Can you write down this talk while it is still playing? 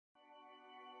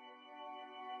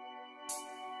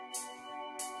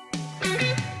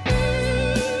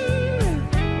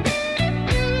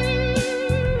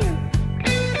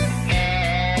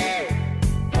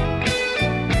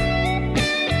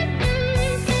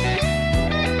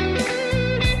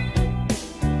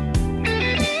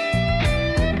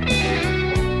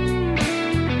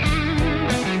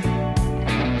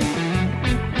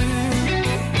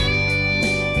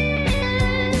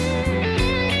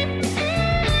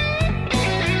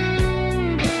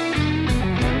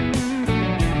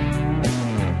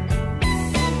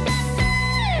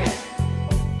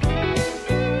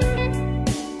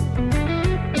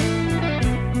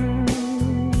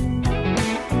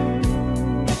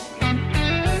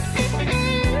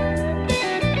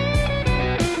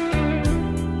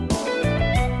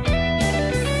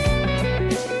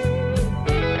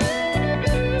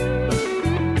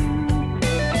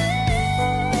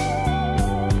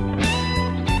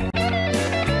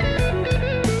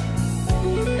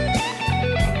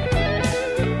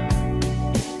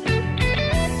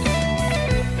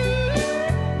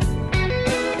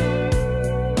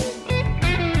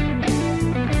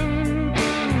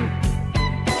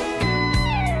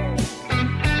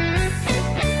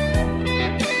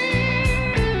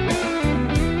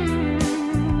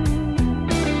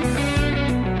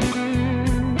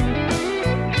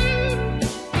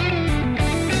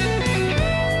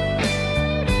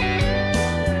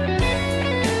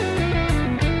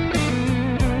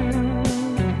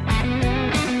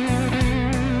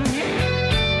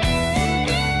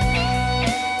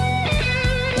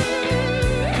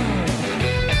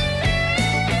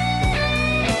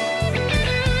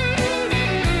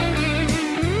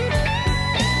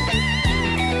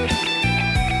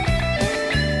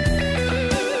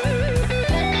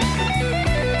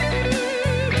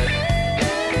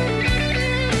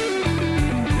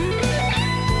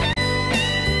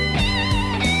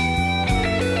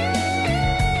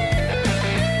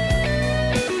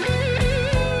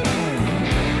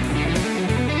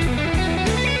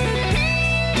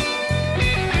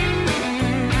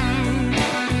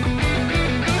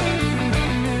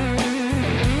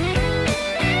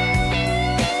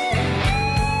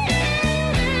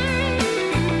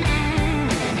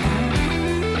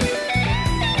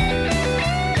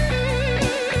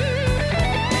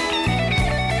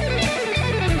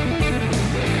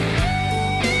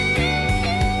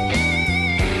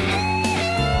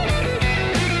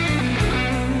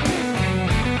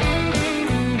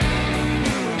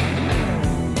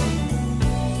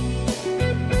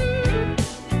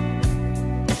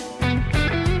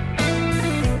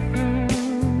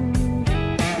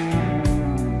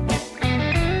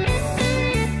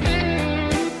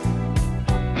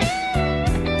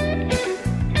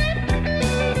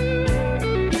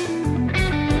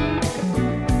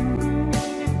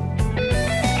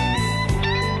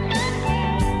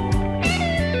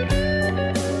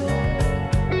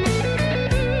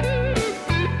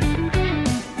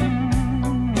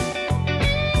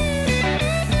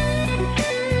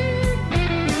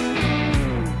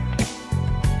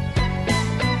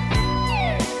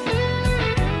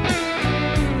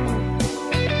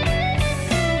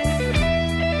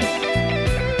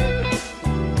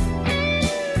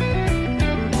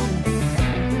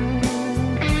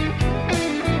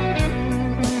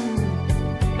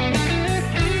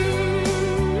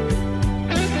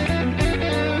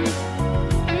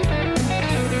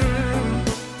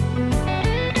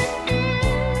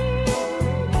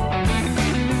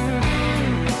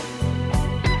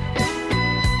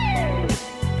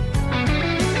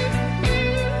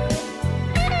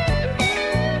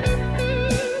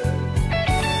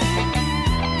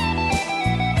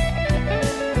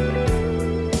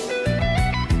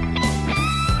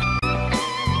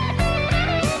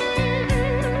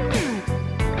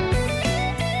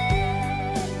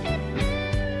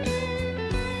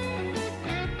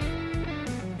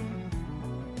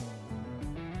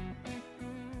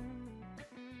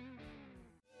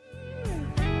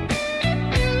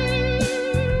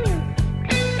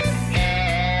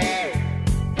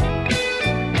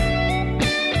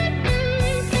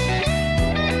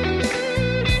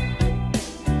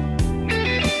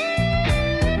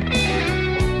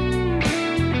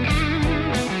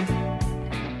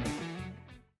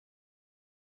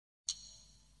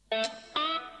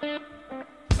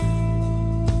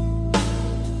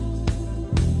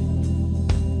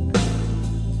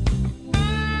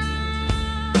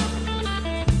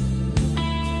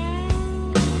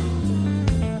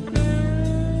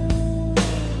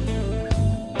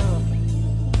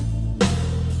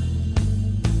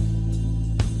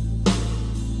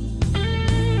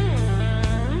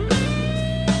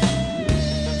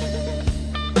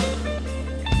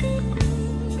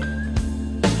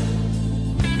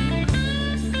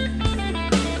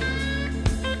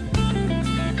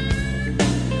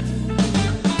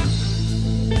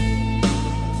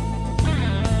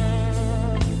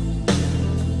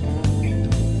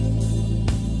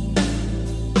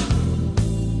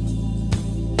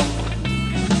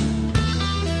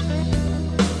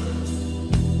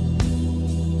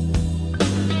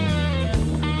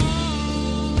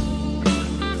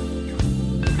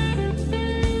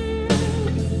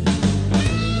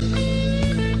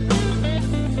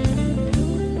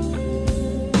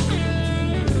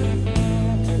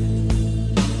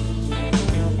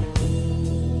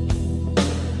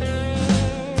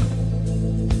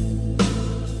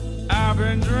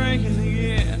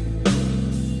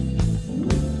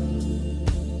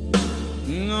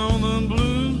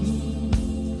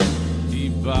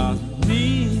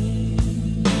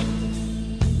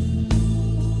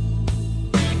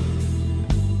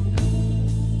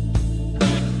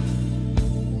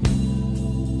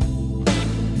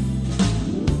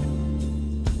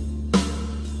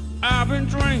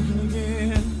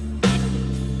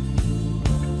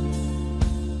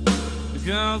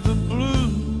'cause the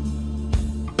blues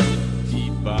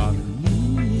keep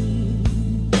bothering me.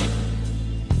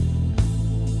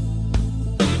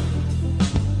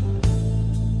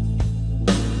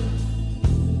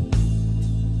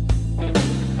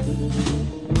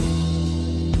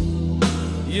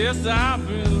 Yes, I've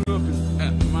been looking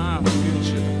at my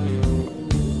future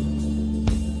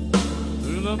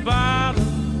through the bottom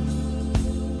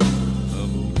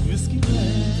of a whiskey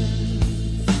glass.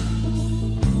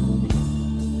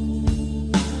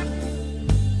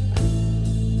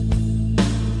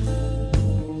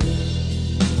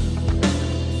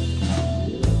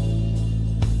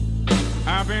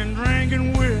 I've been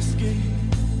drinking whiskey,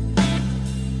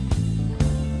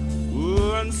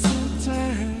 and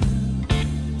sometimes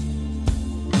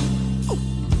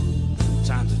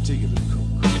to take a little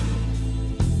coke.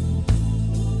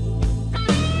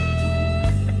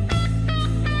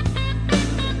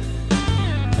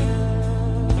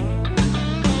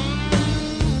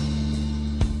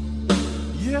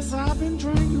 Yes, I've been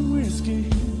drinking whiskey.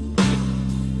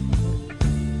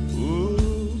 Oh,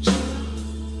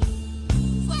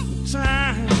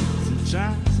 sometimes to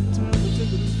take a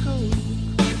little coke.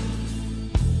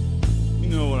 You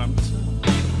know what I'm saying?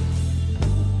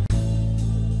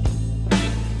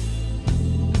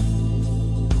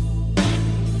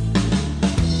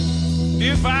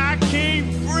 If I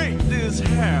can't break this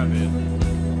habit,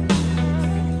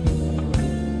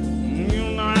 you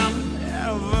know I'll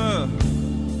never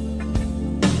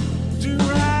do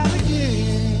right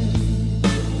again.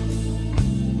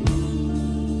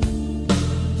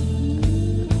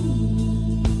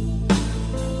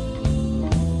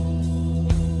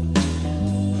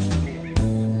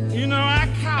 You know I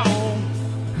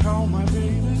call my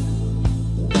baby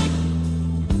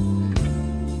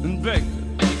and beg her.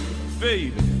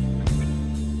 Baby,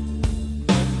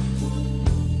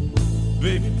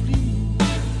 baby, please,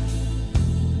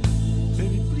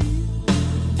 baby, please,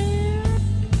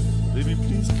 baby,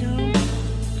 please come on,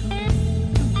 baby.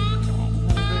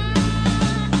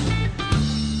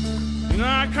 You know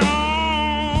I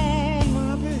call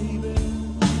my baby,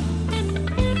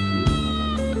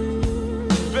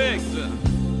 begged her,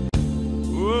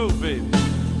 oh baby,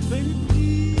 baby,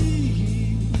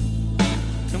 please,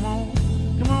 come on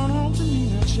home to me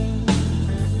now, child.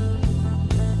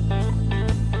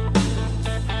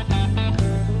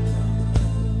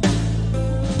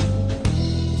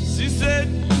 She said,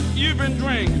 you've been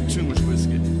drinking too much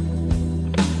whiskey,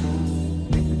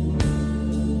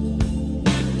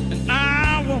 and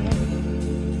I won't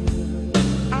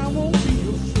be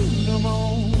your fool no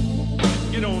more.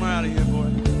 Get on out of here, boy.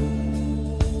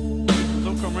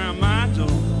 Don't come around my door.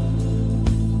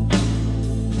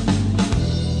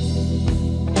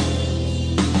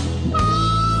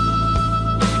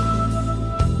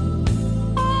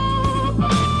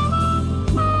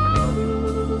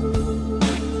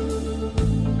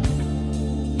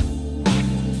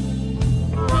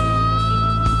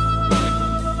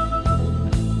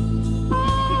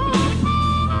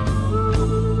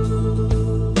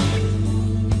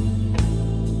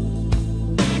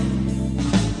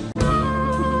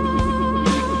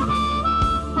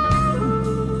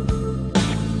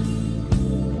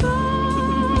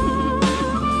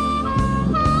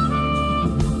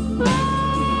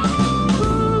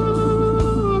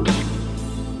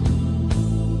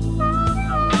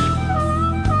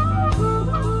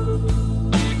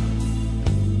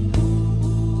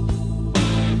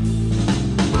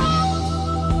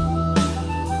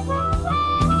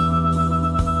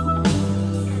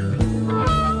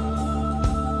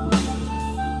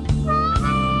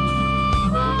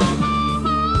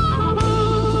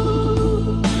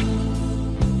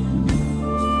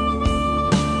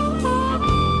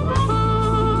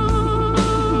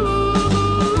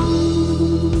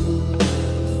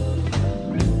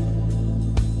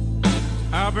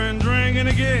 I've been drinking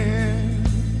again,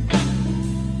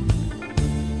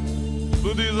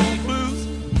 but these old blues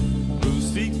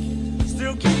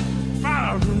still keep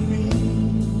bothering me.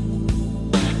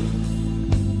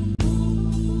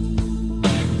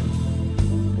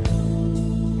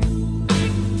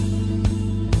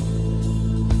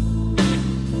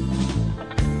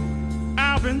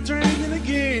 I've been drinking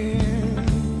again,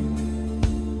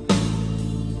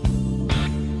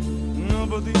 no,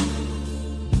 but these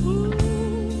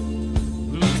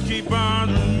keep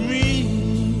bothering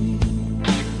me.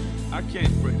 I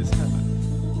can't break this habit.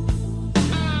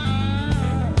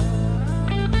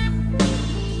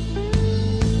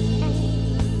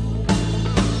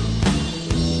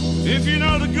 If you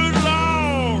know the good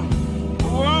Lord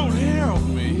won't help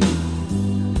me,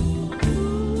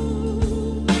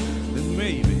 then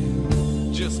maybe,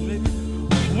 just maybe,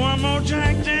 some more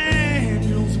Jack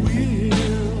Daniels will.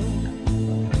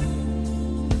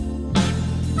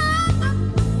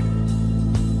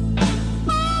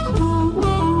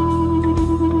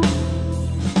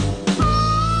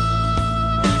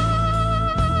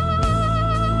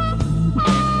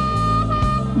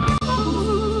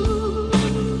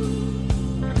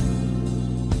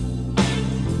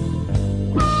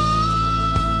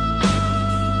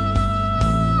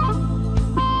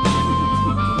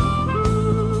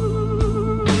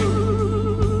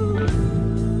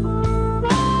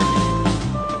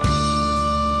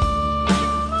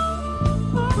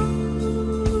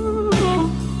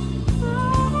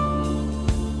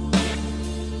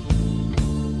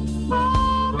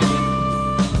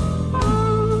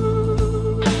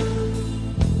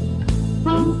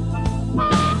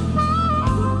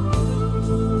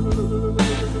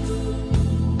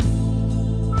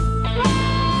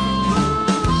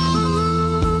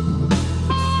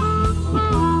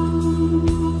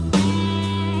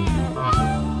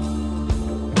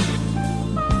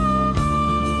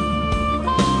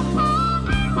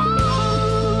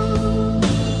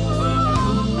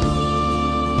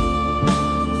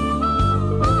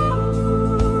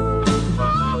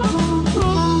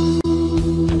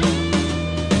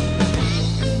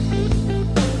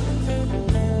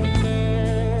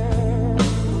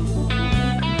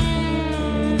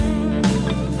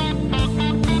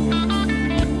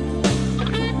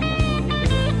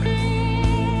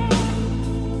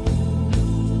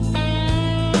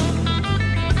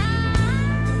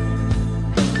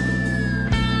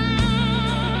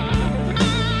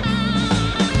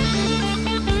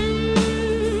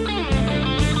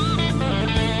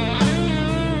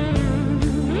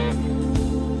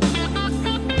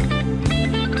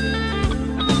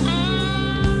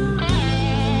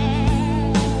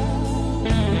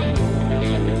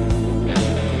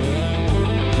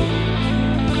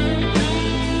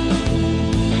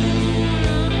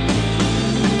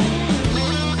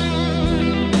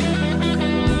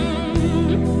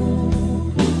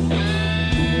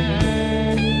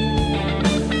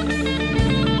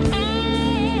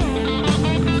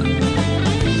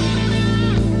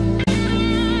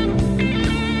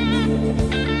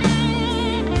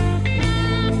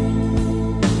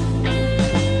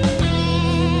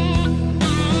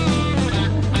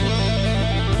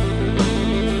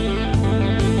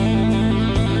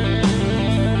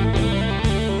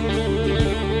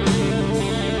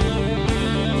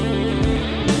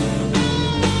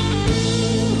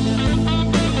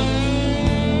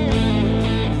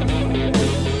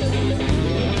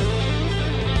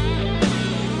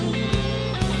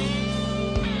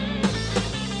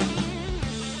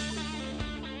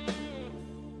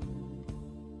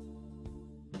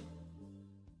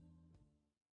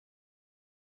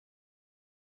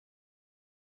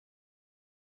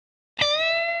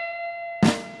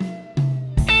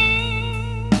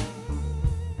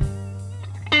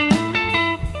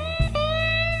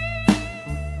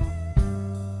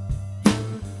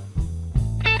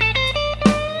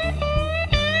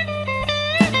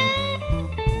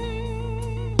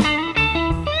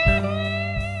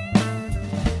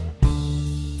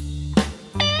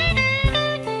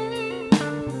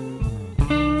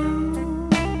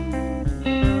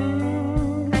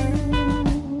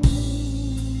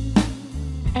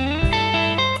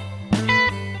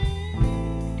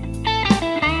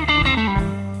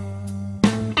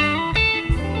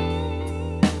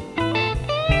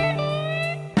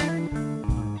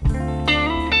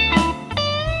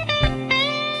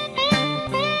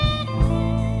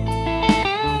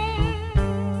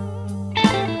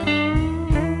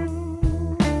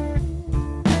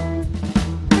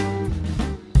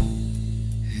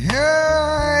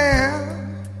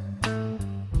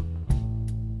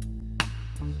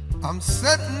 I'm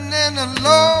sitting in a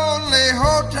lonely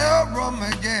hotel room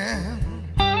again.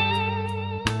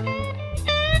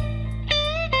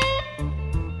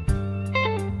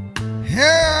 Here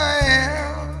I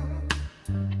am.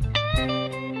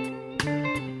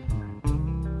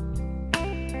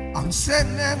 I'm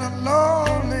sitting in a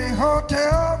lonely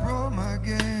hotel room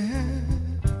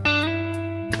again.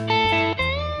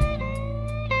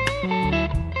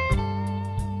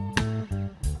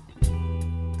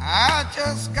 I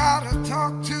just gotta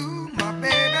talk to my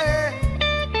baby.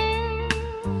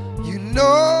 You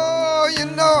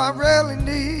know I really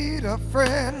need a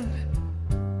friend.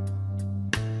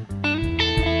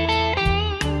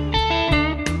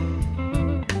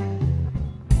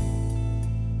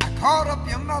 I called up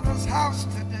your mother's house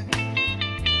today.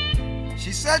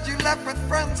 She said you left with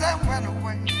friends and went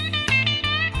away.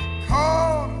 I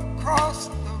called across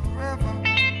the river.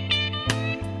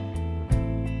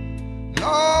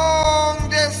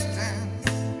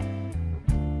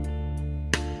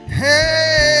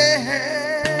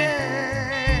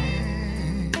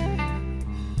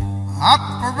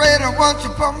 once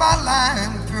you put my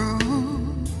line through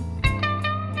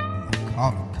my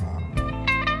calling card.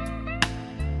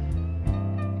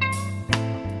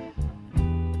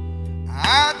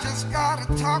 I just gotta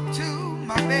talk to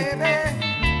my baby.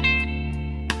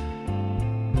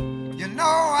 You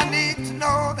know I need to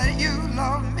know that you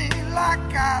love me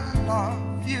like I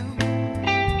love you.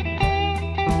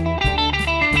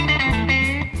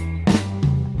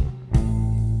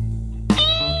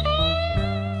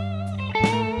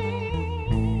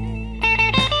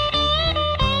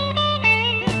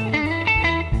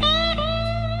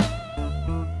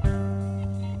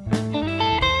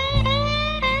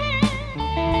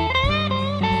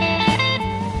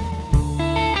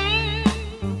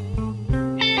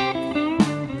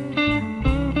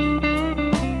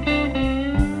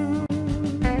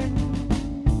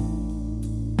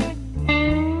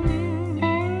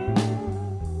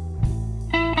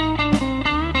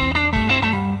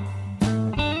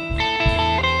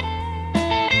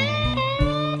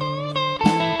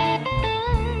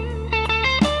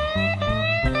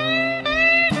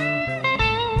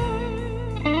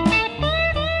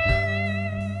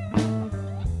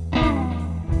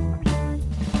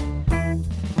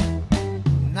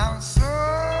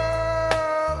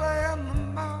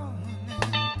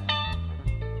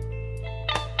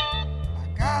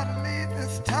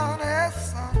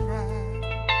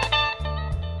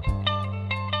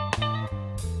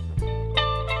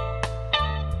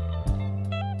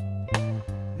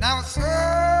 Now it's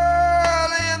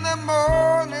early in the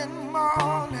morning,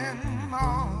 morning,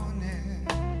 morning.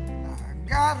 I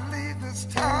gotta leave this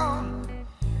town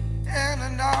in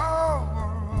an hour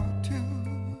or two.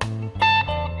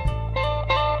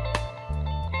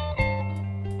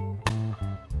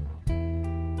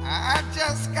 I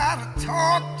just gotta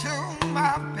talk to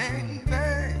my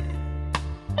baby.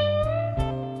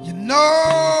 You know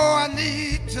I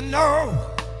need to know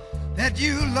that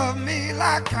you love me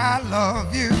like I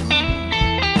love you.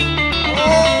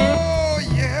 Oh,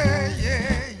 yeah,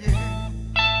 yeah, yeah.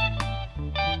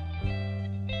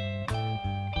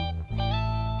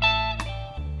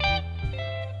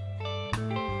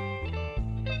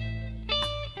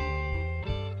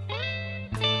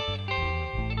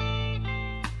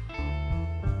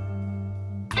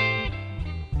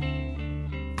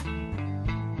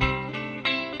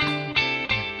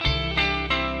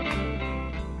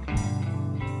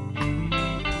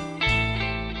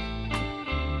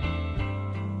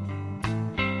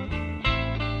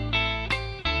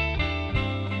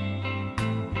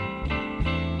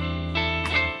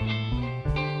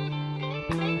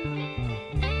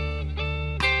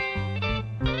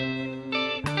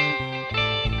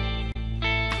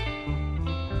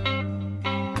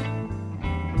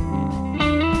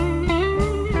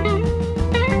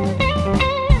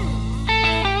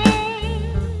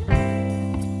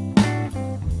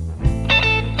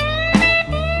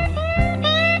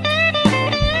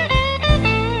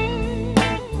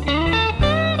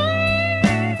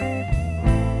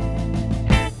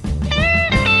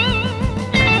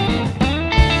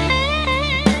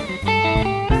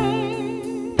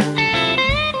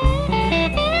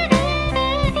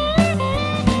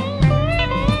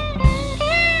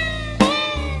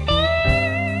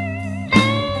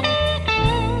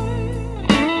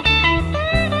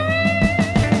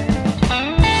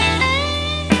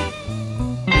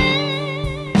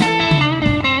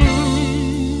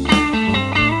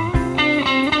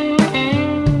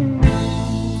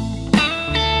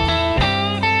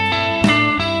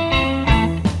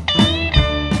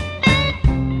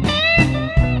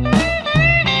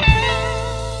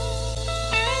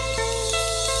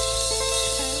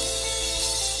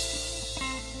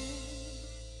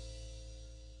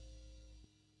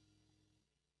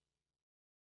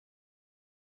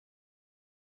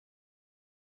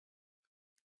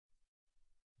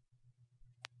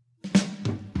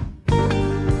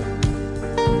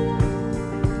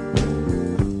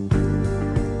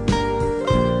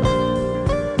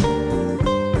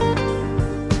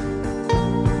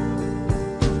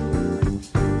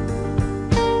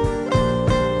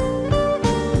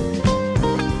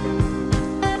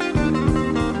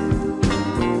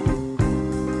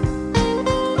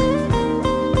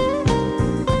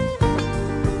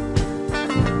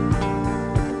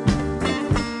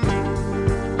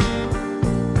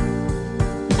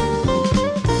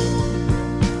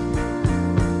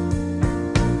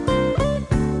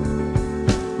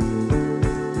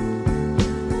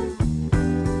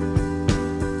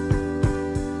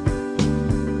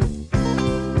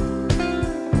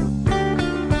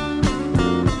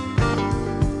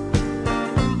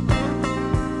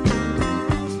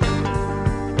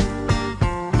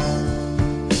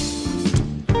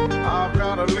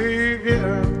 gotta leave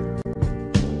here.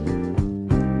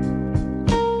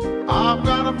 I've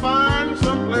gotta find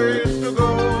some place to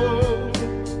go.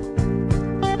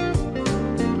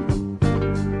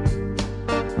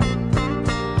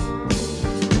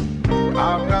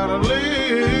 I've gotta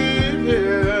leave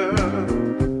here.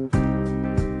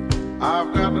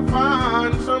 I've got to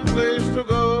find some place to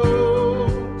go.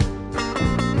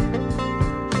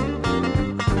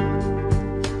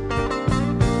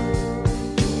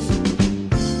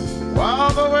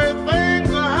 While the way things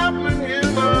are happening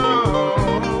here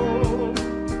now,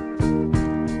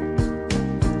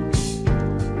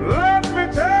 let me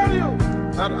tell you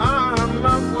that I'm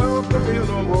not welcome here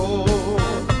no more.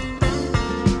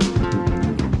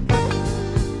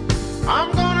 I'm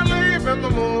gonna leave in the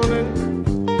morning,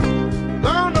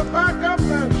 gonna pack up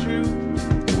and shoot.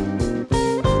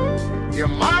 You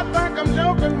might think I'm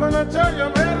joking when I tell you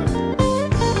I'm headed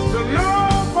to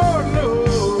Newport News.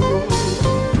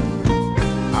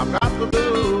 I've got the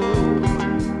blues.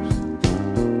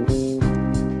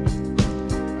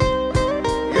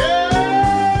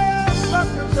 Yes, I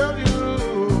can tell you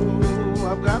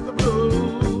I've got the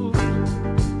blues.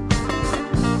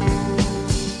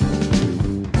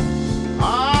 I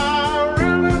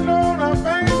really know I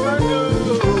think I do.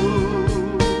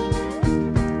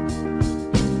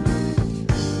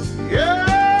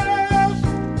 Yes,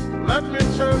 let me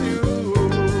tell you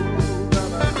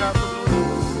that I got the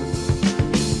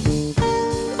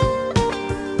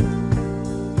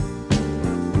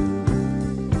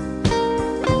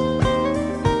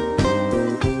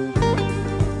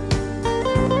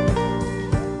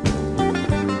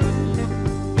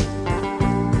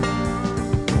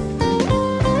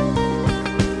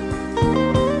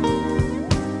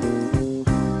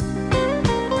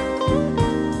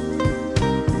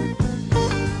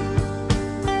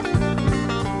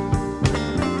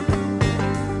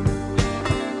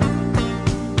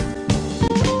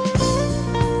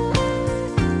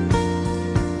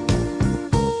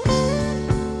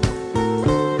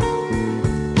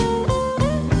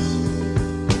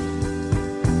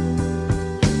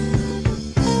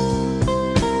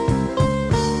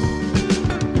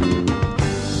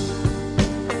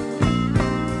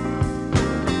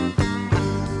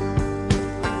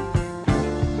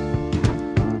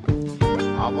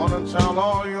I want to tell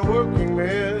all you working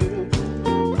men,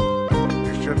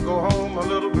 you should go home a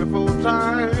little before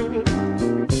time.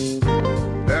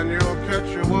 Then you'll catch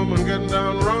your woman getting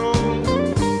down wrong,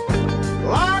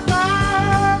 like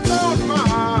I don't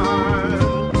mind.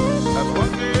 That's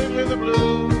what gave me the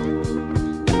blues.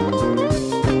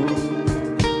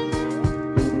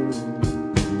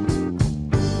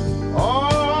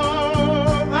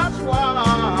 Oh, that's why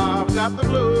I've got the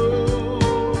blues.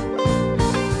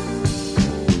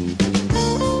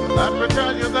 Let me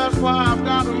tell you, that's why I've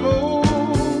got to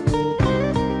move.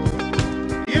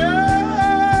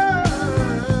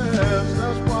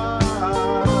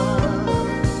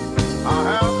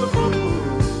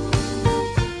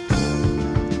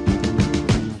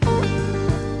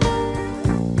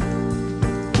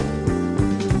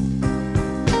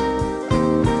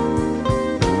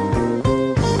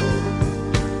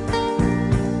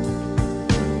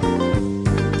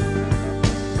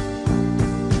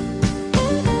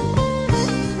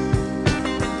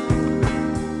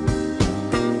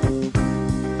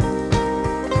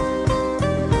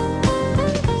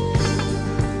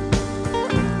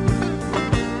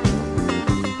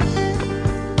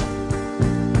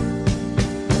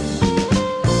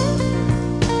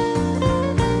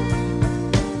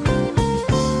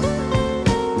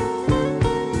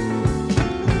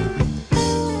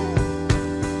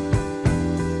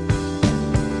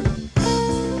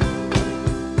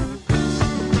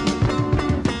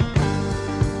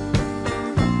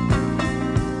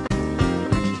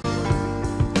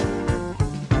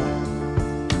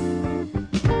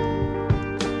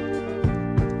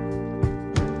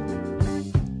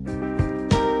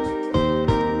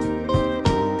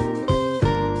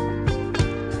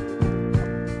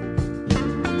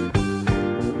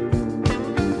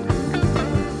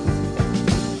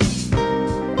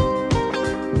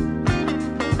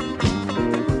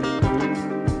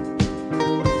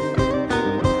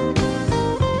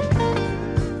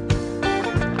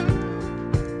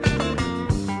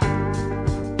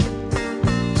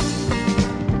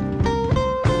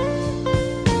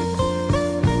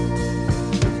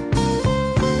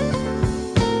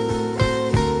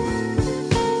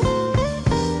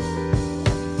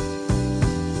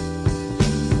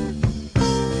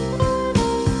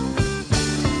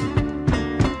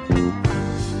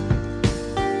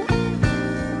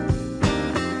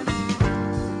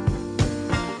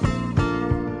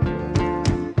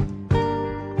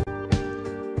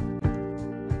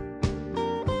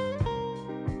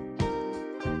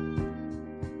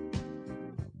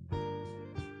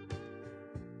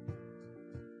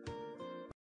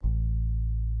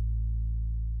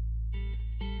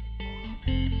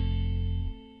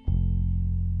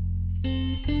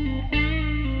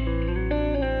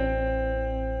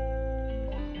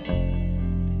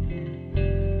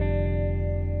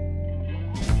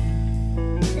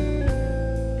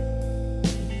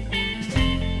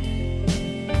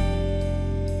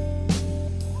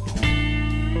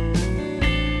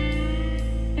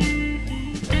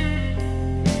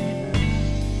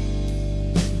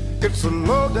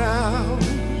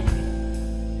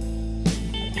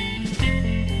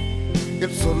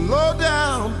 It's a low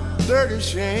down, dirty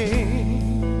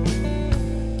shame.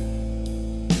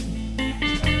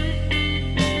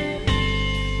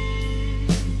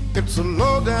 It's a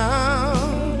low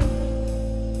down.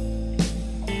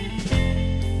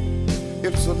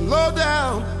 It's a low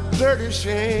down, dirty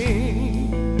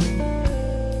shame.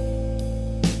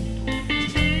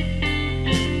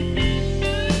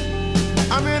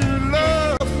 I'm in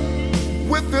love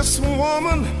with this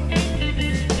woman,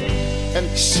 and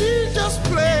she just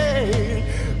played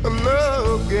a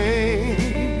love game.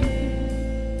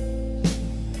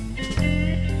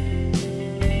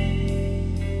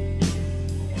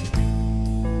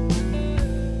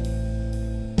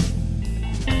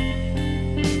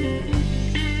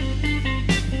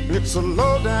 It's a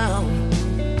low down.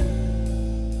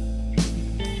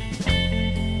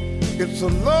 It's a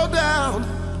low down,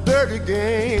 dirty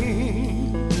game.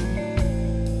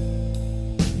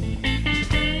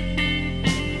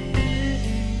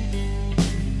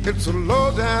 It's a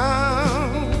low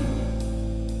down.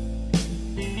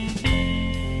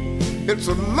 It's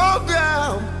a low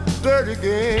down, dirty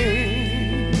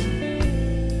game.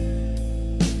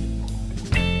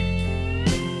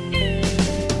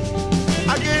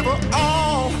 I gave her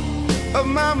all of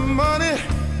my money,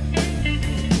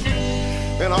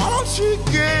 and all she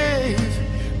gave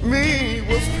me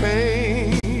was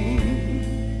pain.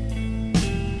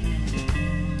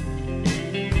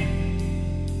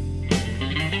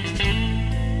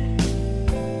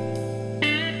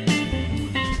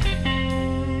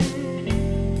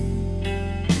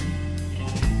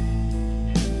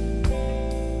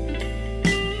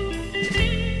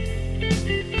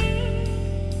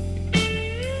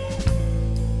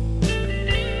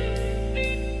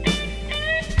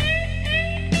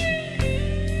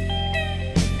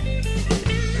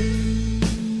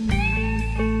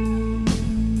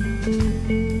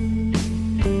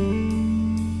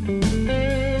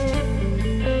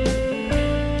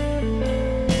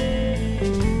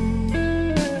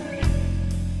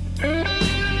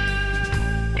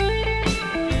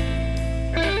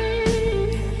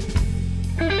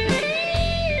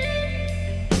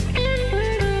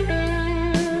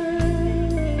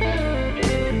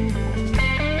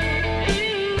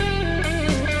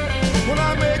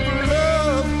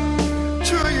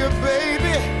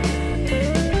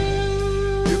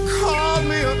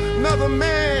 Another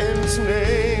man's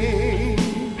name.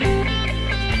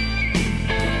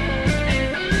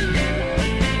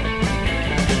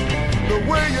 The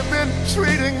way you've been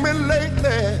treating me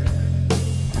lately,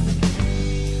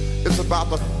 it's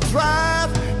about to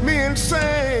drive me insane.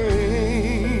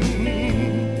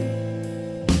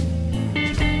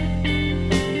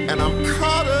 And I'm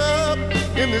caught up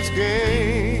in this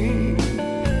game.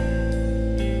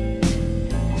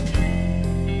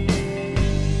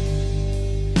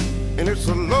 And it's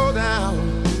a low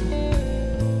down.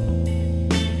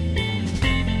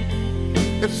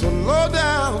 It's a low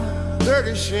down,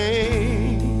 dirty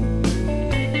shame.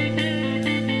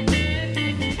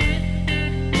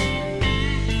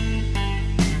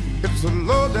 It's a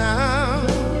low down.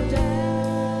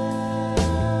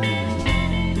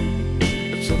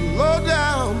 It's a low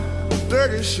down,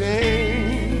 dirty shame.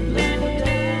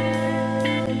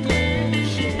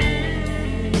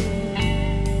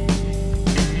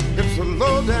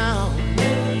 Low down,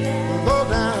 low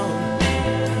down,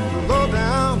 low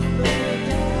down,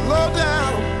 low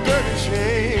down, dirty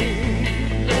shame.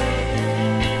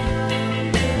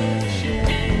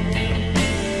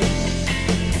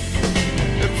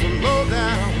 It's a low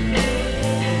down,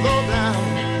 low down,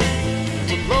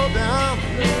 low down,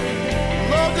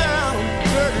 low down,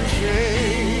 dirty shame.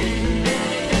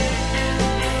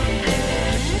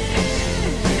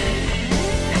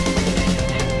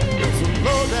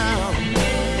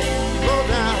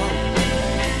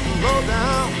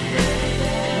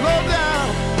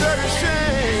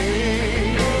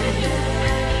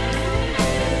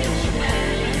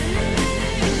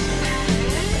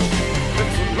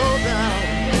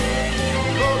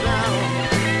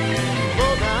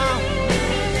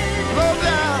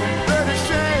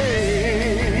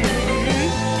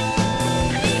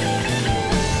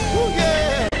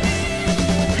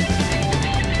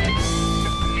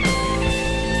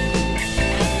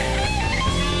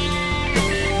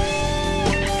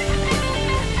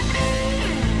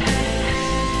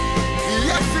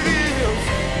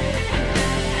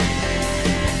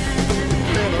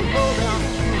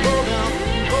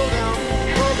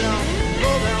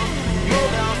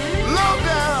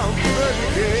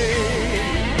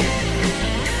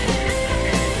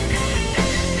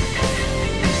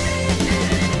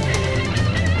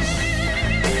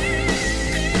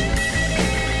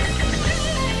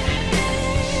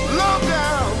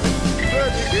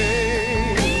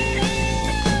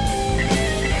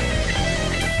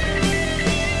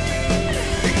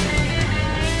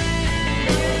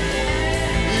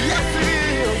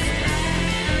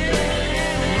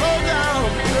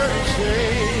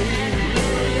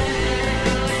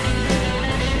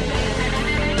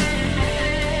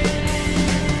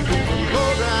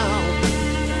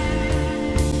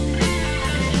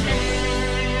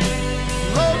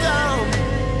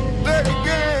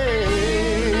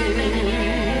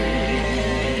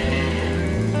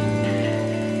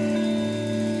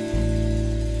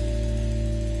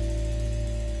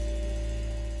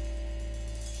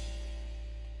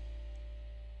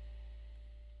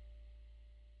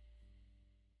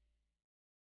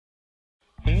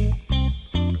 They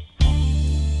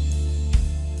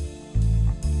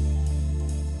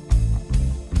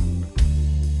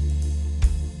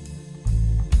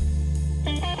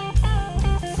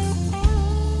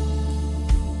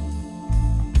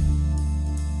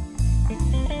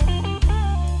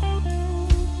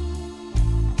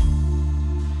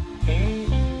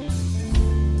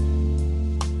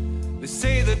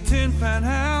say the Tin Pan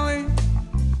Alley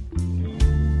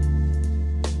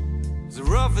is the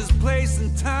roughest place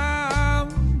in town.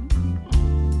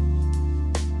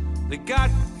 They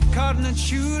got cutting and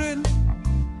shooting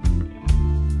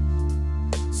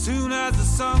soon as the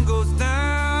sun goes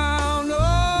down.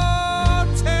 Oh,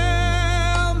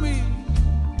 tell me,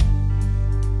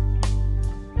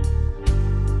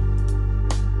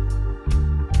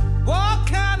 what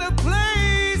kind of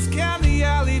place can the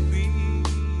alley be?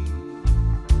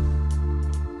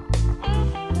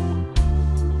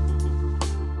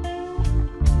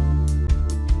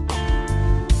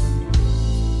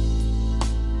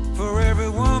 For every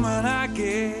woman I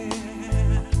get,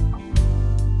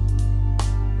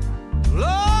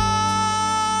 Lord,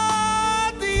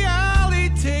 the alley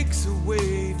takes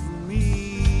away from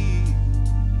me.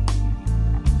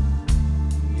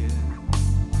 Yeah.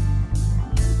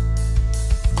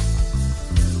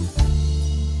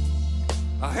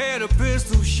 I had a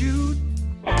pistol shoot,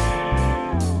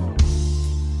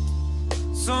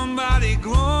 somebody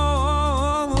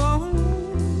grown,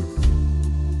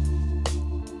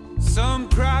 some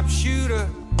crap shooter,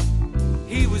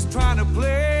 he was trying to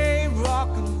play rock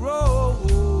and roll.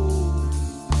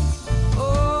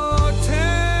 Oh,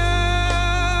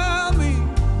 tell me,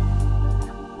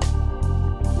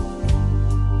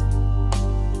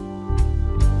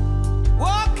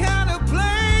 what kind of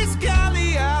place can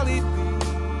the alley be?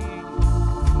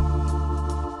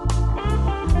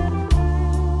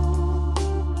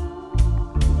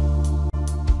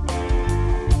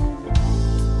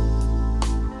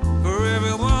 For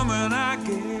every woman I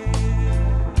get,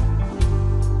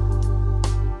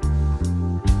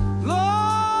 Lord,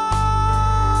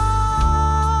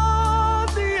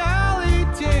 the alley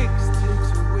takes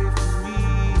away from me.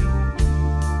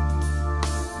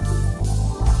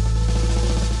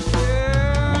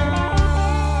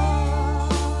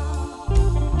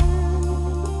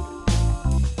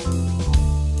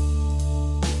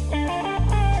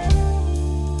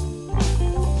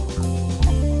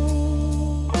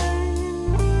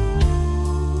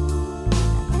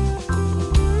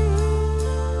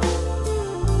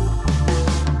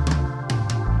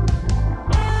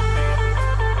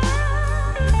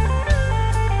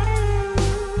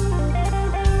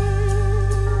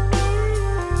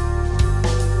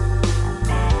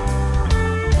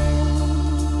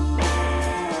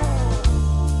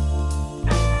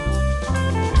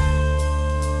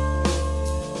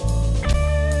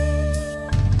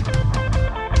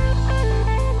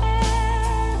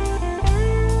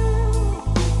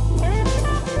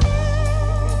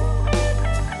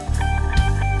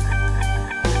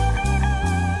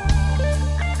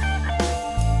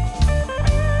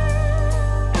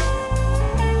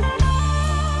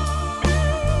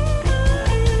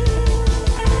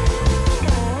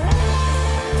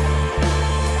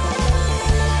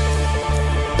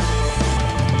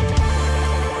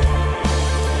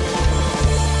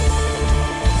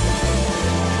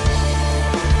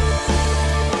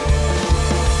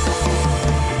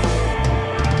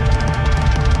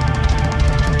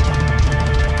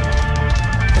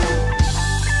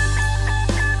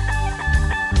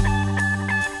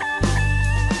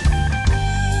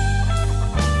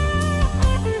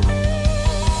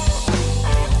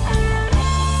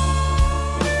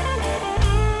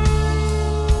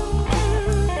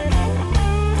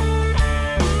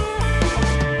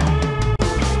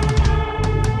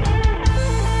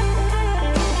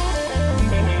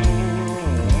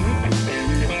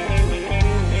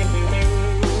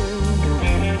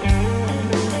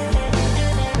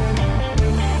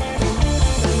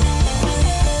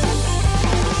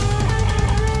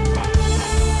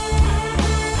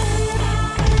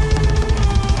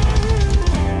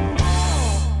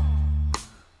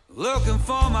 Looking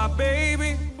for my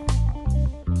baby,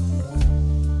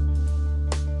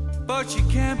 but she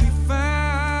can't be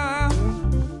found.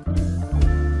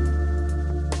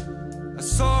 I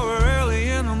saw her early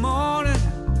in the morning.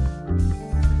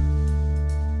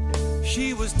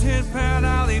 She was Tin Pan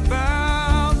Alley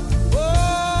bound.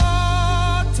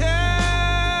 Oh,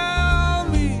 tell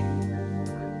me,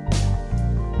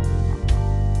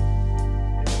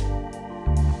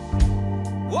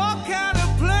 what kind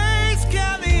of place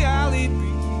can the alley be?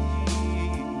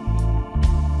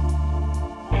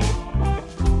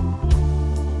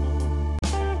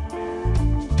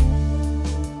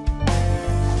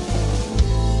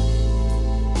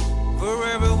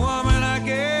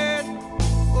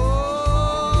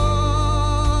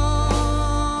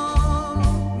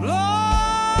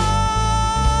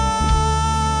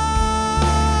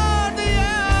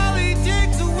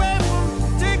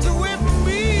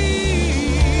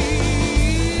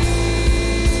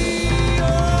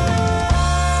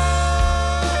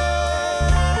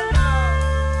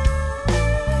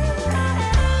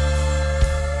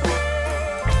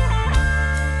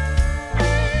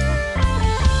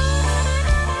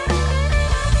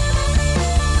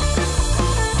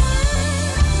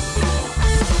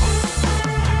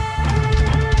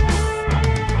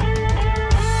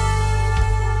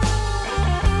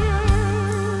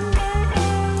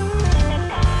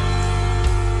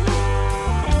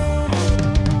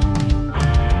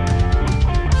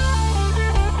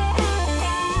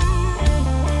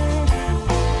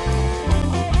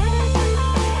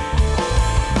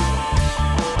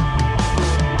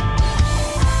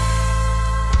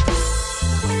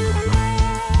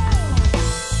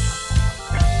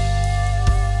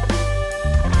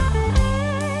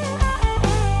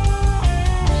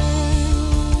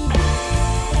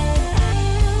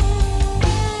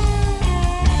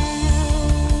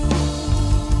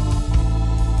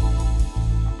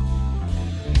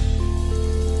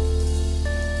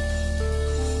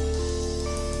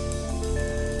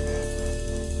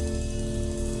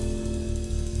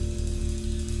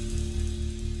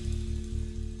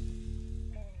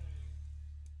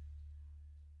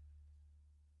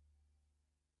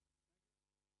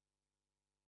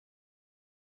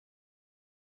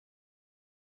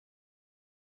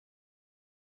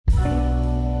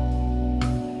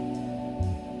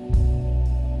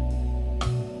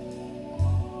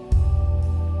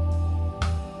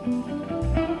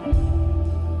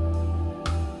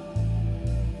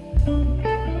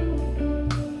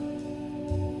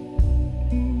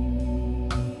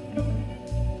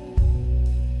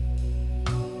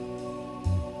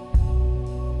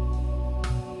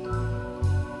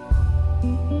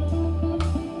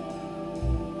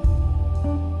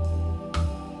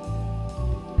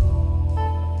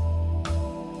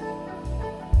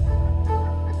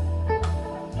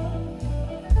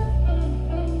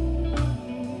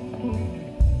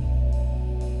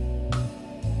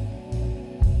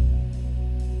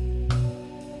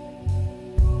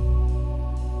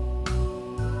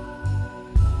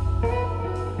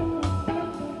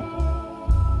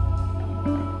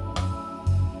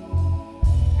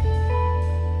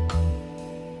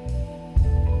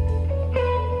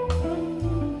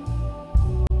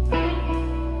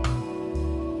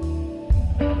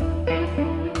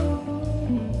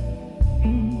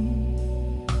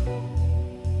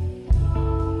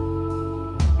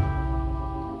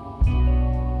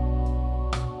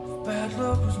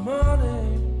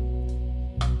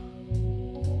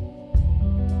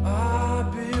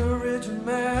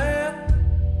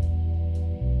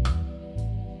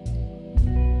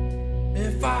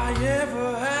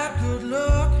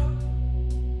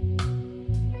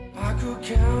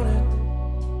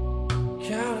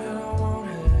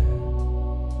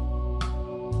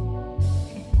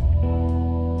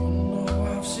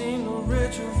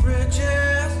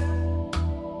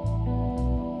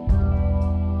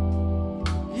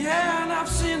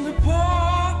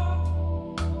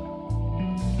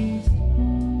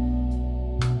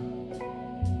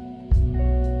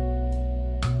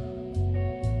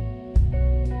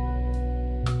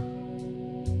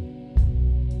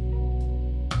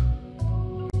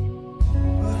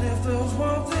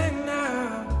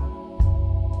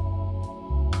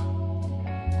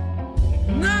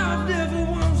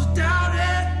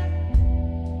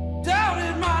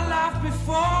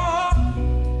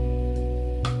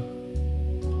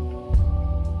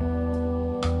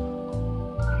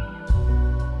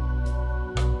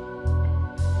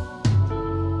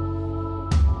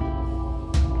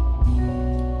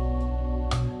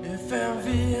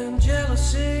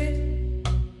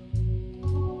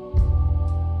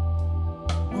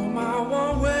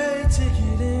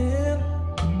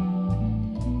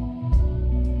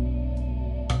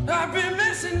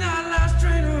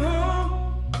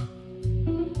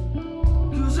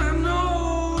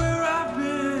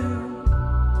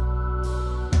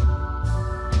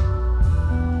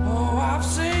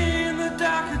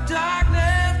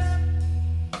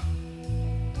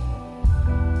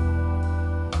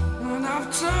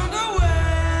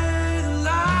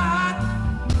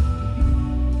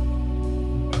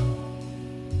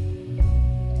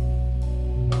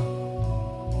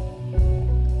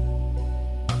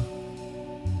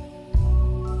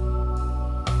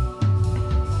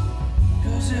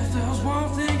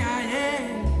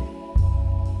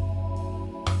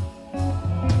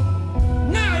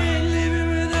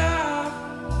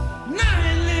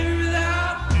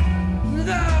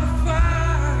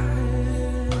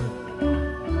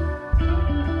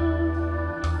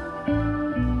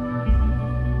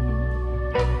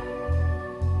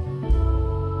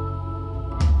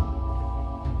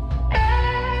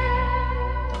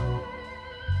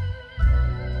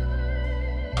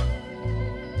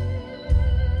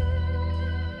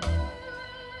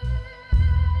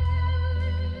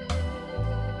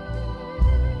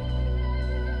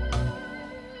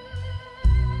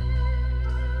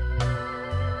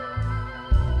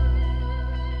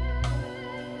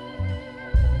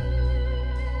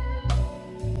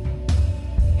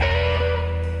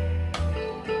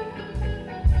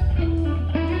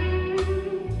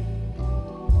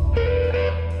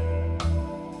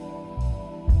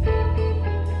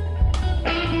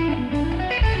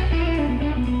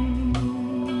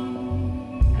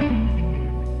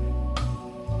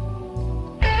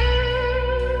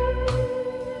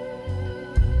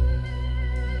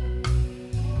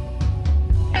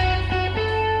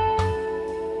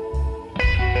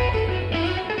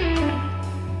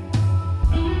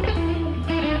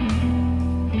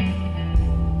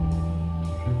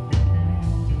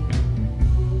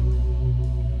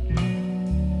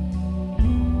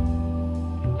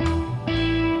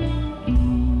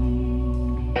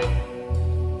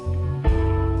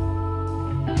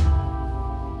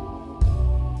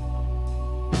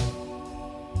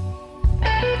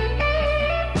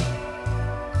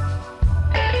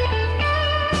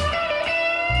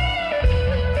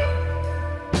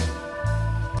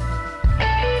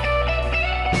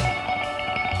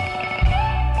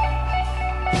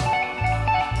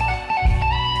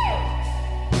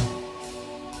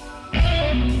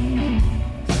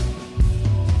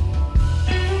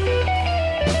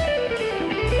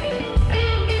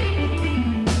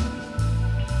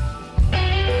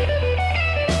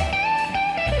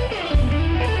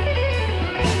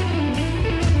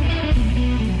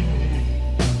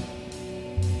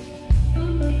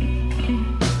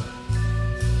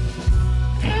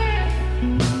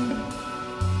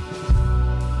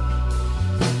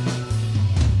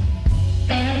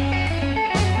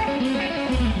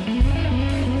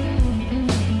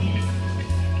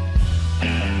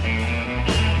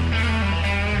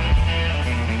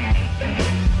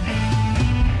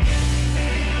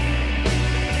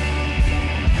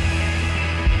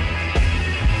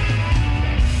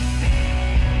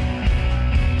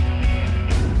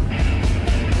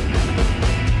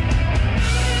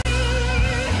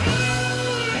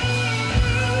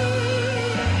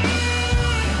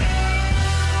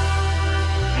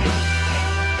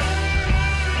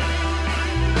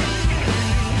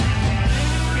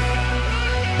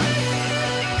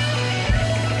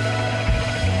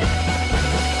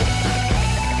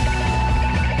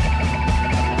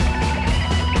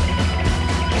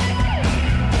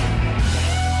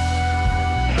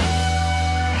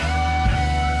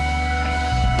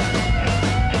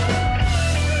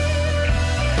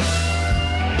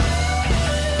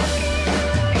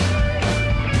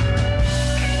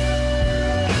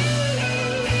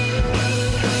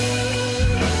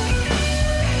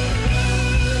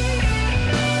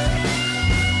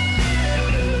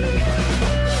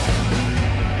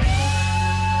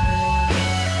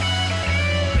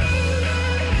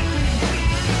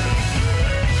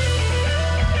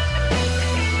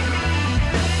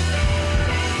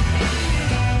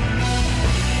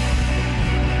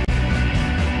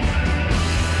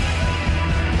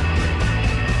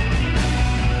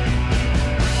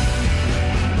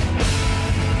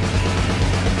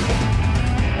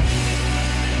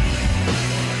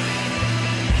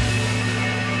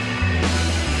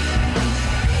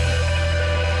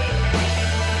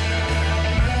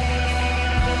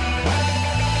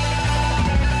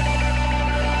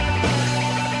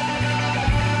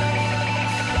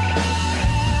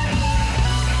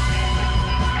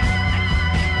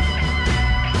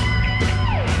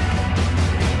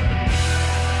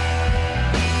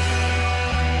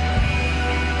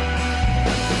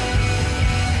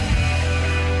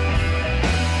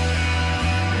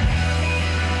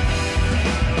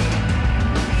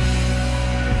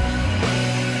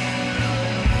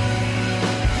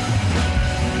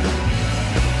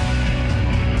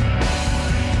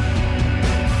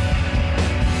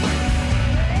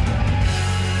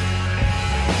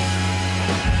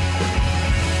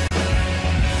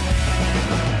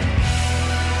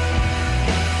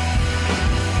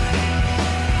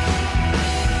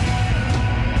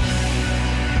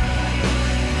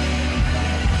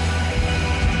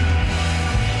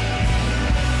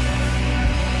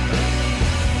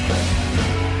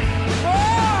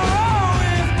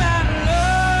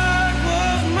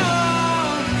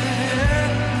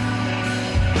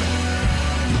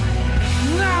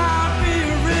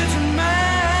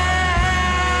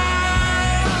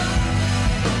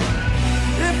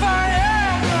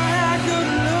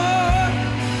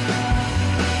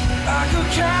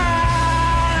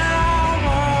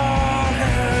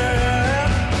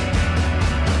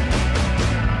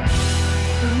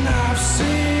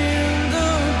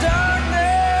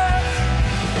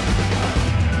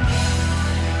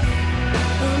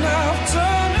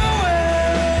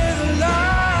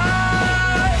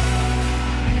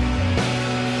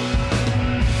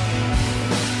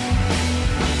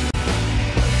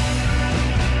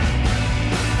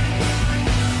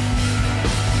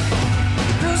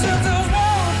 If there's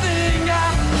one thing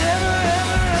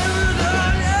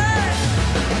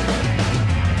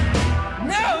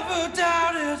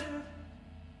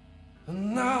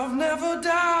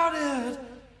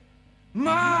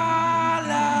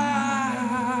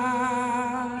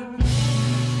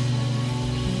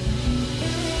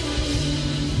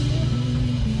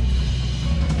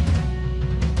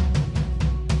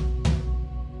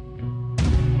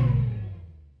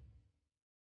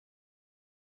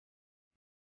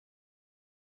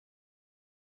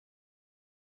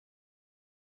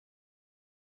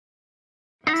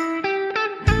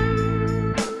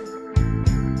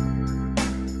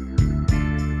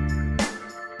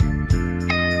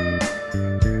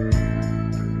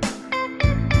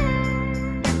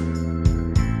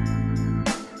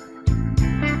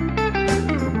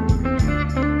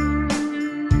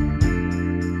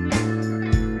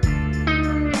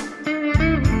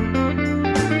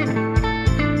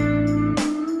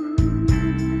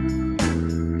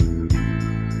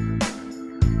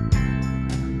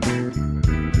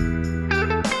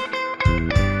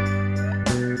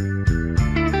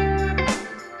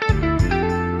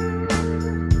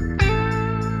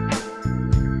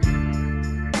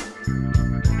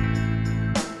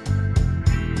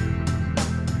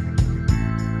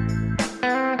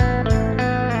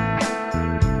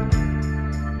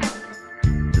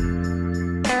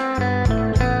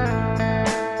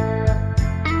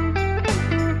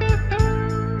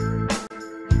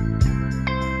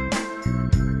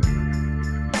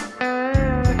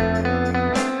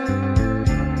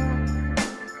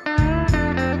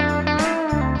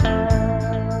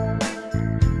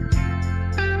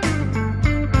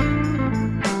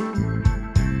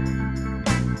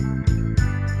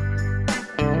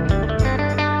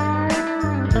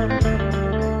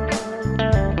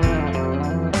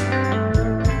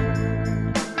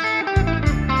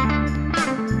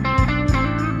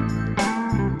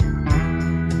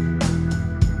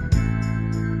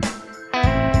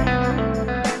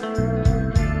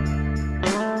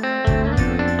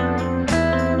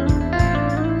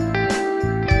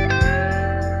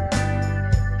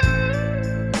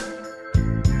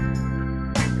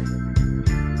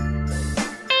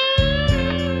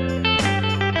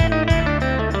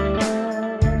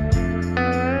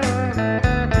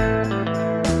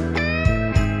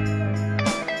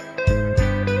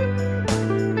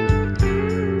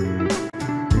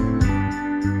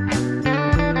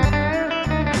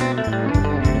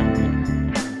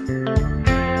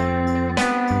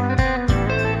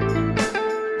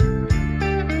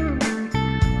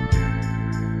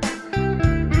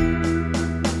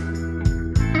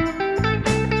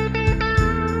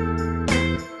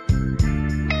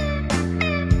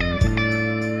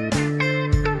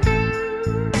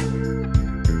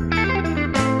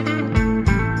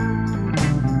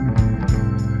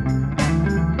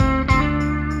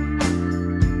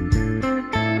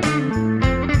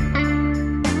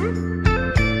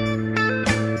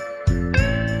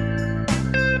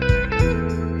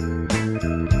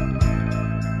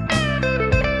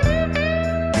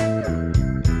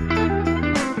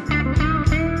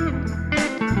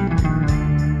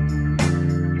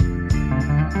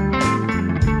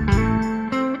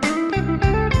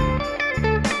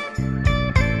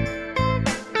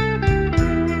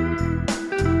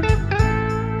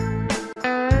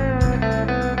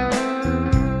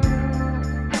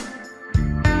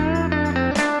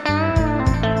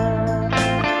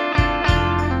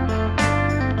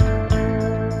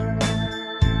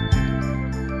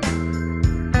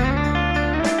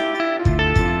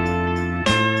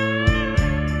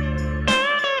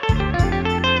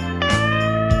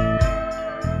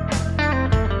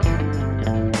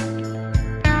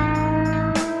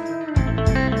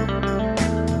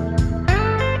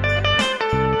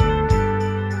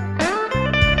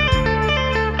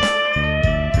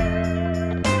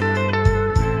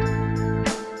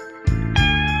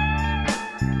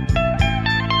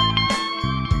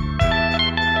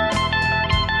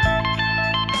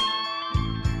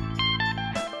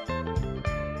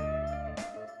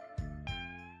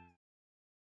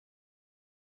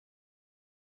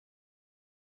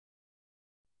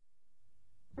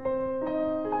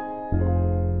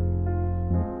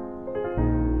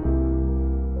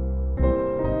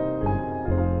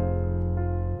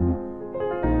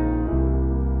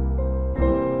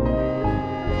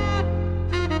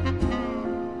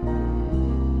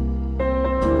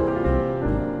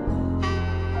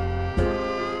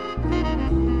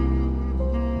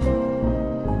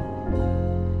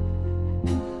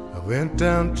Went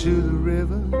down to the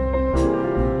river,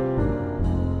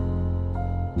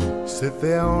 sit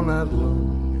there all night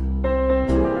long,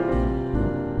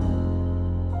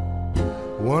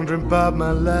 wondering about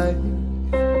my life,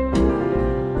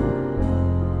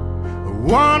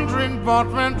 wondering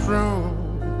what went wrong,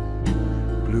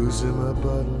 blues in my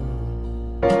bottle.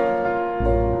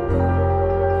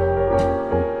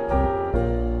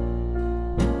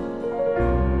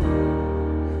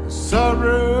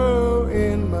 Sorrow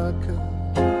in my cup.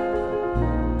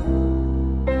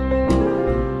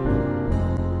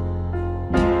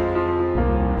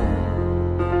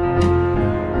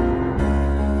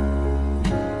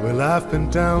 Well, I've been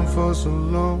down for so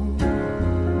long,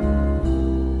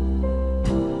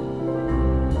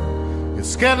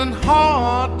 it's getting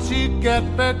hard to get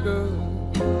better.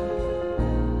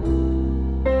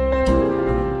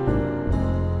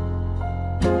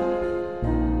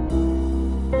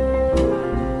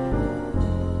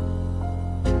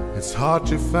 It's hard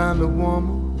to find a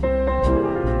woman,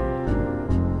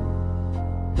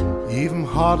 even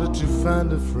harder to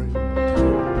find a friend.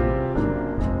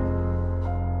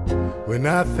 When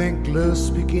I think love's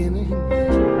beginning,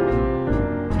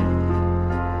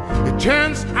 it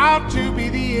turns out to be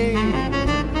the end.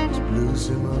 It's blues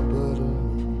in my bottle.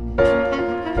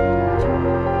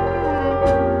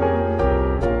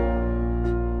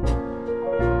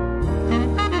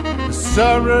 The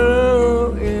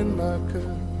sorrow in my cup.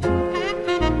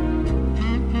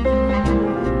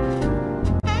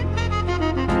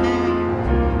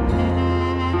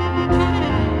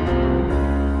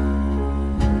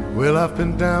 Well, I've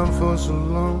been down for so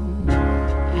long,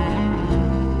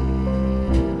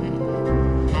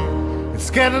 it's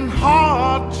getting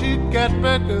hard to get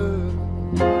better.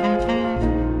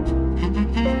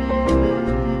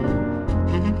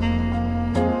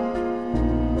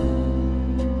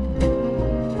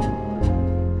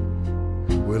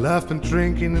 Well, I've been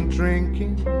drinking and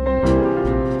drinking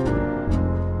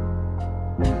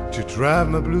to drive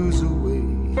my blues away.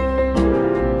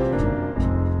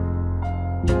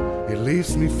 It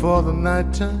leaves me for the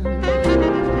night time,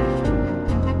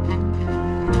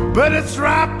 but it's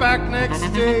right back next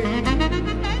day.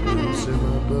 Blues in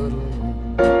my bottle.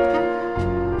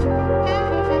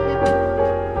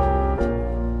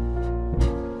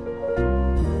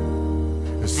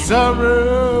 The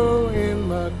sorrow in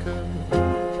my cup.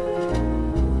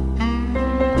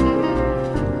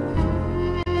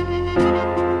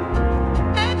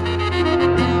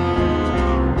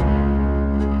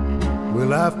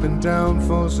 Well, I've been down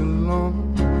for so long,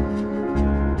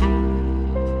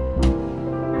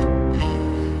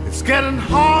 it's getting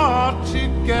hard to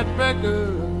get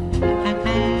better.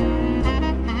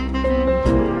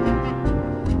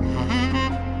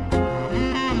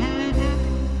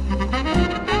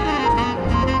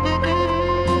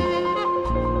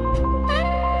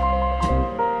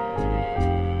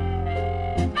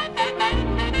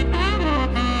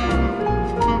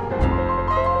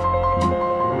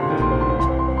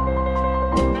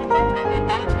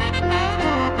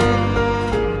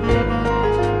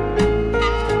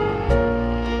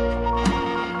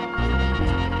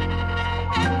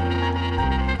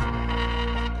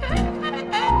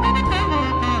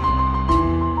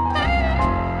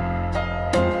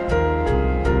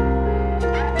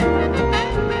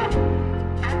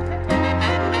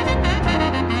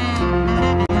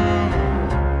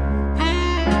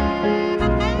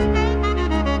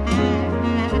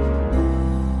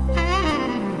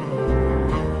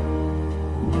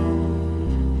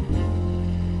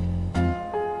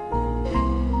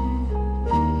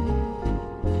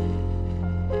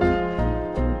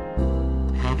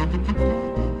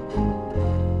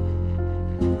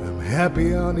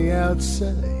 Happy on the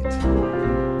outside,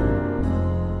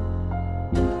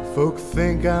 folk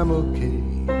think I'm okay,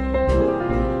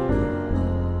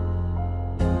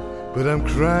 but I'm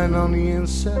crying on the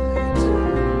inside.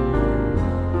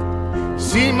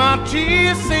 See my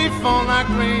tears, they fall like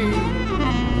rain.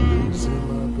 Blues in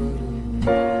my bottle.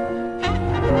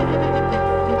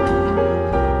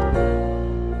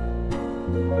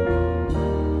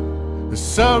 The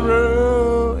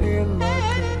sorrow in my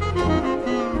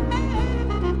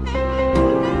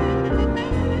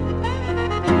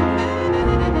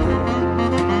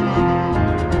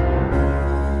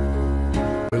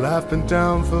I've been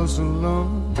down for so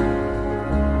long,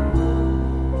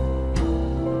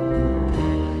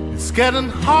 it's getting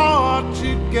hard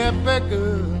to get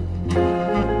better.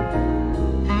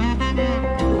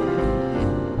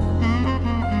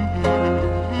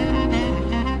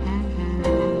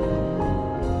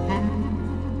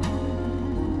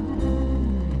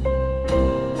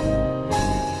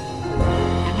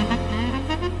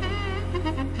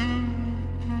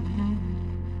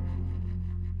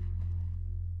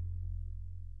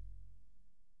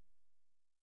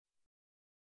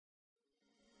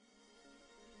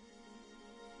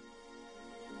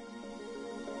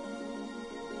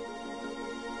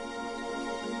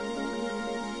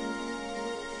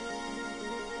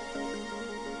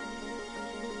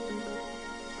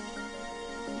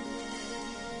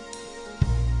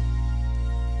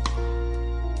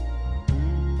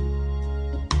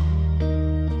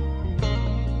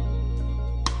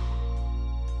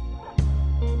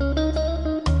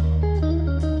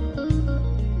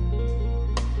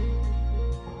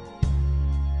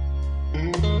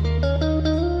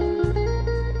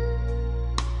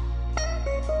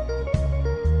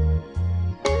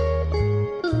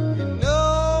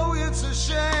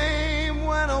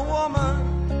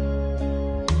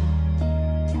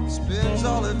 spends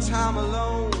all her time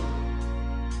alone.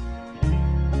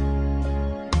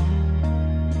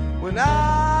 When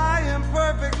I am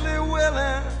perfectly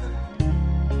willing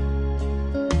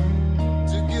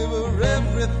to give her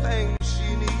everything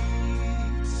she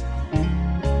needs.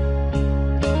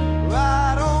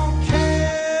 I don't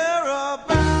care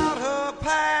about her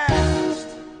past.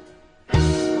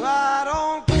 I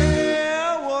don't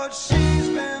care what she's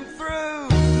been through.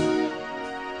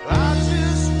 I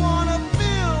just wanna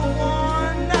feel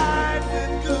one night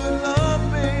with good love,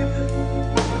 baby.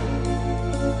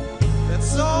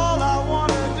 That's all I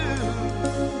wanna do.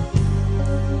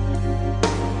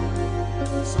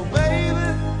 So baby,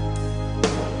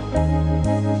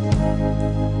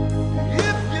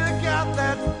 if you got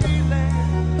that feeling,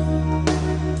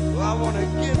 well, I wanna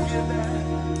give you that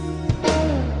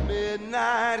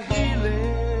midnight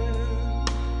healing.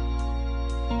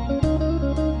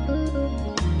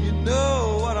 You know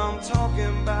what I'm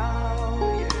talking about,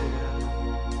 yeah.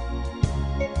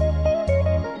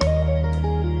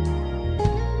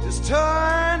 Just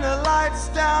turn the lights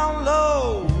down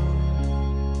low.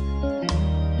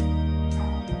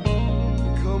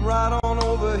 Come right on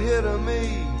over here to me.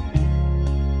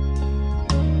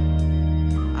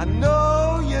 I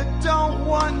know you don't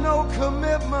want no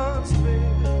commitments, baby.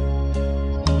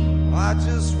 I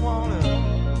just wanna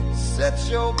set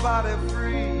your body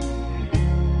free.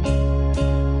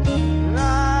 And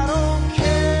I don't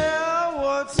care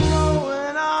what's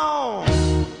going on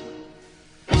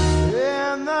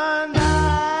in the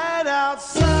night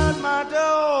outside my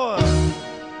door.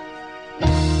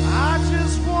 I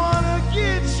just wanna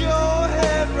get your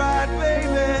head right,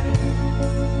 baby.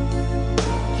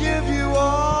 Give you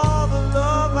all the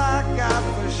love I got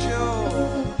for sure.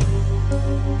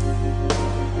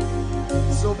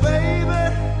 So baby,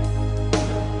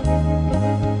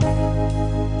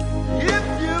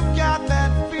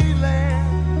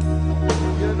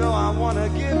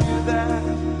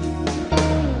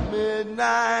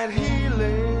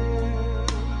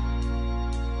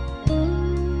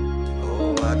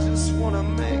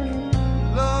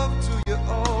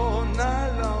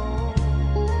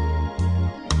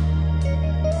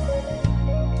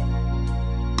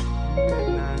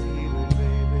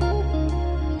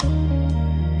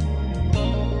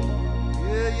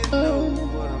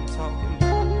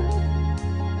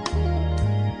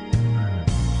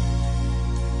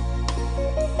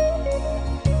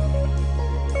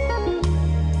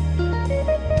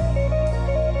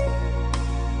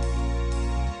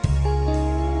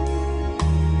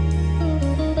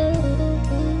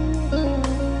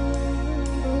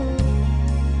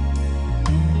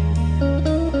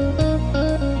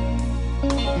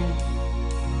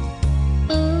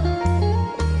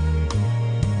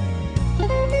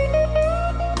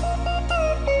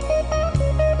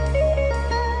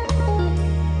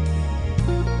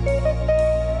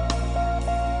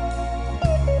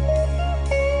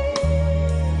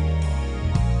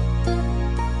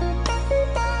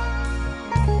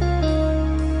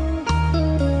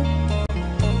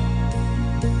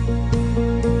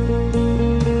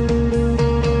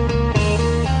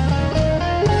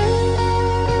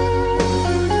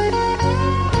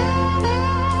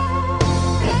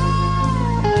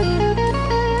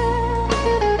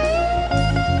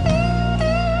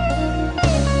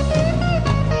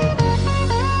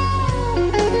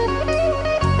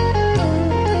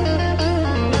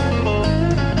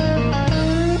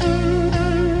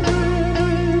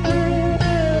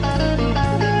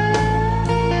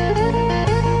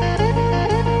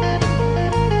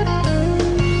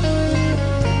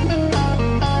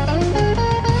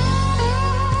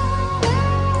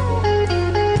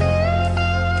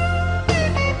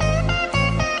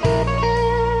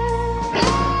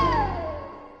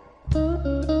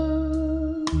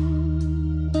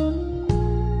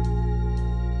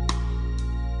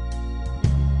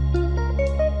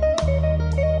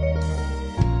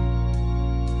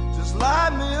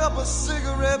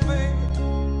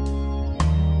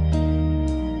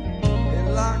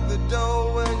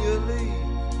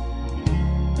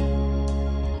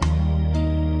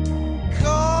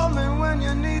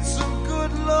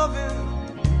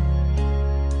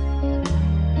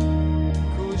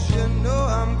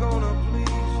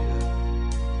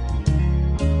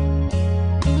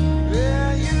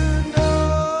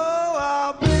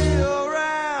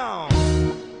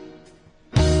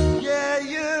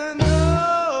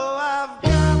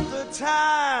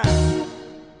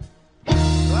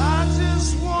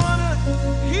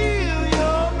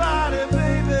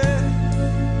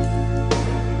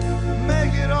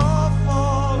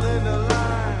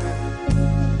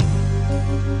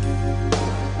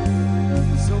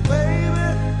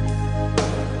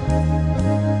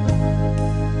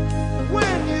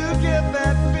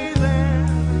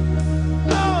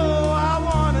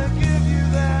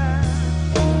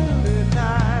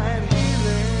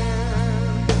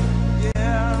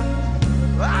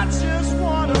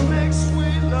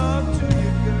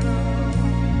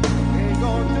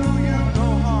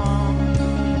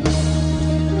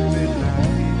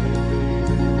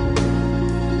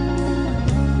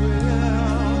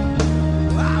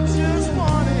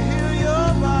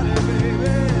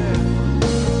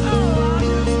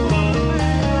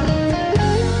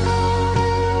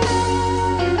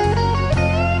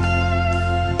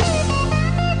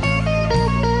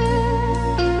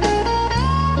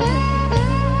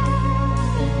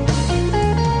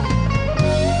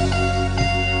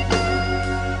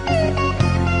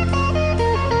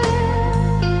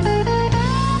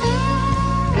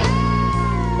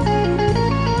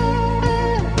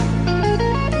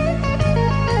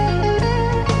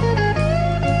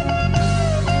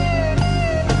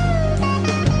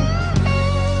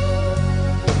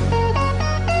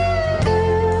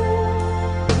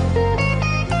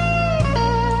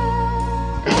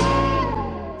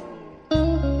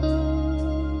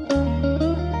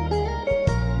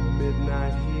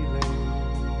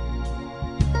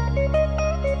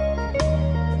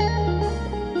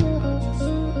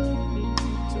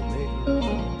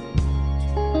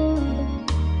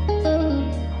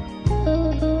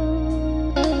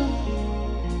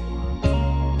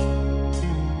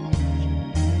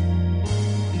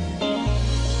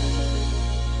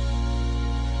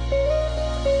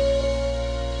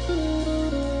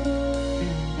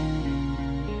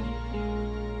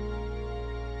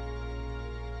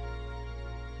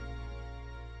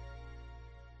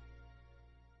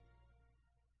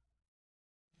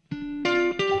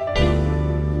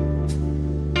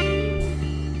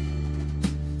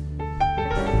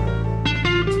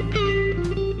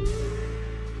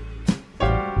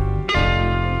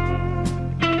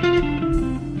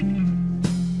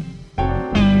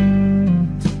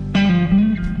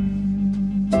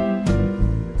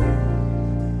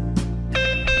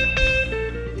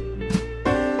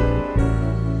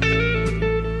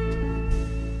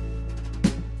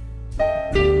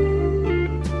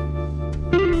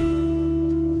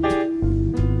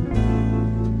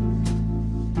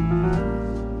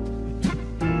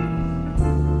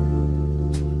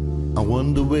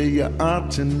 wonder where you are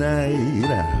tonight.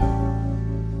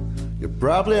 You're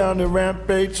probably on the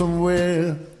rampage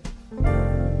somewhere.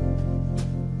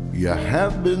 You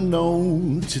have been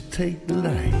known to take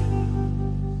delight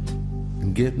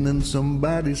in getting in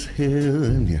somebody's hair,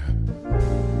 and you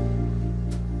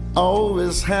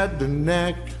always had the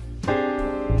knack.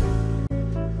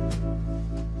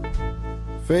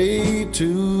 Fade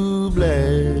to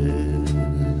black.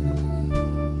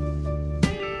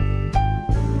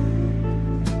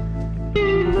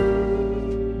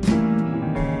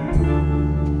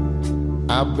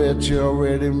 I bet you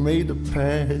already made a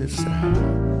pass.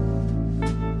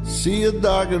 See a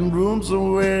darkened room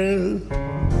somewhere.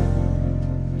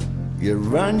 You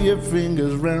run your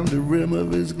fingers round the rim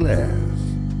of his glass,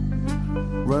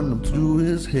 run them through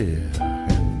his hair,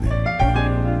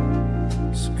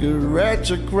 and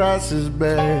scratch across his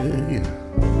back.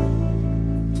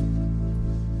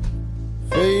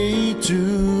 Fade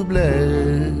to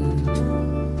black.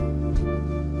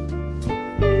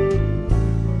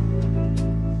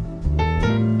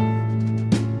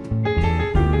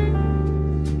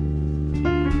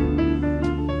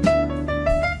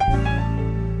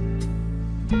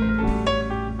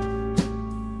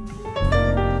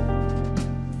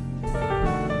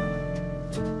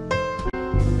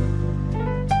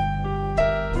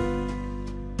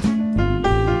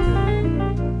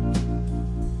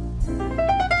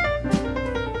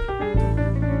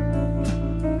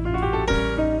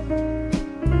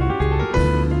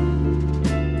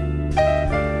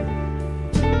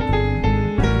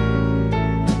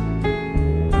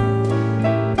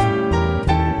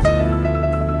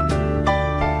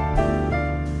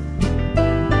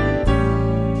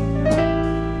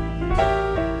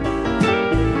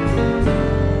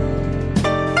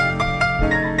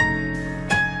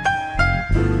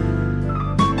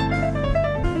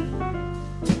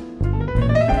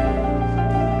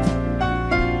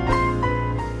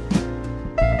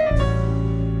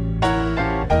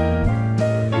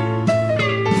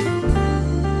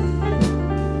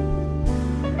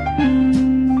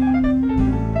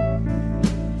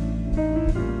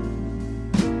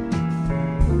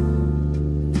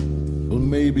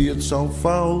 Maybe it's all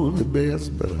for the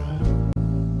best, but I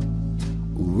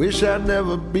wish I'd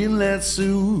never been that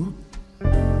sued.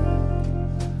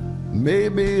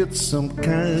 Maybe it's some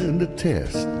kind of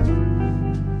test.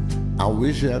 I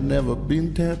wish I'd never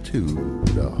been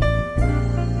tattooed or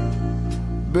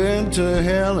been to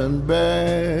hell and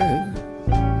back.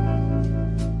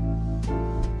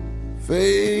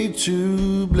 Fade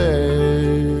to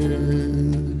black.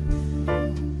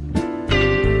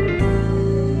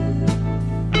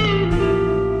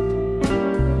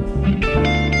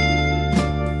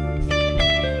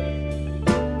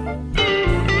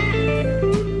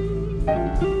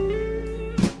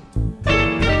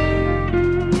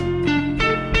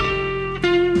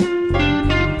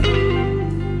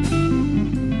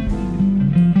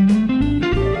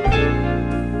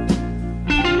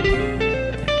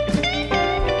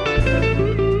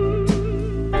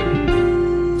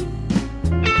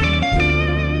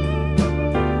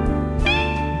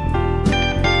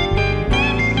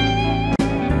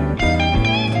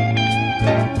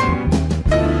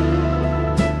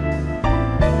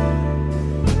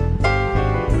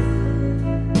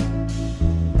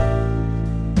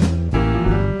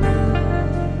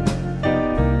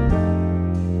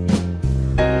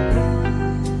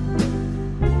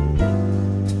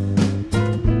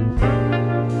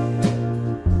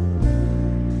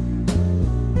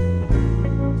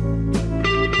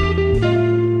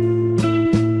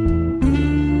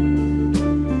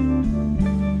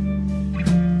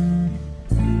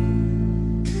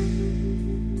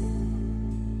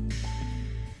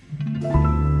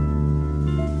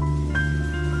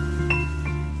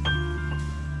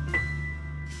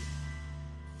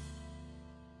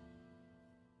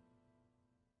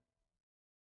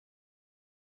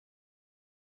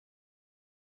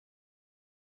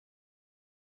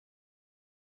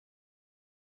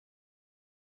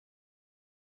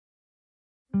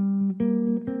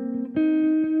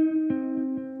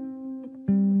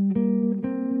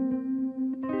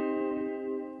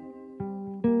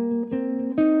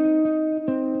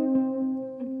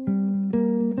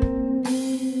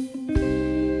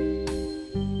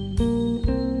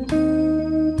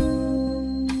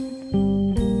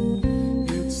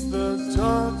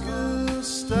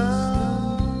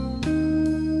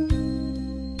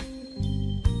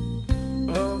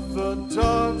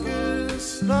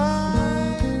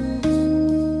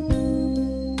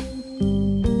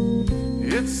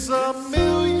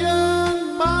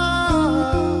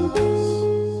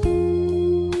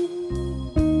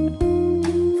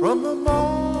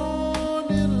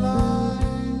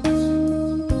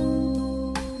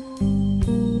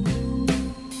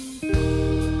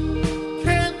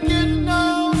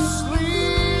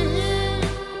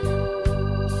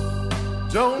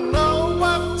 don't know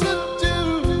what to do.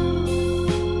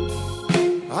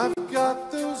 I've got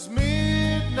those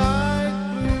midnight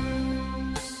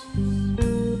blues.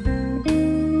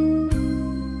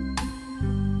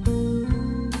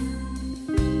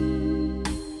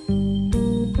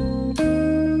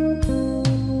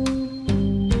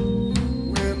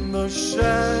 When the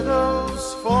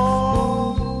shadows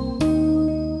fall,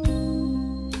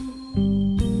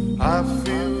 I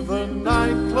feel the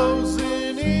night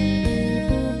closing in.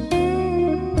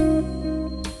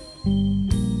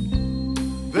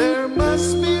 There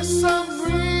must be some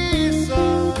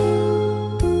reason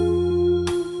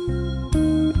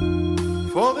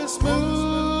for this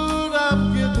mood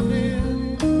I'm getting in.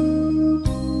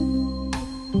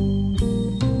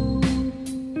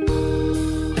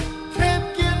 Can't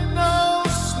get no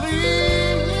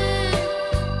sleep,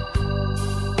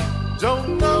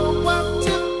 don't know what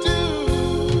to do.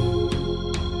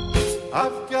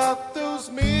 I've got those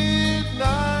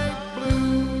midnight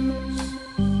blues.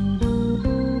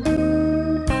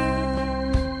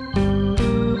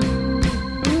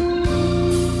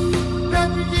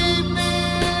 Every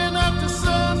evening after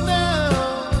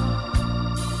sundown,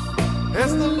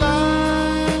 as the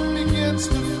light begins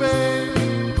to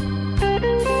fade,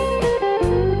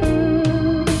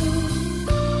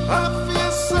 I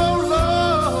feel so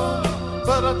low,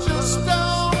 but I just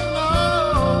don't know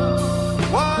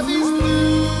why these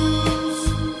blues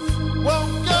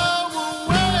won't go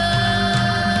away.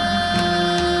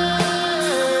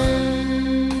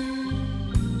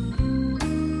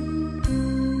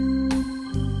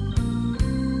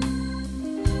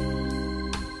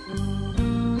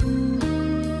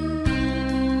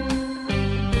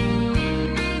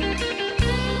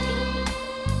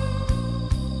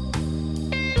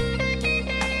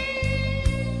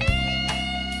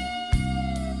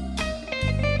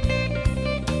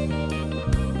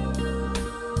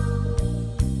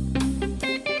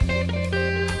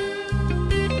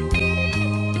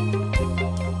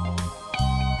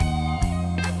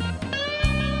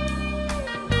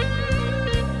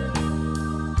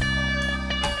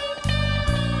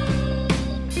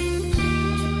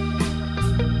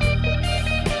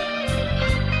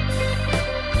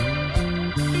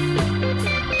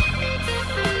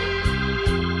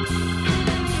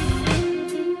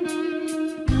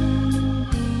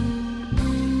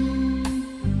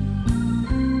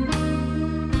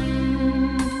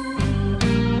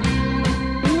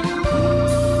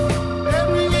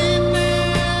 Every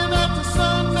evening after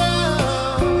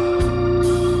sundown,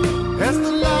 as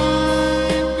the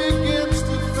light begins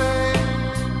to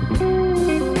fade,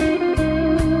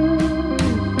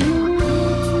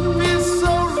 feel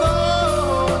so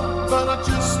low, but I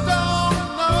just don't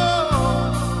know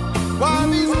why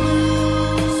these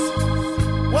blues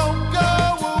won't go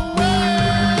away.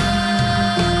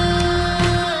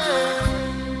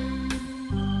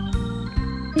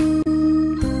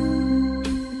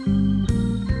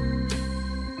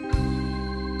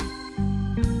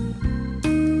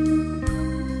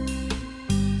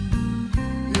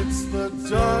 It's the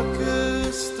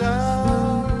darkest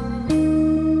hour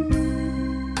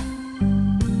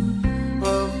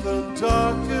of the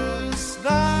darkest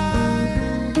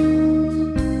night.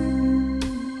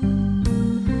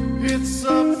 It's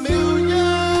a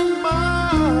million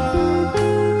miles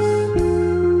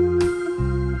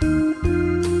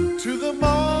to the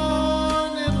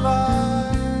morning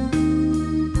light.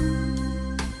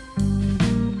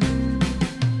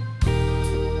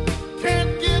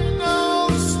 Can't get no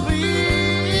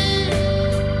sleep,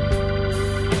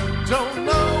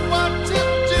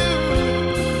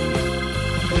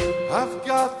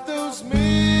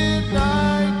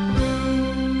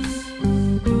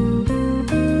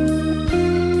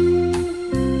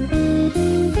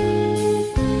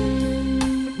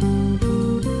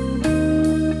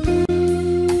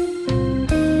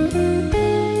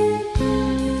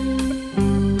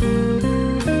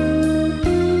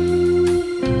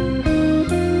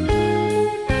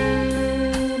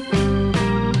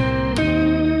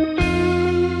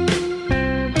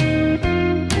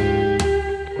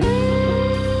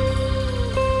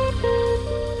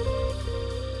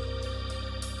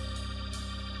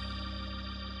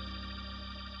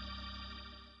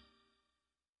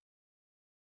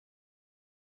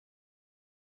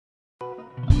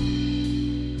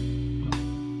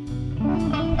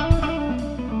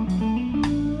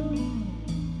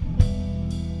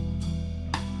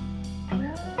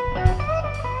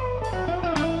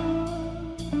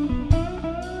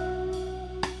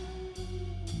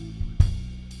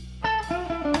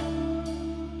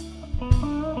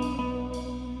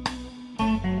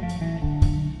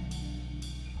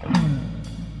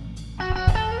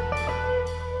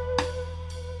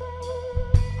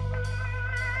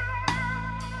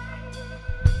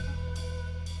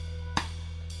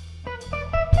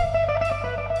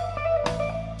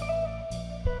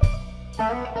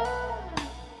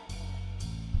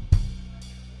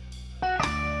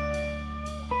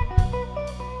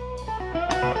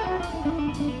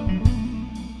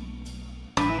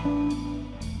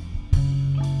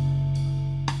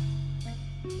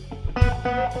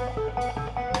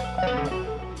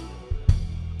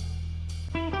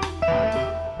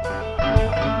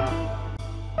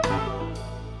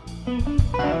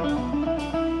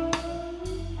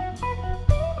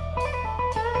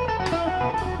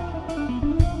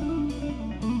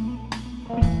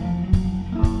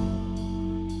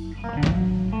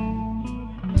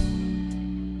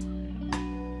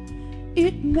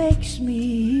 It makes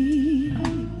me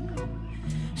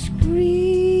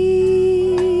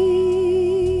scream.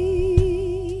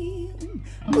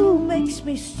 Ooh, makes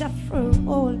me suffer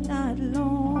all night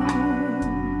long.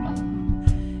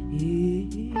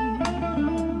 Yeah.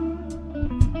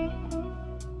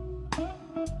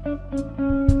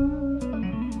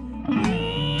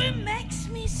 Ooh, it makes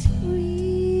me scream.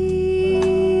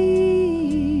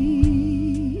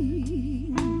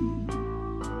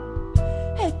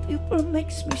 Hey, people,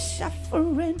 makes me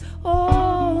suffering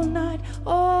all night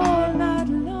long.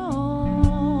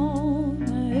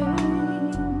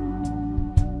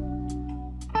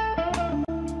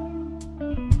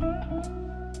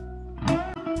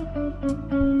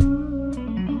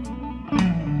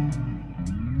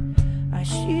 I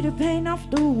see the pain of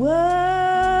the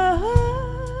world,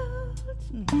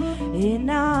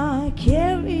 and I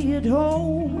carry it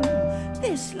home.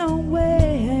 This long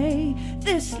way,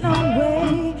 this long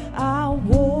way, I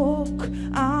walk,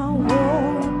 I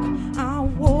walk, I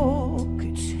walk.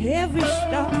 It's heavy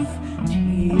stuff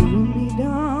tearing me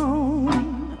down.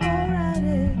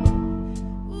 Alrighty.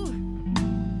 Ooh.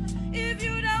 If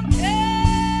you don't care,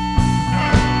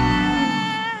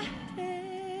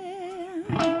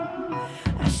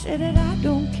 I said that I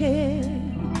don't care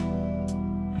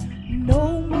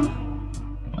no more.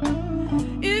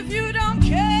 If you don't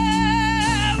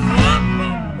care,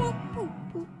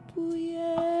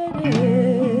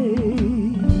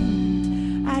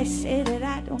 I say that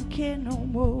I don't care no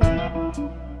more.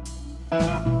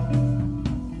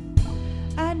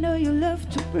 I know you love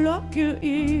to block your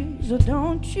ears,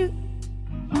 don't you?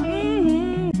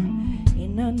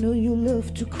 And I know you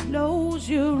love to close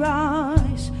your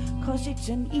eyes, 'cause it's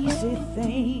an easy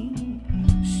thing,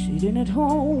 sitting at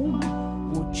home,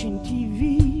 watching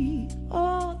TV,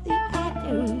 all the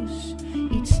others.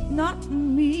 It's not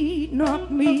me,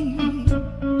 not me.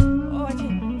 Oh, I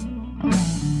can't.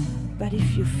 But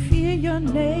if you fear your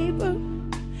neighbor,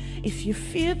 if you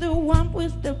fear the one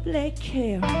with the black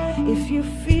hair, if you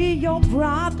fear your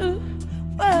brother,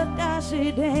 where does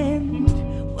it end?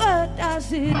 Where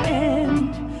does it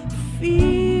end?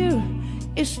 Fear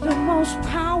is the most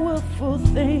powerful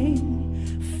thing.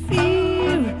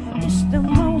 Fear is the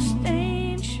most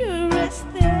dangerous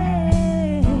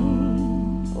thing.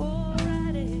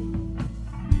 Alrighty.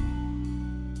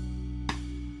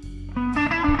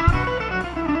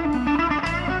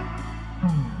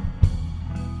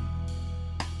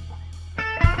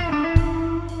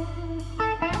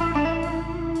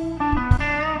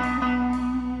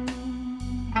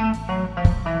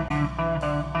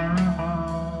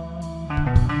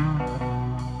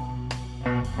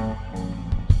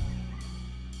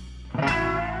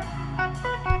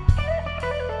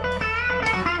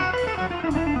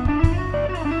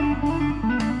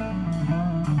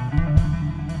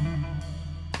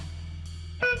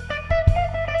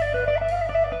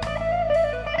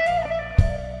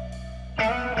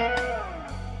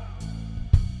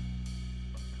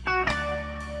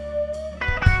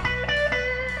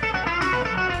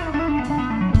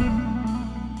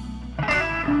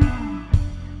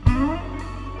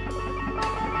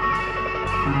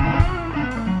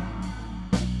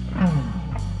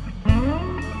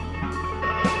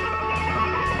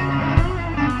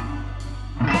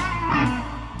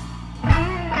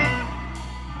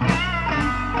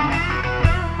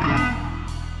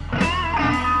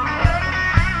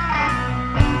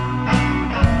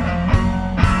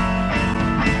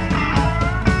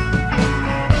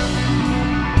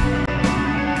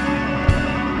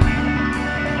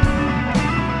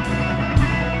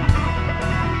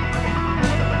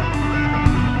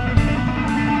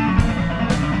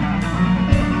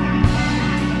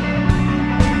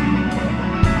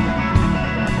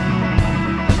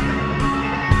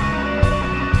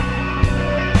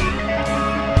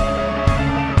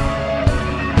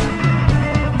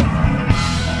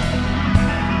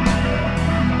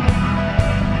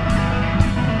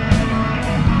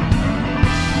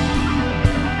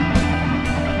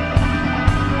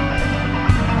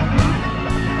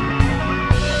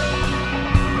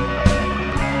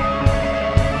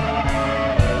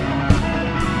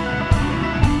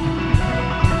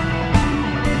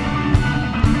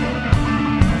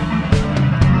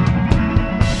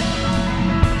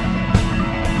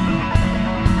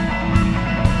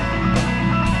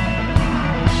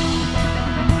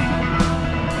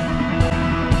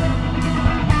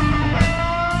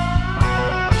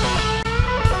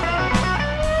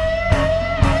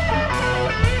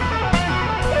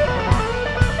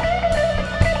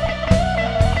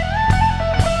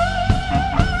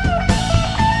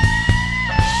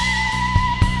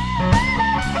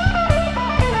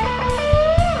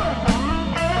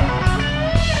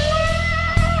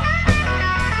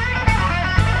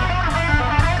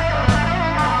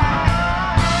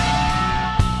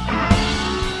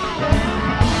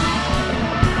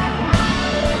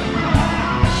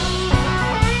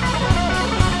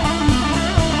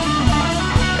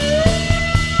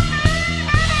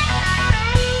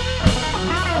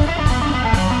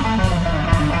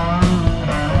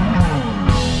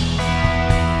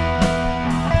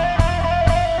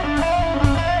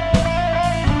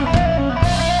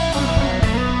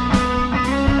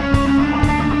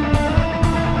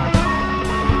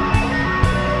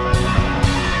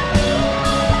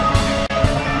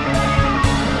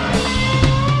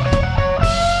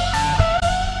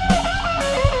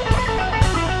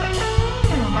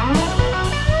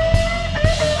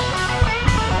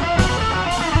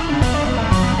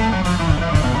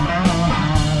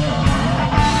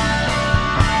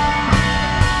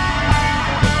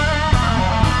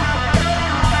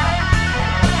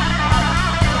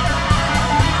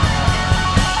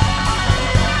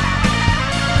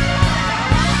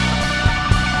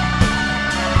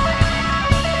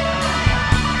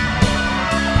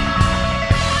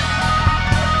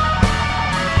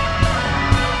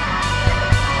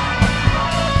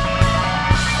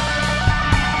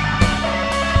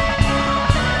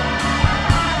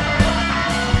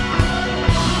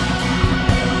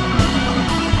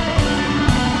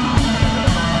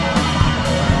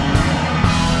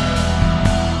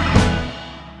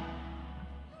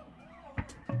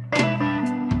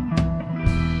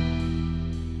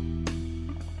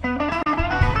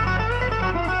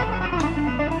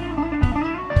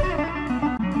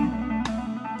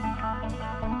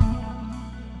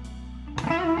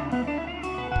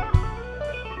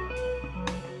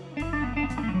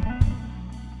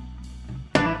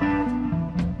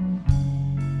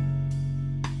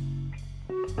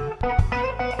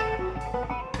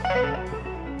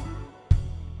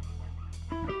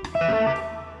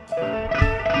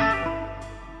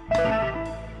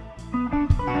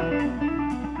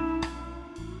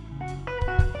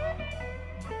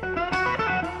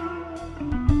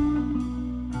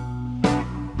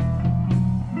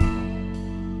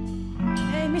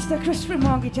 Christopher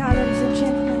Moore guitar, ladies and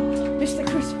gentlemen. Mr.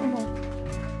 Christopher Moore.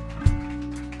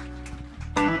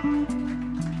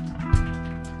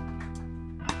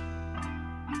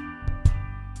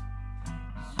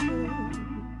 So,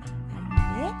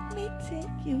 let me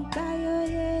take you by your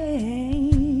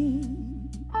hand.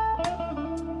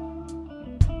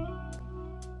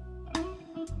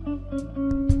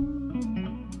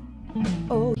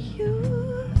 Oh,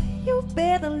 you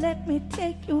better let me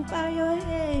take you by your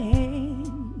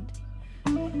hand.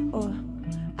 Oh,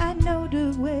 I know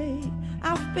the way.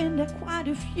 I've been there quite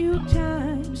a few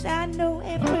times. I know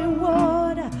every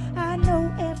water, I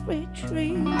know every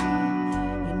tree, and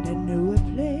I know a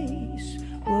place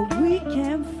where we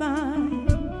can find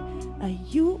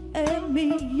you and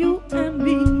me, you and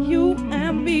me, you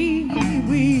and me.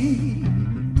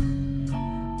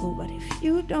 Oh, but if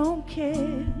you don't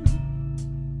care,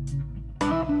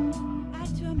 I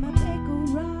turn my back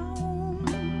around.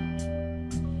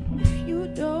 If you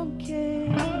don't care,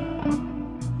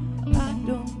 I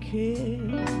don't care.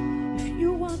 If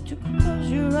you want to close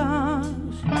your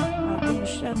eyes, I can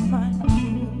shut mine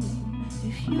too.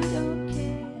 If you don't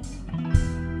care,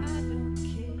 I don't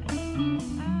care.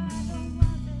 I don't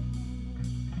want it.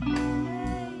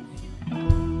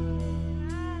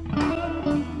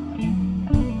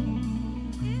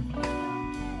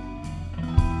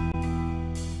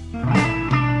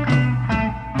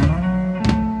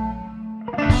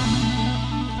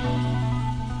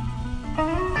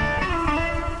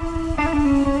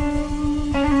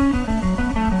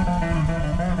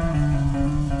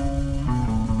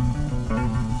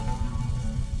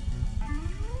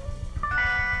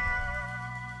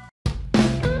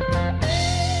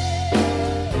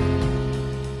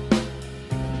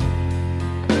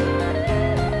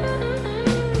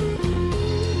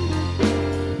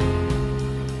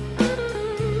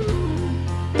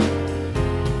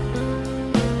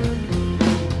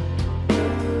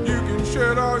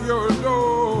 Shut all your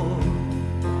doors,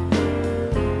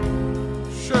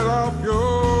 shut off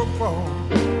your phone.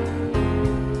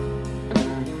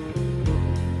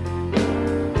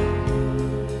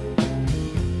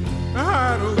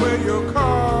 Hide away your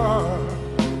car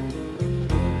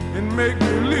and make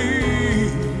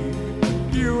believe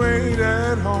you ain't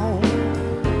at home.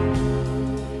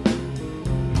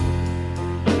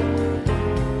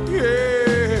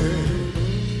 Yeah,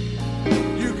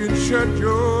 you can shut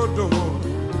your door,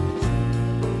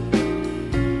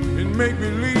 make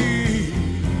believe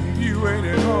you ain't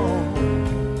at home.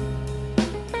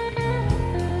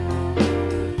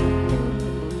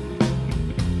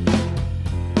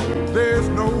 There's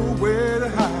nowhere to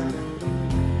hide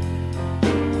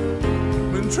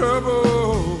when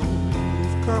troubles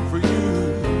come for you.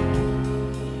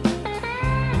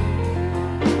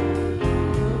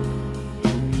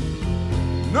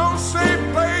 No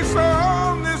safe place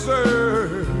on this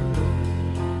earth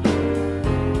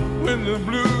when the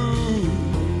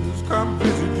blues come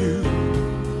visit you.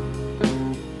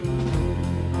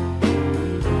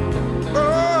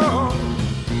 Oh,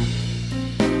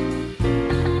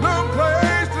 no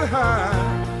place to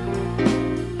hide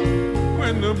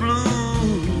when the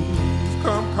blues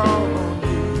come call on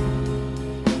you.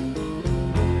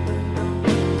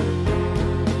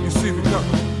 You see me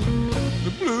coming,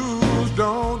 the blues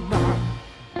don't knock,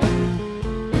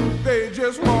 they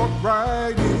just walk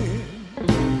right in.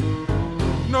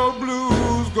 No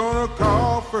blues gonna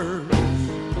call first,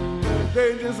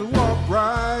 they just walk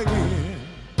right in.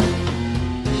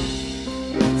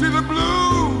 See, the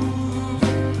blues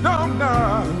don't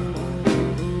knock,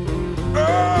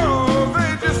 oh,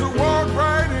 they just walk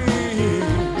right in.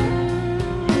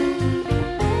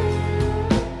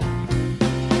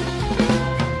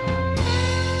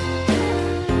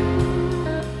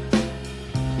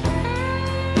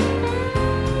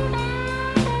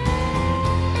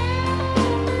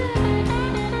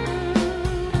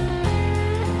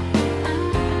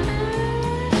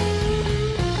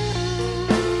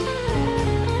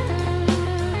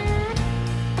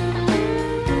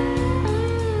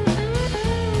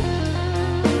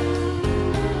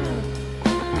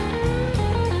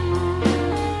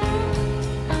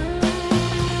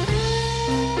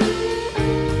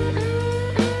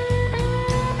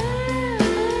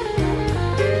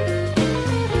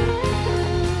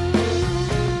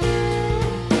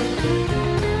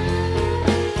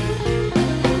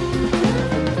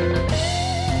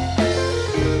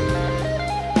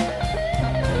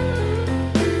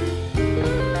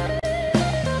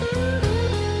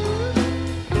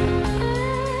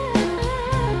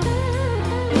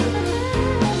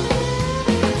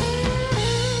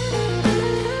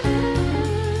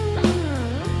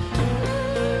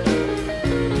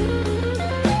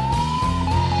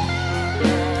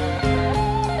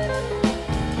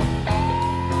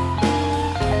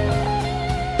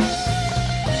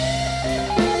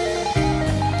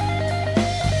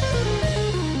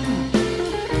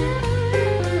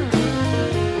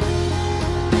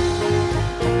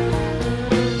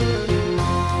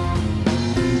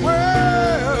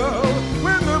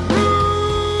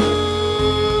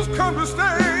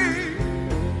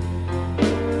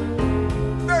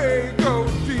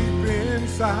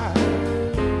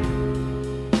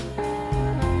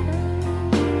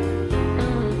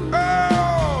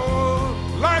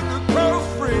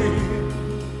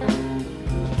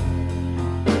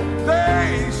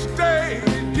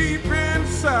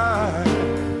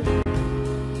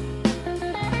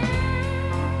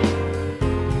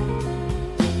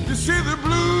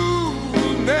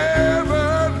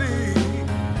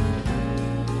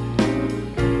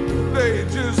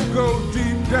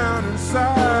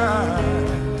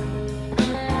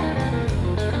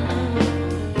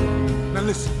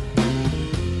 listen.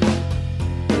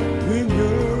 When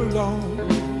you're alone,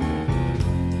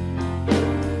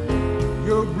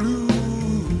 your blues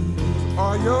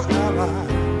are your ally.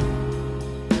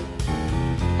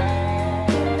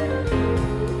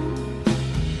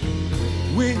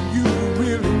 When you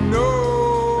really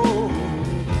know,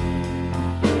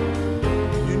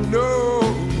 you know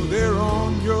they're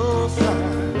on your side.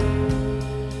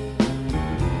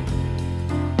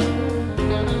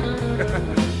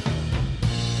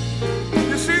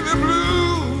 You see, the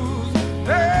blues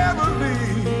never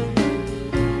leave.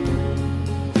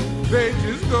 They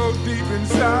just go deep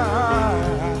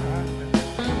inside.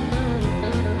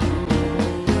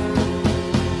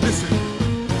 Listen,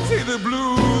 see, the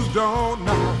blues don't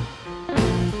knock.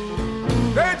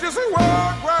 They just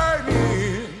walk right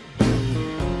in.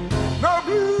 No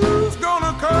blues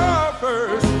gonna call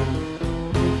first.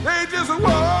 They just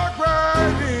walk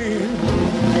right in.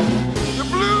 The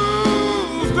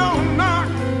blues don't knock.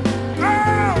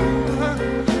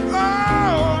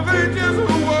 Oh, they just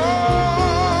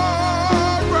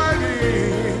walk right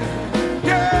in.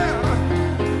 Yeah,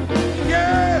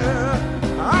 yeah.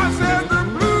 I said the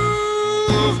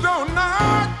blues don't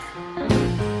knock.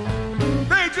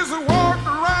 They just walk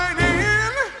right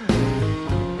in.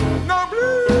 No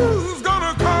blues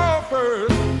gonna call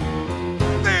first.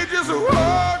 They just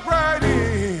walk right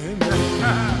in.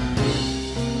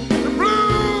 The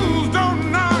blues don't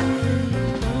knock.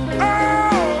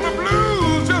 Oh, the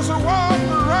blues just walk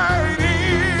right in.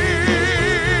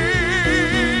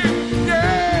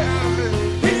 Yeah,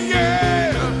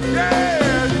 yeah, yeah.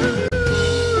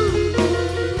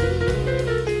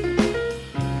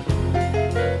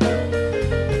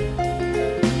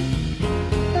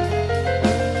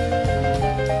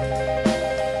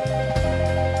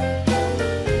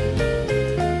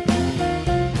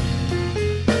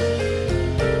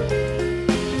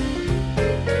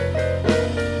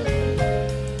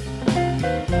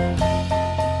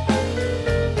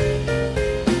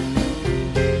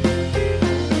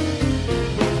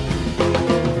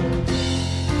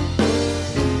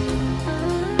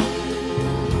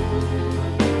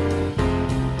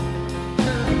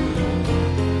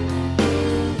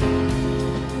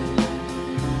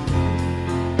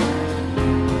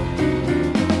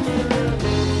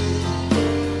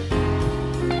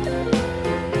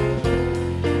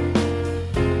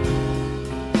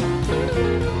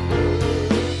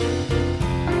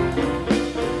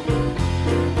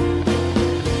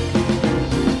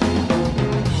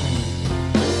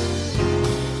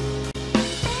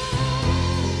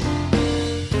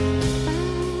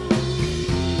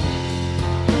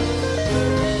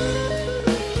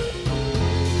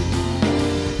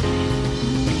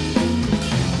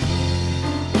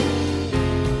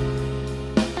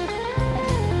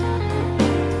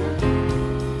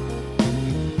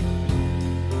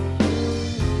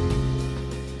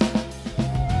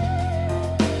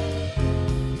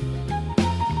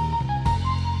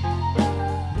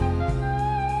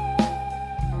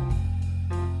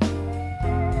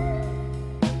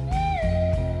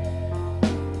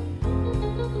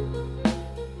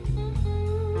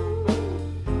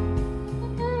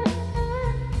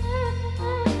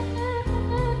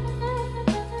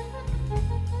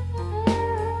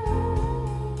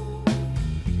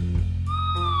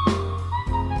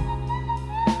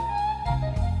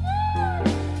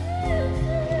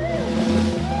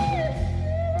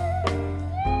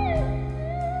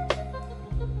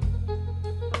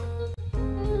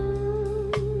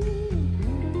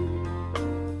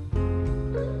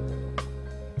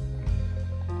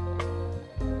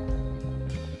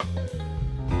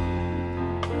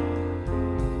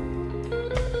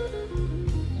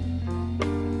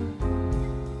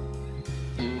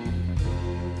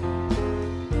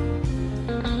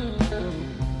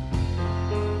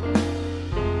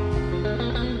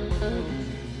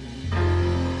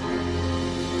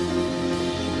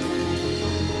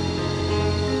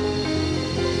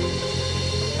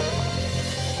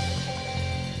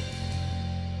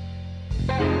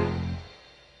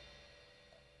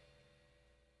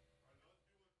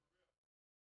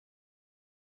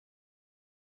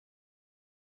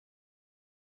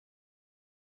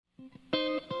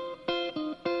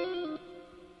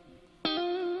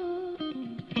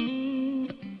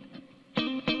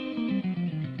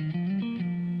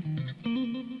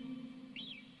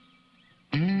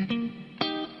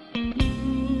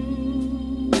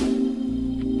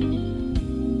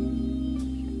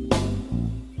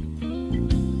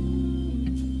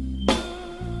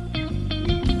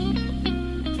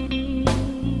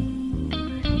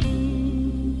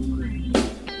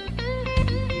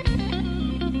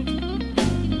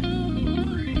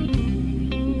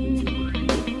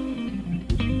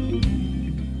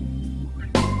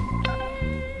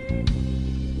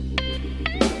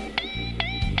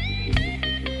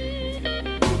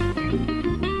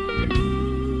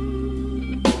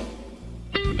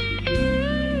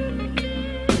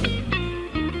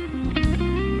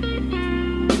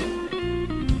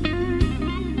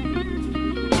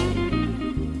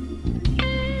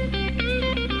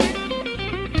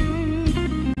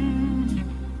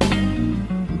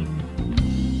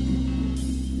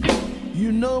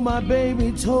 know my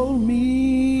baby told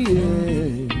me,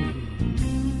 yeah,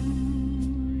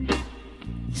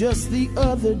 just the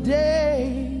other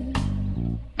day.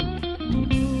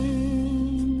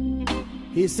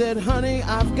 He said, honey,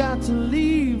 I've got to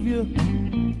leave you,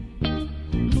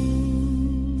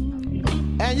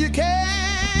 and you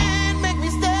can't make me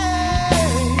stay.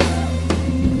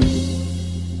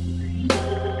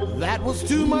 That was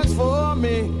too much for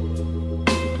me.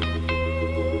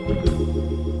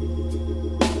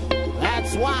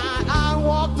 That's why I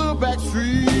walked the back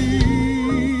streets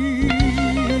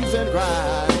and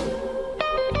cried.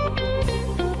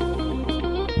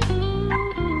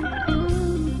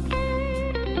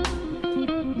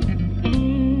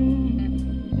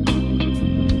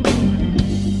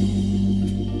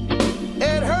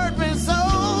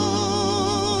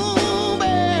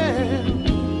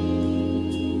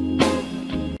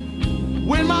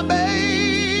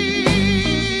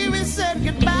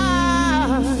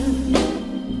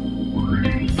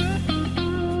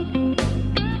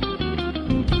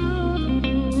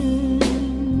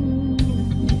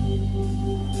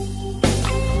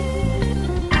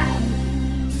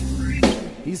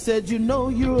 He said, you know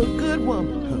you're a good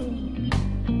woman,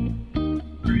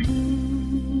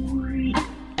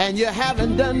 and you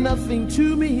haven't done nothing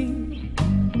to me,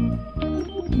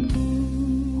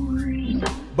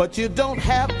 but you don't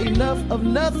have enough of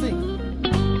nothing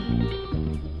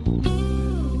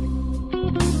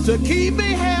to keep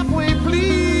me halfway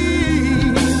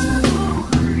pleased.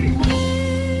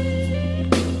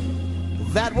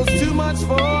 That was too much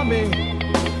for me.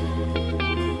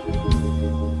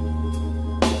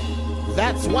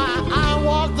 That's why I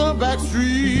walk the back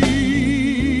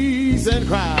streets and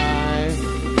cry.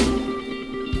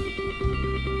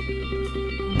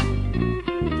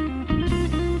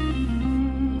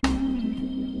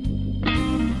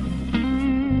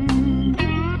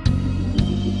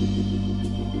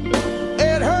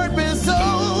 It hurt me so,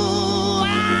 oh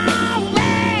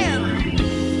man,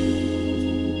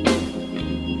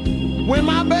 when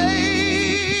my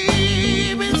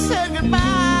baby said goodbye.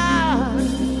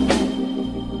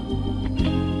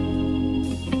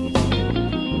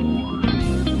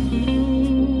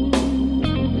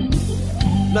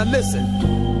 Now listen,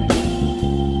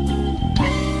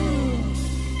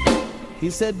 he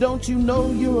said, don't you know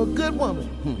you're a good woman?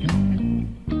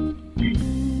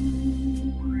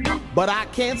 But I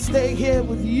can't stay here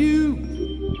with you.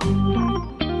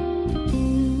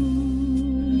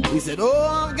 He said,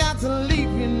 oh, I've got to leave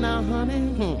you now,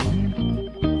 honey,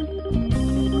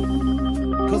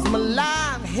 'cause my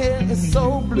life here is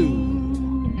so blue.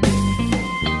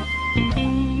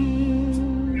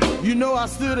 You know I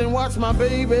stood and watched my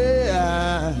baby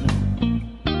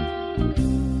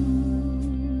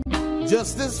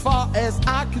just as far as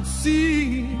I could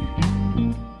see,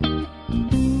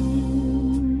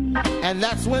 and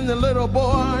that's when the little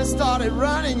boy started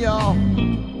running, y'all,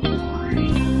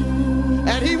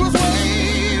 and he was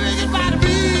waving goodbye to me.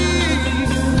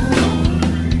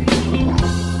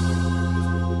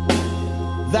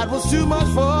 That was too much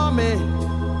for me.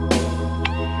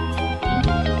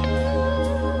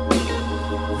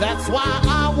 That's why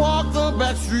I walk the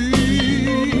back streets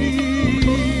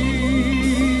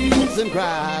and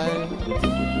cry.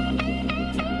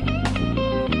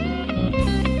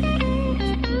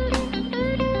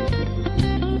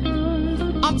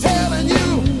 I'm telling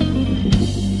you,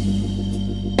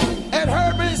 it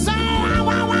hurt me so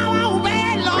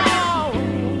bad, Lord,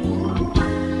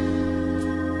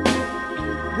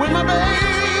 when my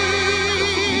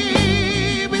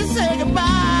baby said goodbye.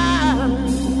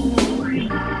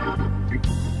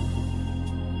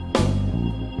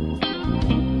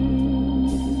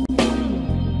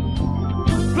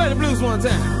 Play the blues one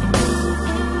time.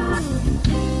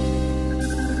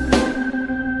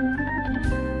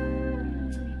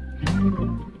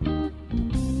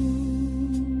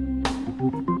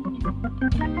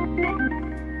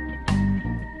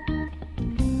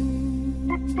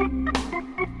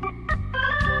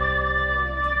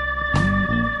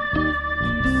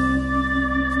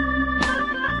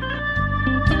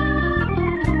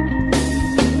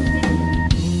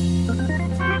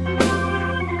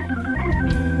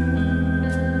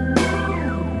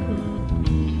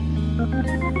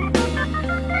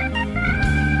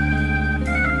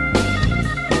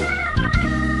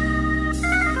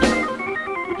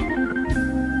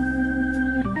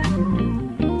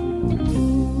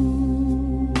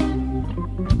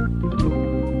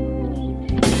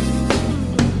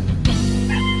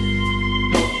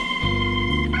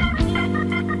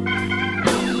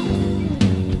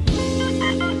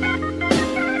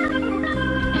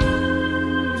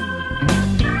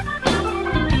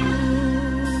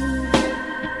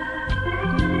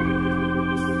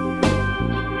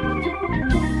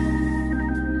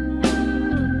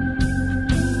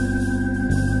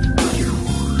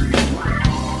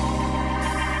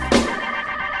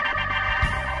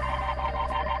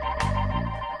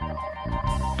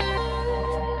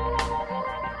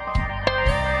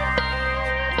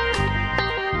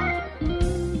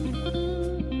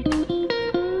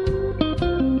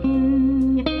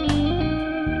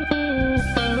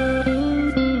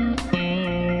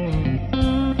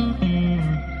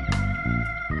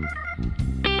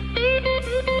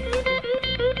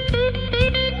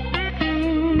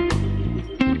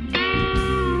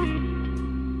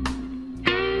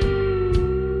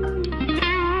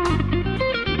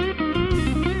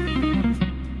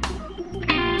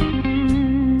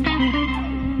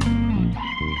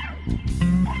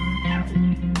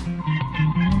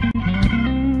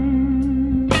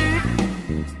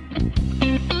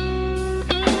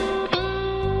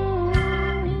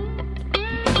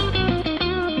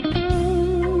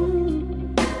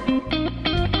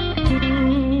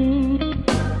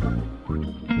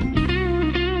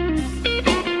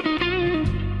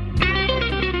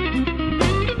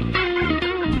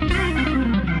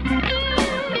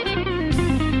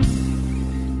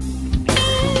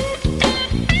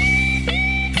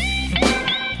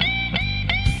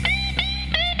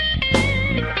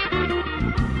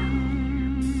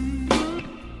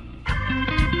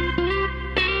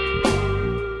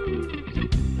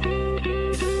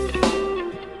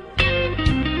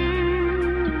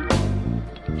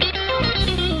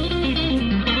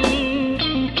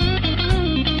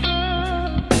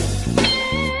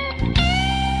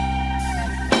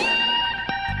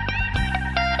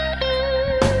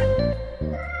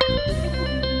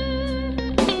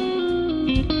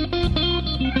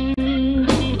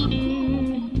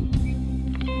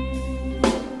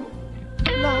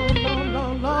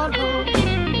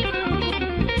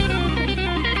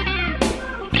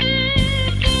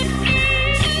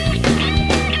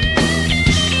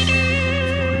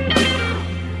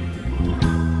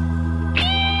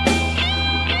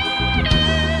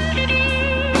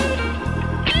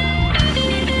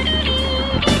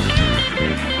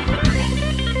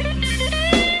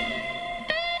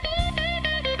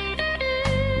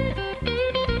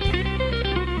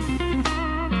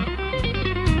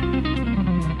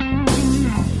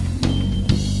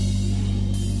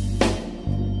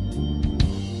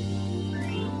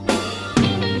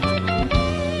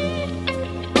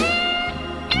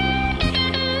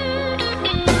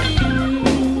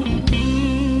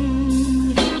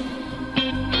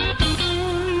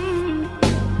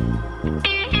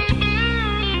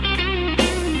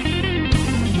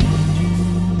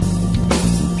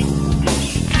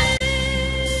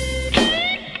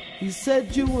 She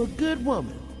said you were a good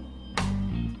woman,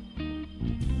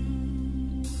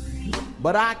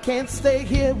 but I can't stay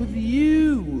here with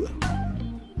you.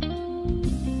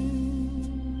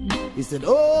 He said,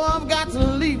 oh, I've got to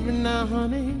leave you now,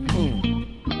 honey,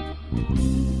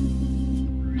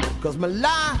 'cause my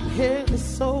life here is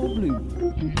so blue.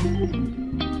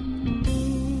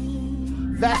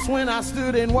 That's when I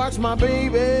stood and watched my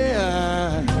baby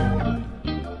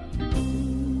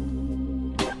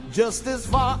just as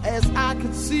far as I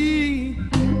could see.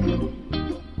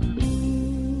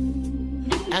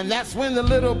 And that's when the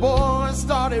little boy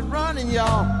started running,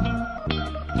 y'all.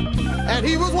 And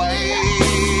he was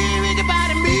waving goodbye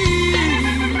to me.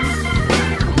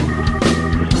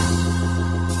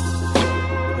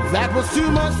 That was too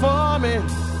much for me.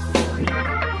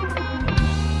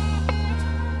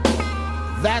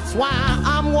 That's why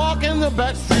I'm walking the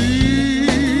back streets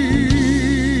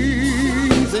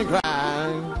and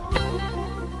crying.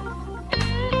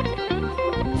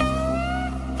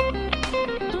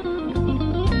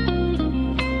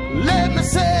 Let me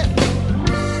say,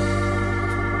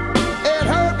 it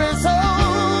hurt me so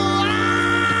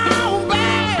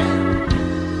bad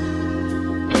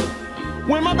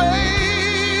when my baby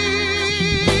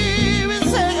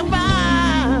said goodbye.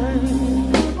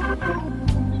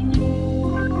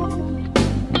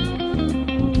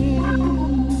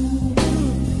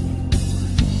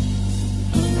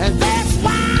 And that's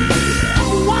why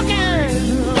I'm walking.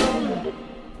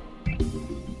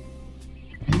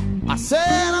 I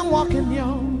said I'm walking,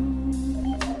 y'all.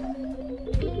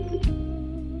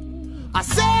 I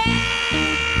said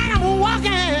I'm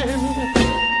walking.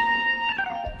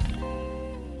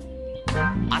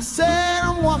 I said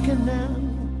I'm walking now.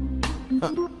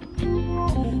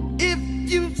 If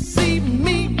you see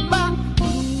me by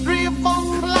 3 or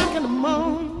 4 o'clock in the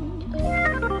morning,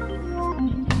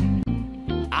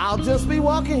 I'll just be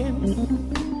walking.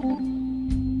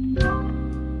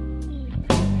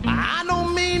 I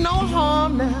don't mean no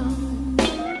harm now.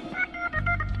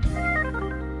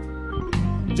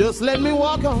 Just let me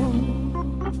walk on.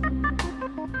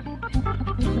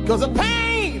 'Cause the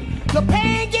pain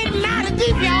getting mighty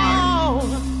deep, y'all.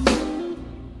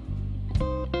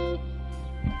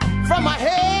 From my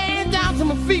head down to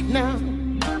my feet now.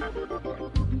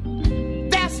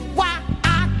 That's why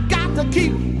I got to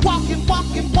keep walking,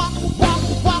 walking, walking,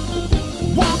 walking, walking,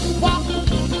 walking, walking,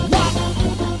 walking,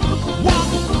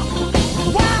 walking,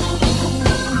 walking.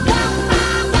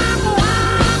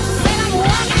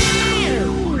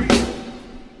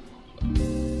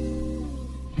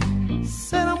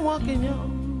 Said I'm walking, y'all.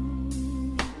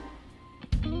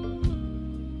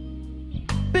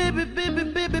 Baby, baby,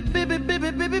 baby, baby,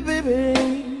 baby, baby, baby.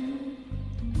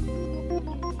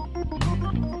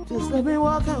 Just let me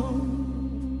walk on.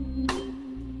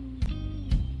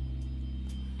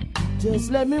 Just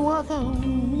let me walk on.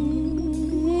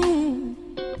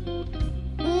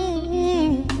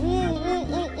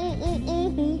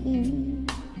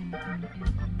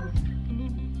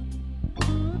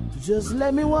 Just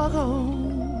let me walk on.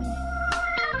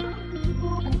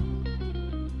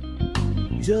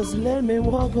 Just let me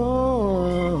walk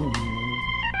on.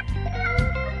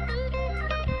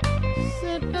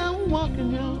 Sit down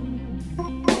walking, y'all.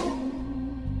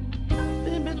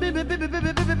 Baby, baby, baby,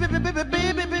 baby, baby, baby, baby,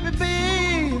 baby, baby, baby.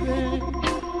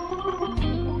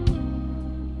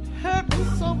 Hurt me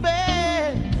so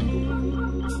bad.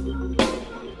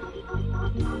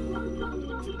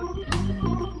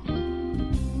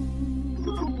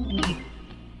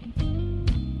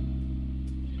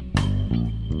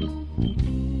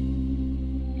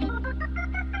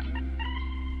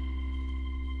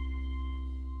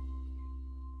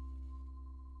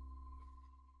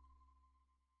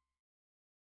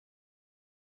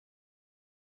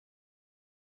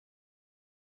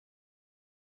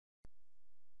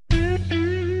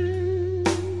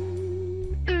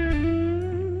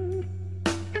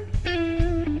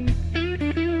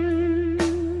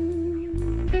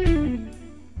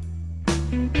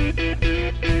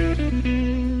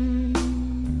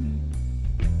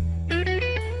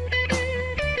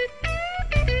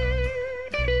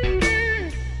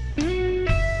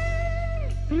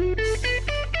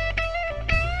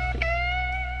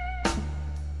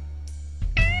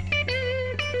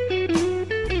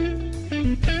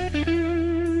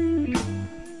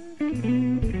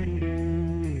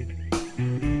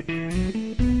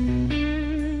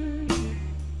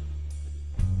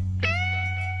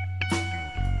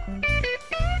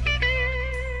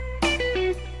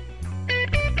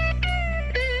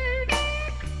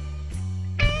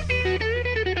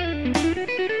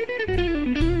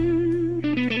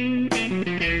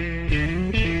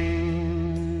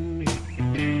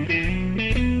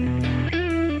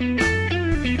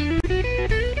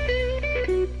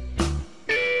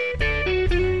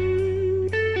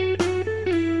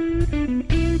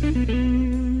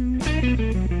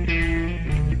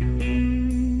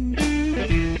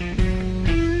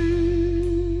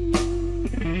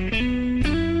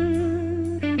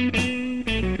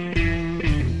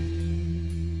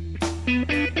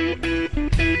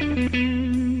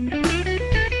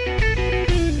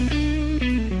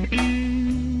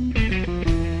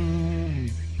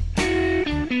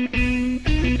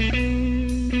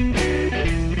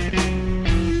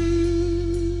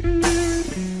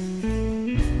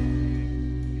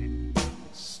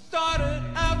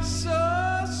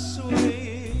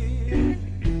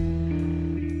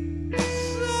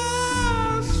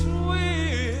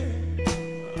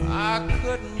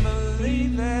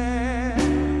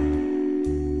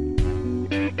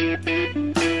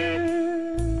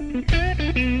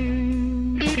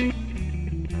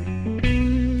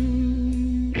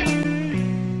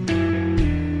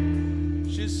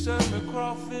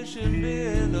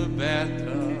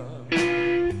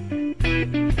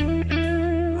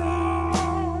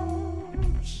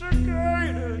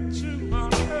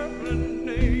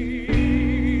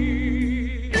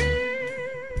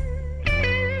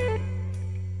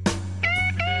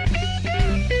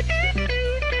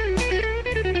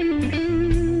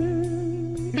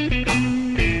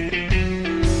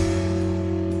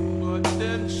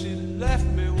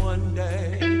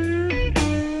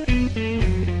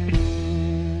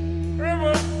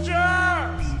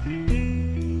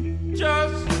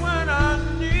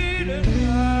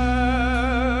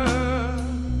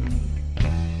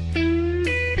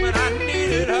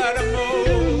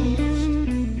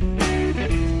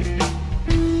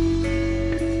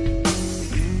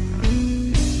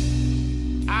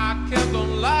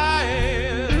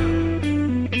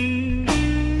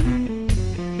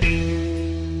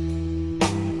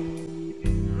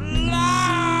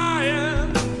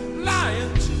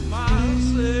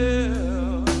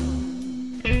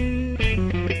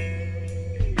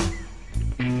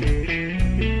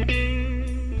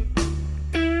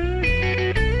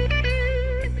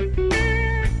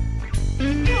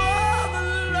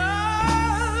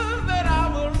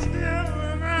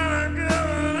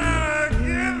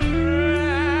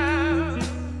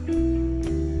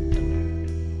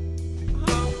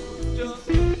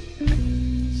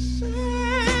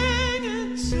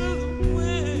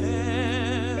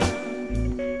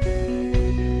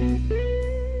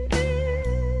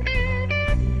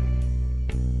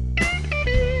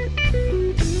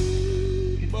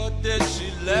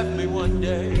 left me one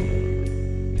day.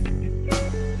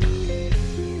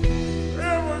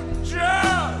 It was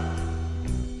just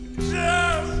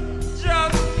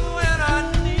when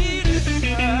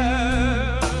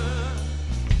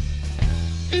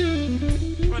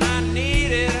I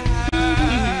needed her.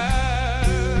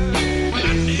 When I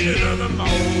needed her the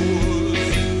most.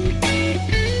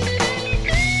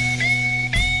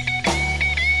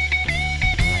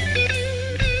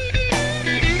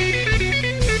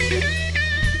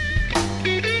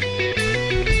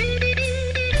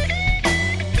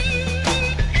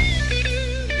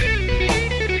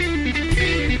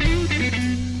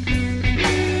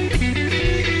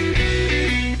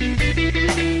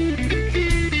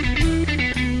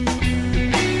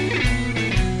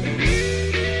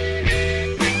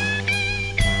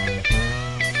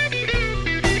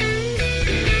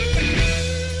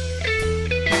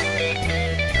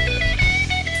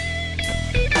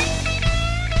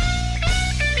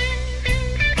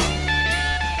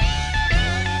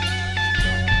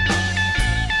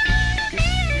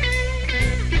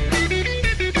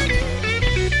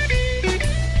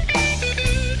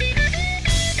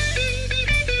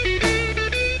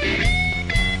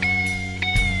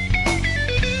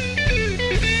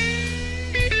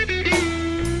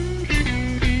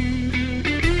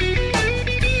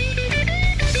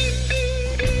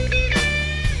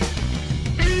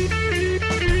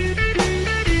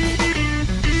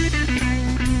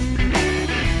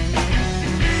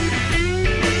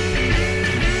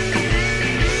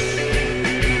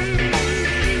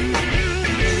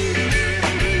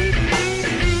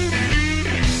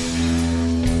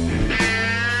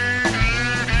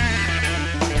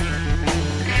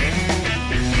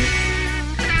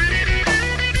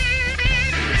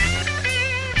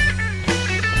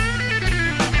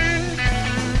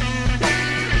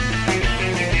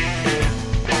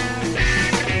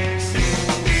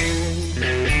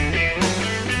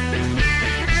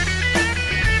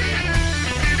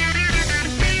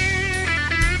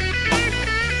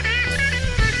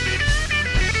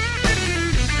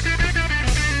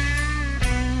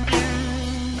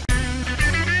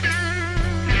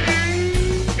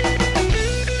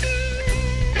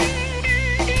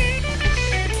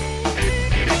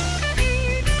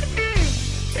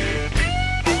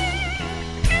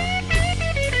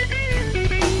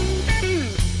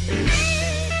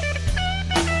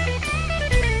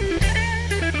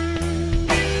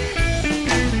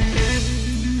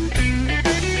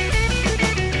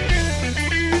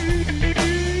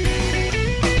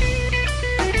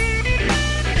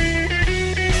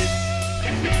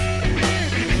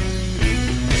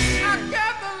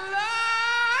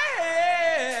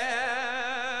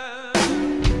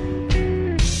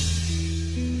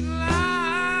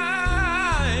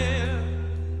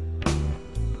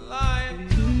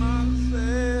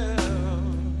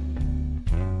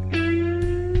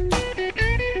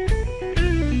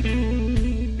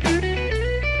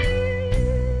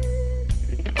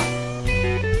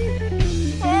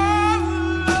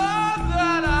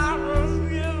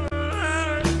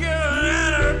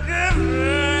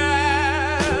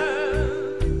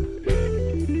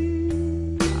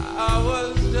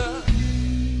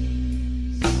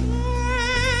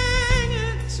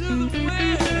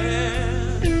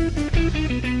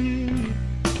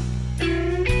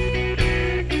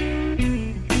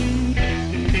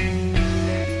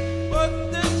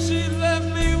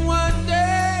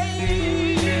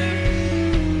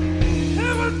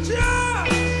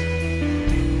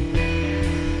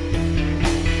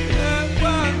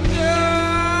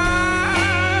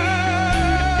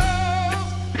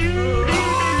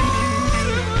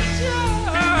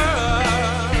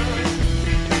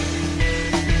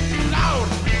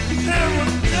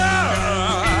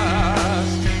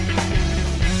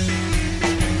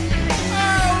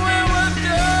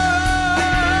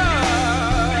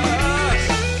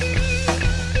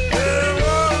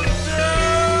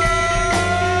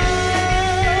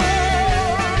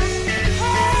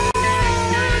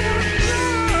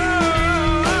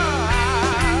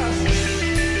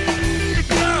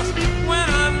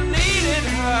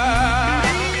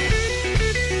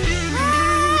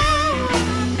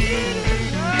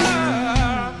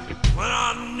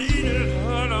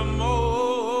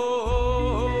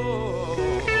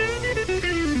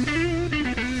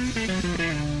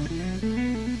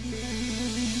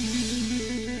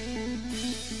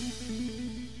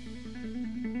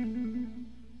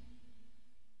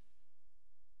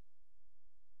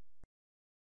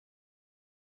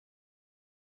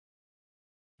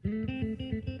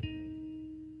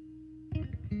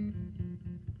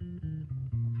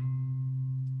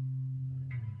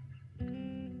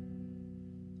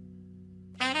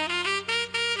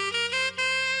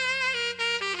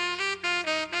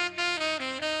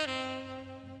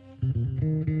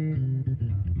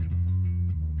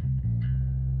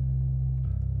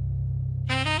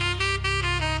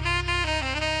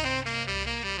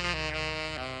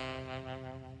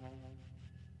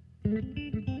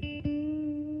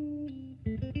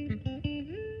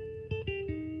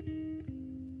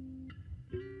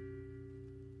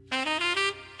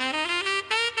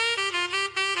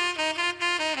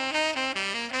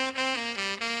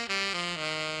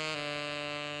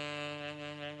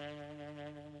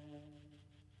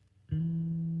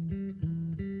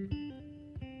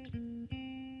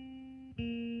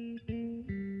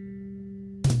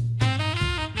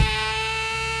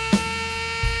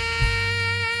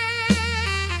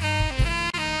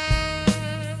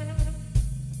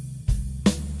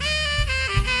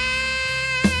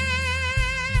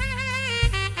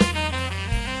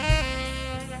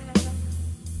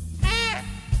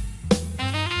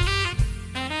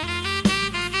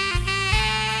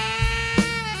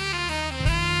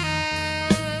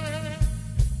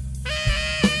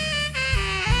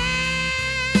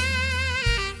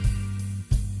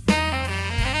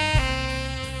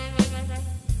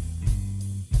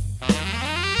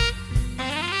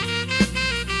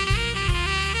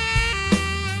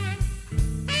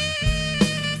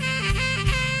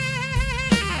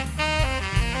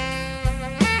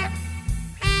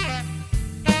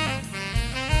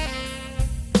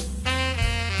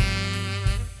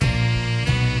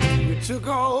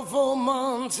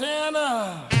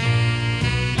 Montana.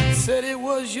 Said it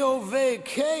was your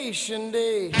vacation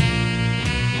day.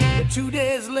 But 2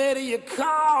 days later you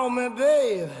called me,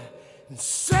 babe, and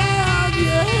said you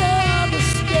had to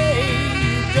stay.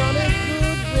 You done it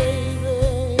good, baby.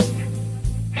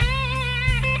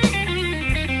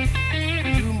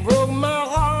 You broke my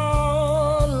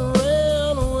heart and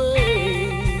ran away.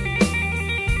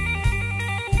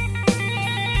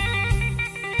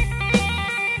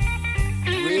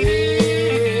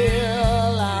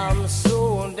 Well, I'm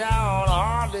so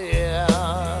downhearted.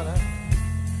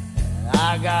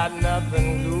 I got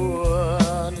nothing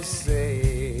good to say.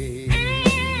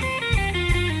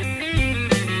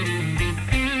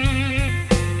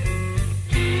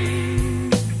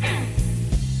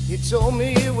 He told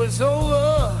me it was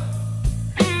over.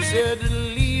 Said to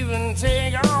leave and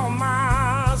take all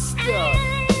my stuff.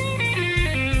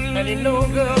 And he know,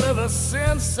 girl, ever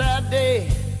since that day,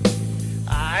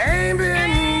 I ain't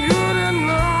been good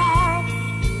enough.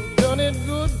 Done it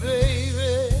good, baby.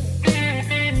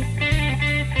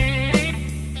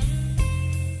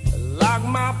 Lock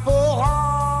my poor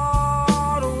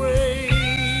heart away.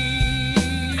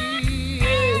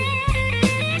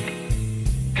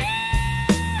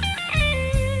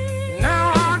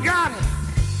 Now I got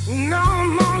no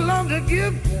more love to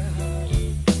give you.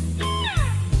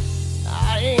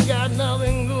 I ain't got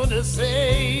nothing good to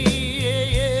say.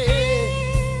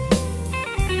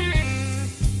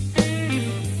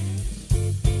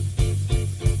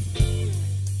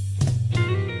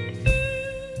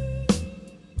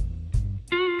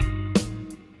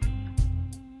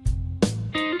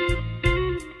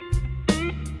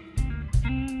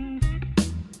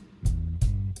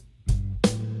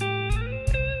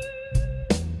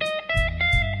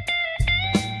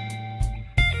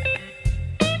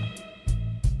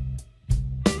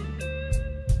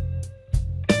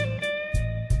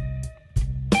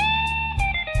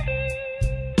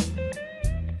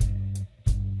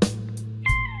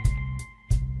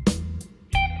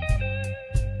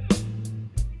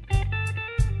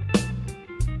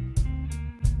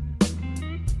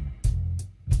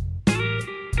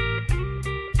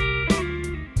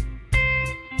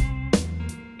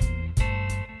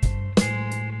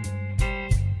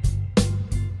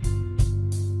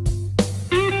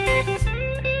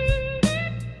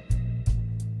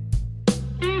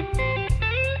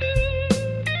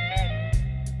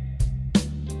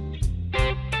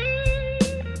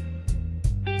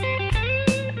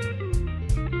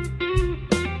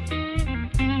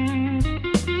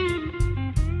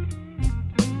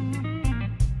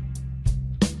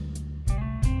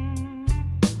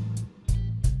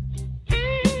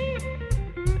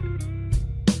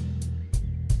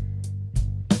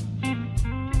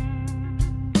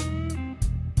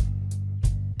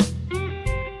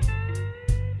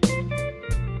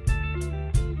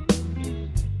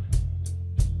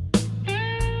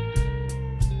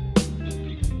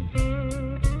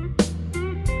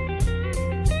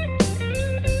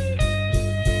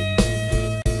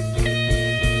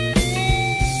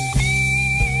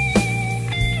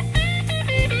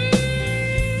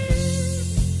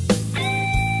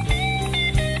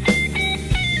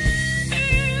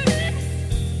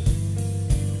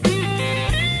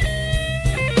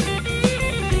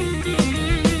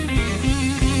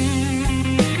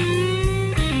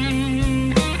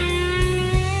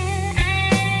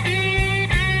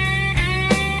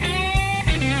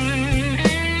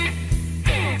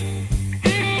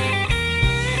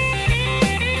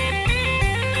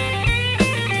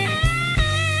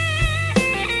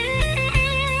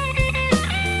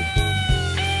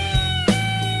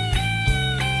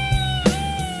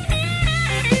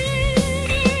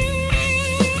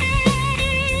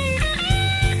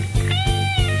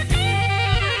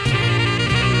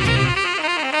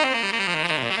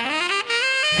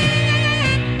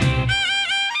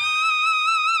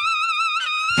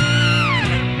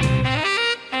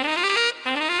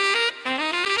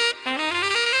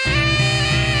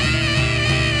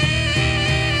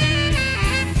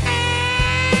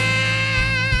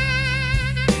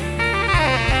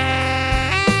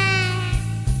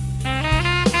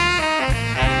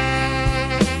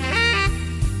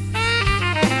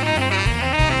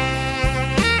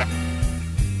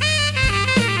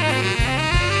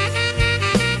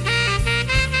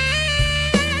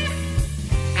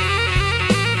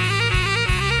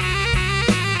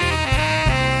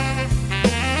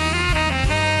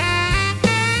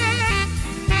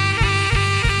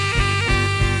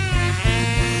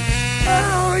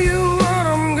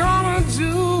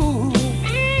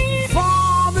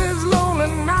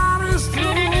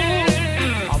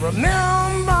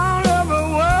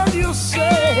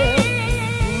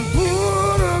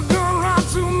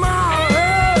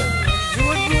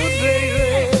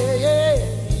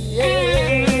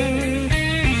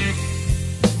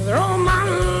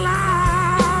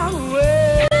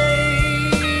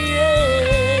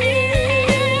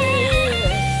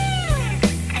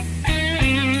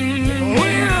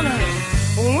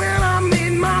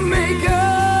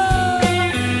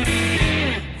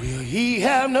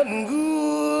 nothing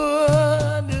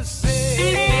good to say.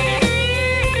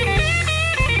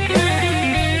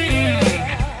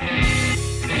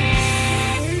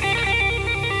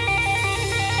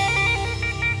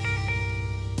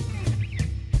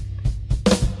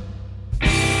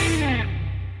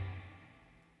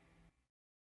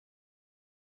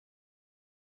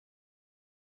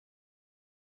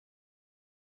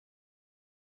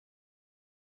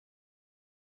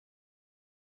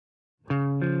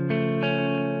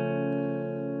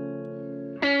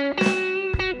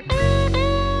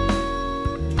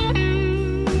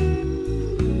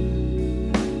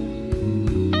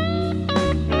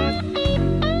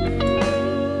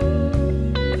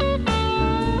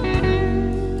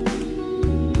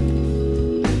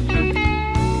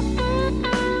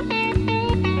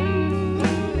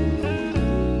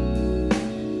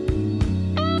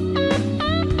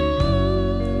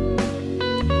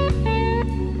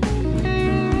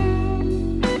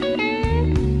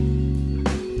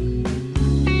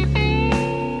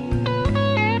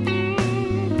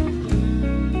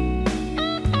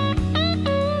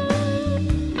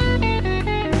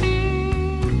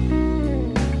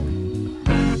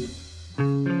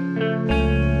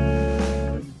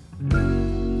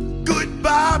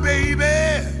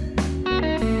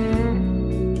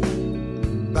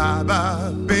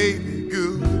 Bye-bye, baby,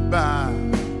 goodbye.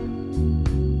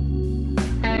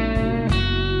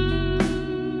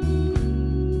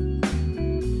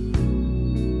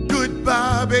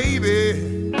 Goodbye,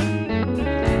 baby.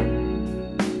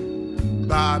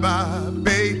 Bye-bye,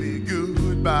 baby,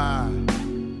 goodbye.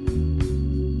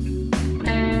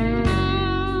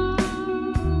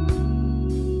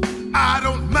 I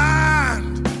don't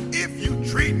mind if you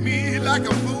treat me like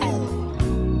a fool,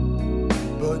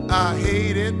 but I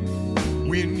hate it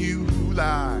when you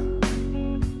lie.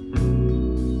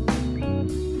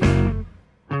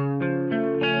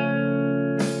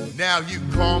 Now you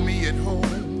call me at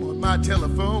home on my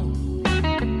telephone.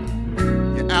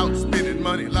 You're out spending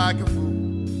money like a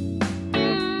fool.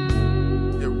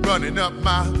 You're running up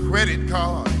my credit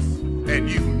cards, and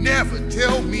you never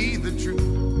tell me the truth.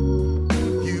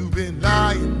 You've been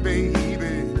lying, baby.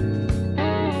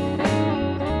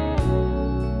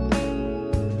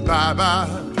 Bye-bye,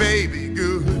 baby,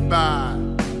 goodbye.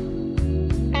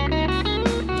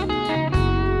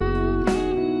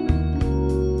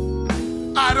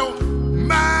 I don't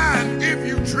mind if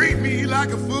you treat me like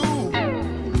a fool,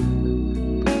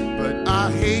 but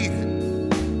I hate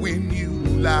it when you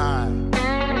lie.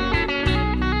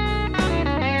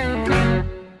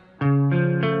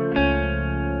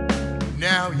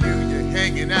 Now you're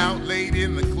hanging out late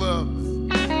in the clubs,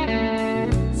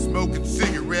 smoking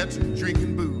cigarettes and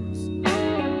drinking booze,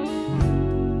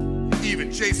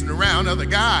 even chasing around other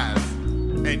guys,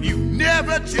 and you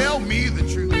never tell me the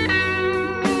truth.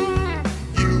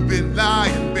 You've been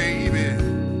lying, baby.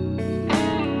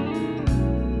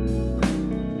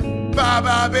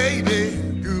 Bye-bye, baby,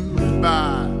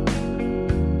 goodbye.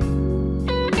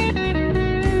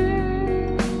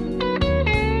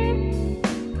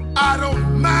 I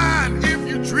don't mind if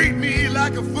you treat me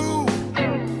like a fool,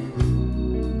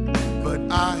 but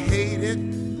I hate it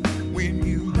when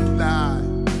you lie.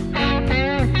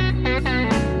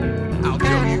 I'll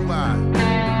tell you why.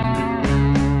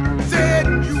 Said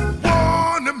you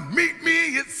wanna meet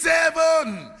me at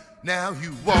 7, now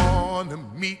you wanna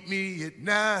meet me at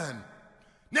 9.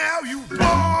 Now you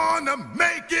wanna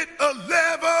make it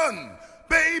 11.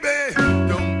 Baby,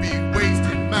 don't be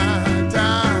wasting my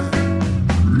time.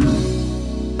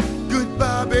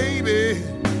 Goodbye, baby.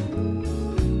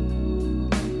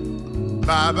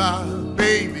 Bye-bye,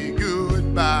 baby,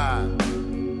 goodbye.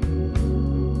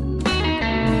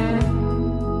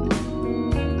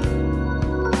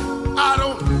 I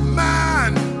don't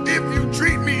mind if you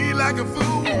treat me like a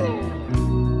fool,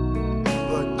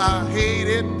 but I hate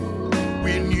it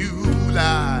when you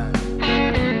lie.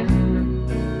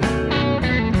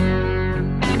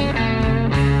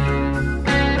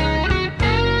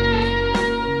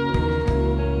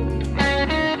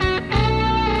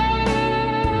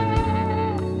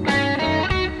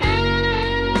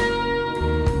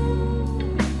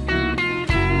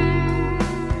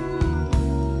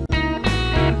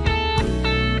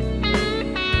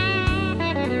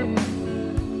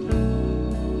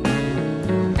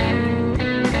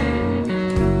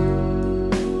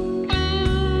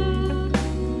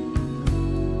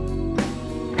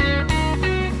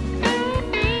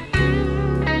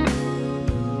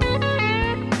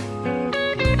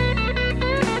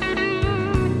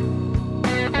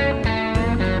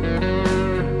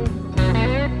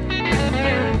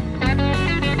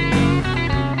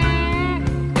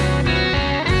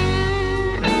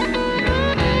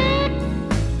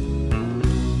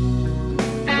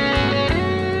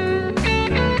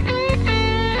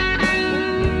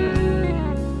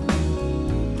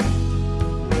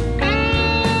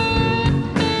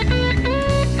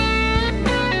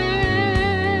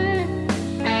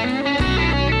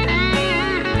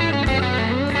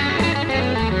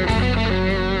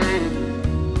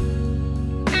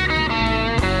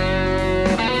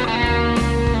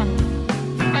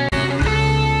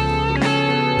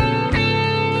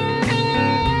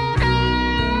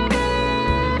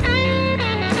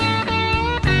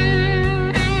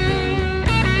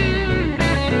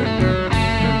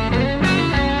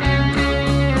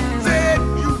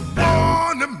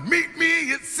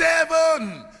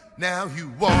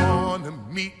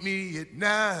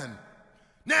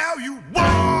 Now you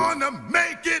wanna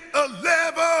make it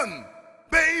 11.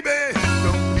 Baby,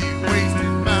 don't be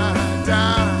wasting my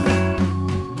time.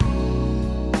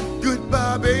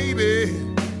 Goodbye, baby.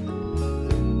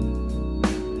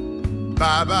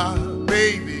 Bye-bye,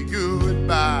 baby,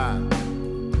 goodbye.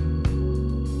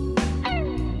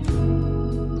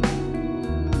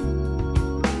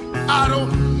 I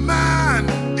don't mind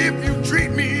if you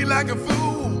treat me like a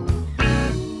fool,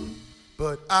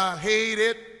 but I hate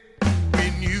it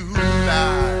when you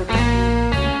lie.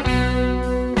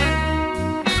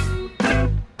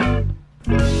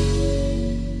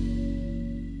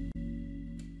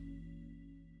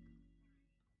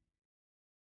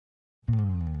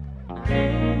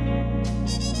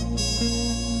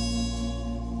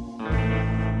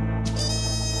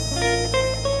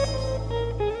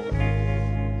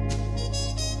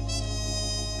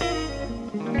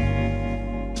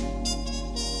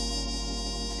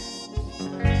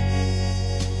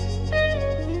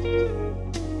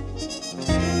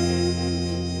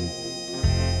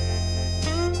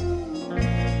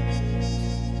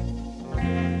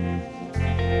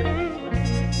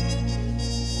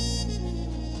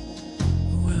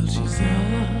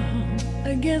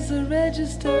 Against the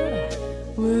register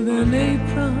with an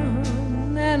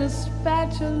apron and a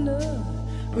spatula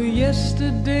with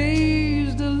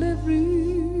yesterday's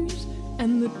deliveries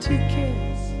and the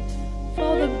tickets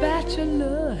for the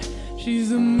bachelor.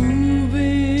 She's a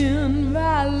moving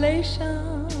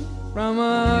violation from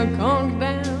her conch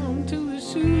down to her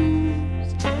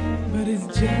shoes, but it's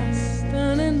just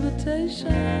an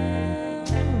invitation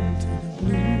to the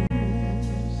blues.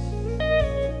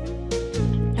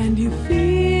 And you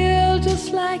feel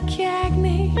just like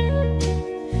Cagney.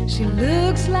 She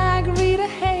looks like Rita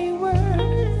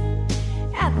Hayworth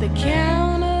at the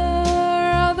counter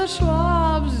of the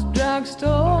Schwab's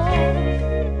drugstore.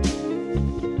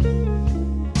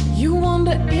 You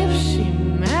wonder if she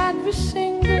might be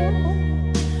single.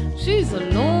 She's a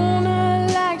loner,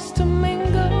 likes to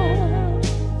mingle.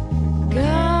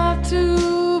 Got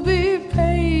to be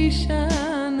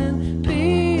patient and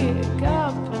pick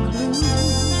up clues.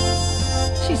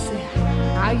 She said,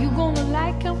 how you gonna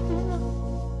like 'em?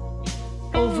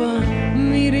 Over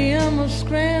medium or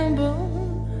scramble?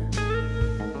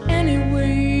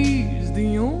 Anyways,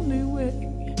 the only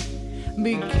way.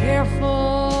 Be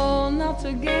careful not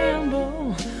to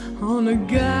gamble on a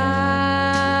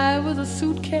guy with a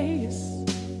suitcase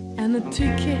and a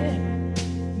ticket,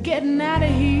 getting out of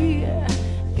here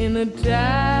in a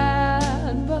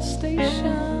tight bus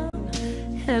station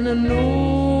and a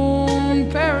known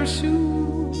pair of shoes.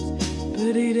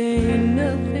 But it ain't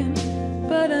nothing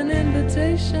but an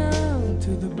invitation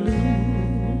to the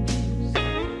blues.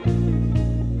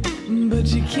 But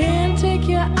you can't take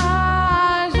your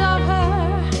eyes off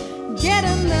her. Get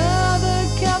another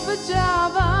cup of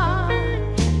java,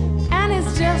 and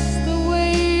it's just the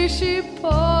way she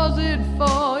pours it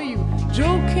for you,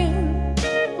 joking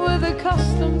with the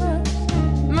customers.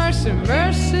 Mercy,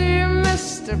 mercy,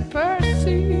 Mr.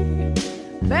 Percy,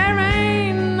 there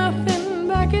ain't nothing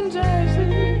back in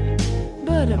Jersey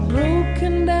but a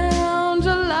broken down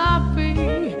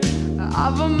jalopy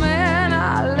of a man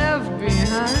I left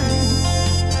behind,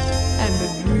 and the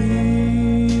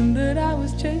dream that I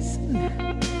was chasing,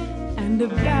 and a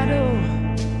battle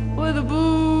with the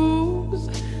booze,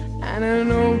 and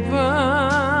an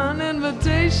open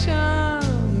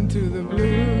invitation to the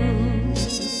blues.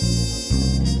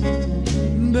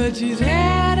 But she's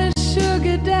had a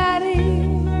sugar daddy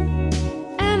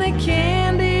and a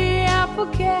candy apple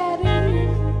caddy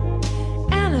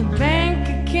and a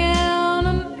bank account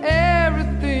and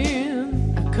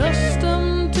everything,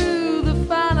 accustomed to the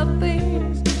finer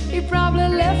things. He probably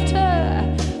left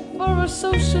her for a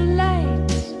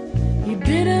socialite. He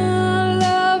didn't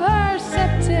love her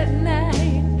except at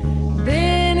night.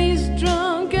 Then he's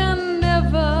drunk and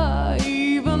never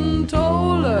even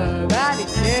told her that he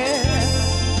cared.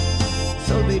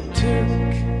 So they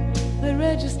took the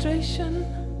registration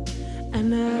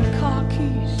and her car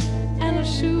keys and her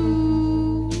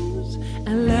shoes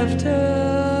and left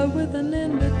her with an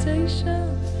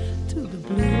invitation to the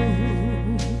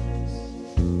blues.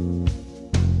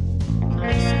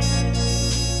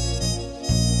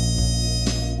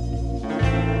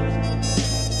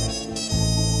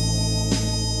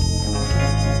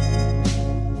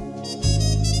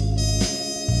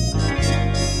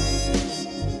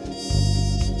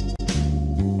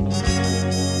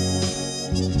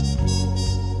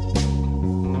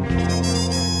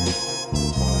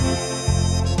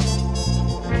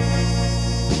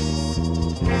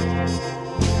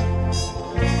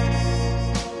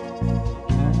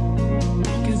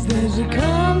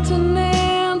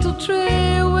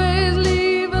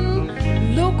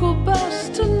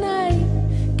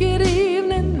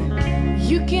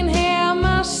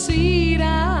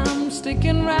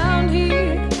 sticking round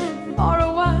here for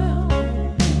a while.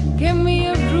 Give me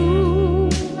a room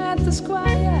at the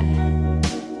Squire.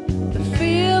 The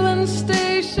filling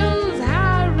station's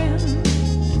hiring.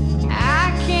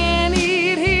 I can't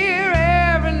eat here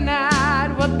every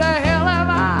night. What the hell have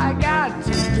I got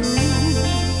to do?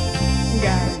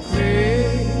 Got a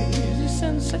crazy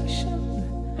sensation.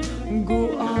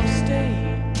 Go or stay,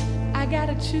 I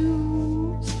gotta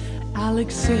choose. I'll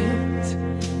accept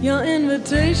your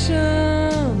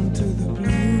invitation to the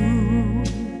blues.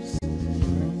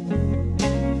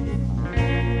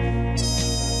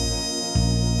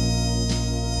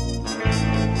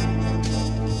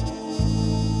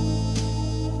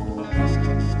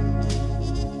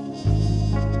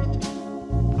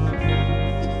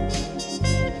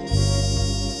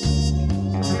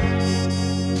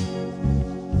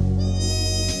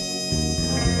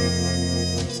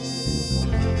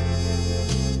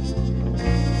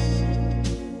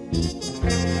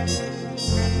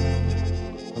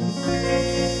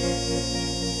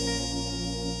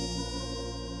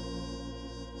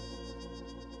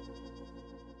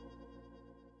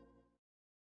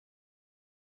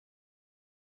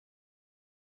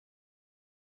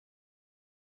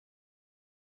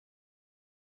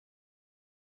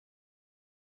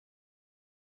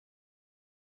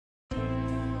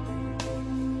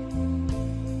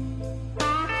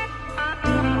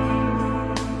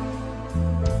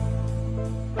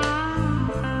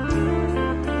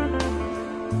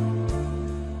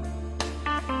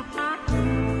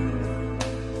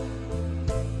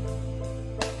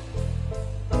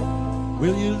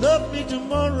 Will you love me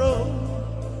tomorrow?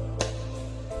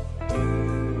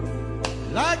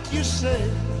 Like you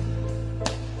said,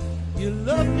 you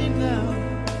love me now.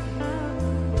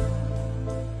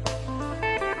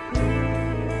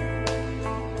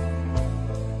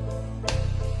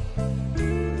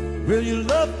 Will you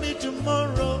love me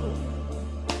tomorrow?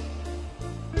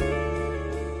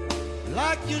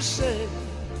 Like you said,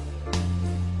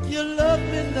 you love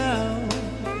me now.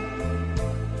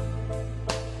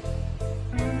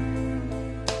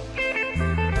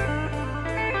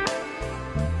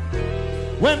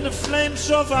 When the flames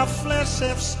of our flesh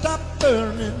have stopped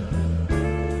burning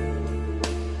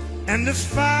and the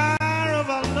fire of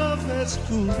our love has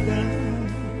cooled down,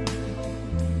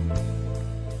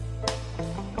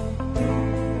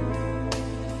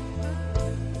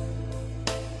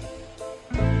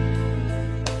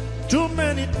 too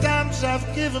many times I've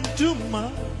given too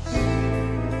much.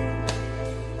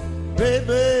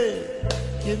 Baby,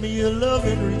 give me your love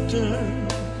in return.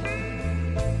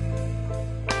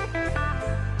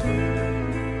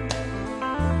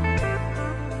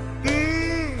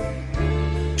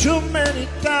 Too many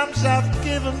times I've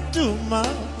given too much.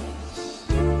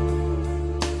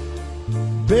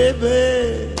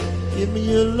 Baby, give me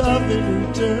your love in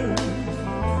return.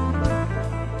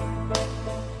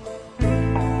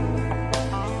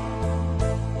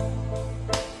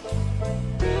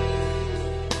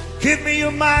 Give me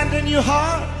your mind and your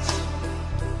heart,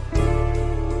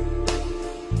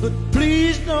 but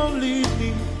please don't leave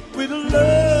me with a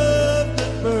love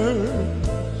that burns,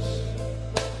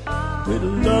 with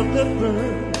a love that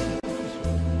burns.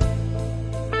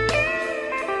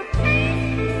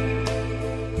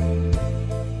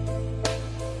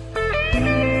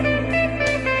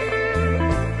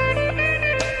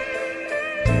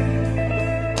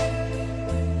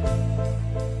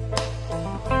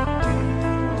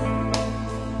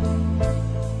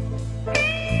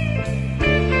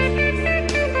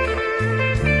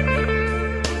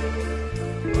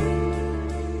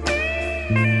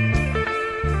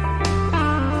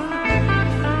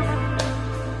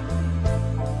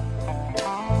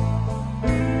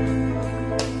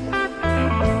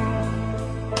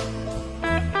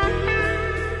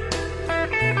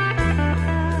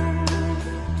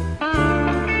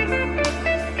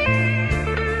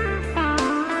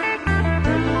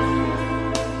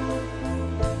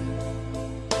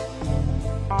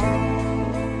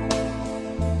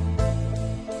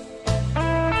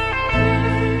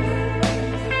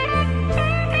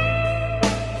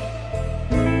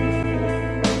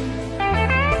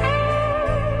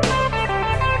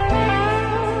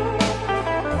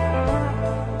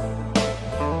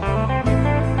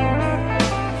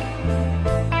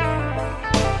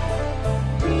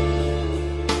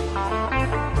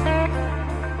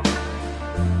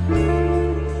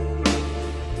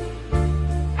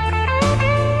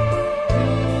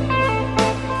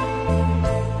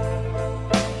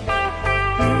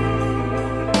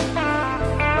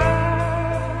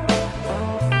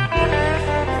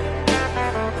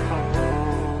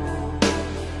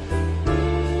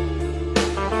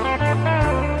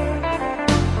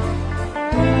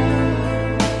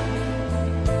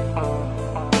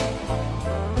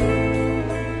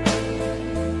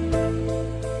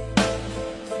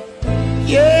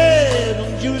 Yeah,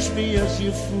 don't use me as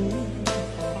your fool.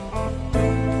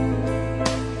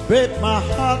 Babe, my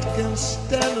heart can't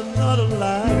stand another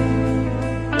lie.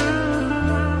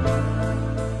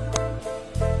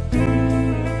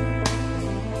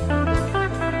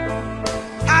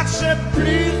 I said,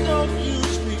 please don't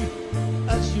use me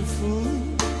as your fool.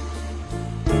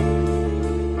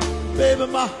 Baby,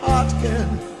 my heart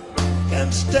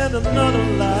can't stand another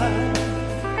lie.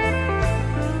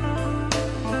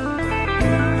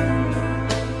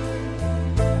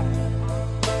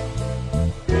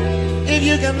 If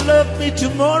you can love me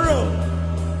tomorrow,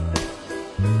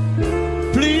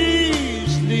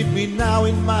 please leave me now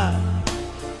in my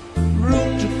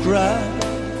room to cry.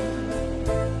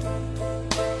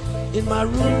 In my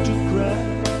room to cry.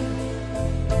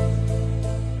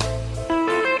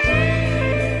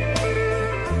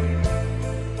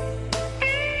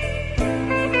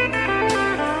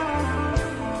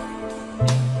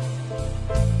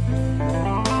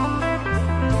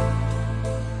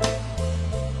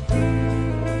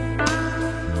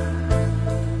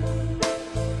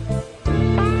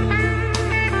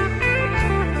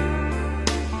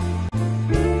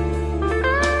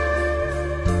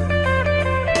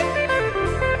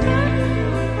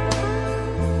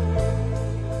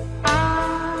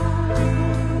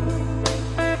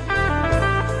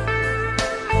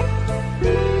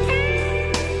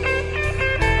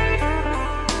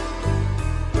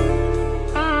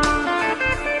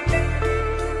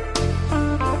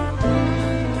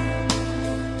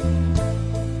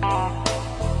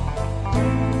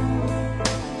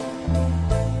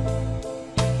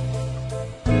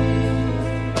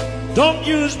 Don't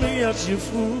use me as your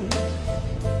fool.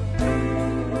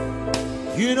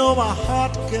 You know my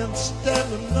heart can't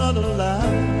stand another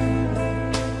lie.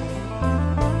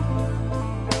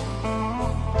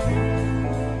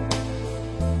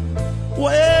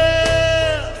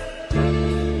 Well,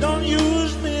 don't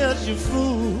use me as your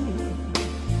fool.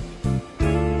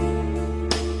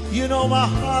 You know my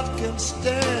heart can't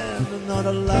stand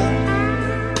another lie.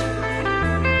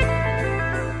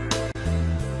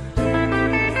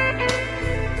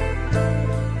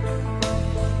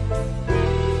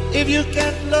 If you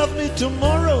can't love me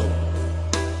tomorrow,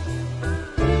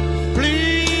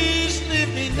 please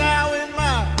leave me now in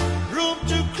my room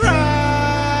to cry.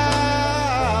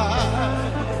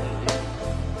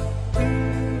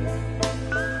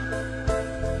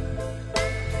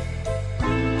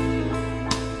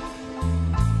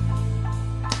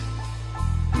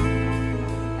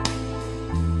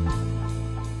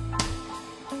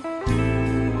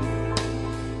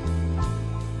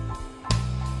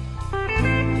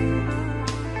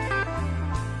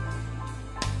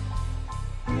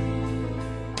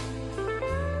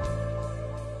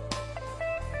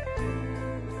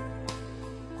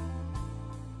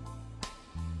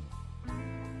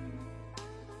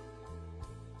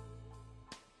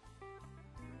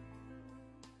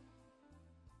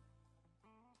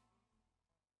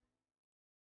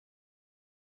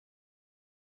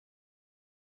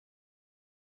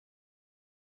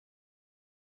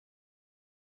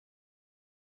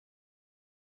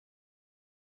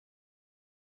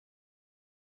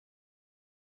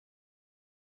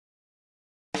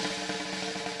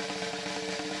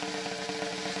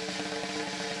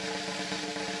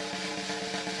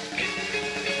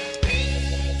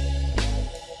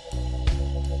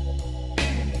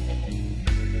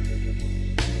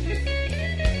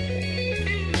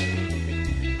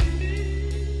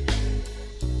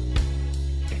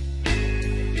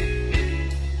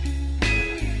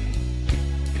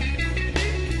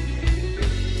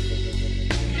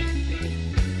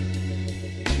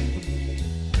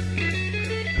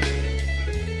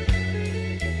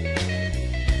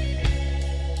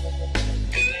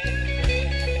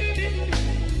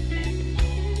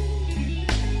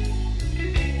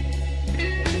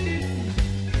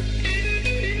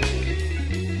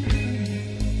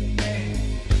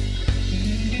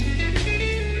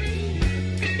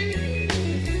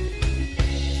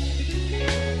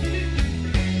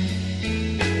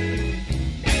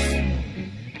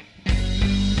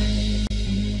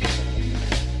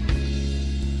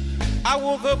 I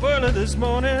woke up early this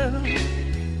morning.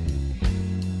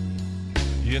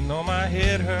 You know my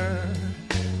head hurt,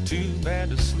 too bad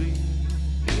to sleep.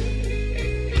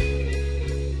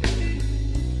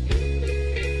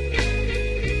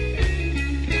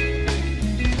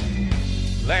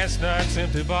 Last night's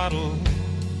empty bottles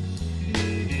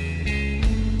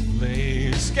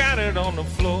lay scattered on the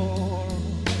floor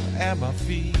at my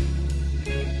feet.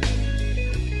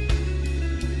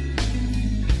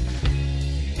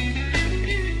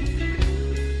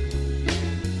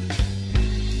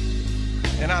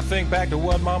 And I think back to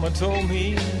what Mama told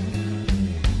me,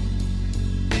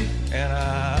 and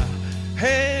I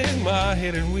hang my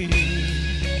head and weep.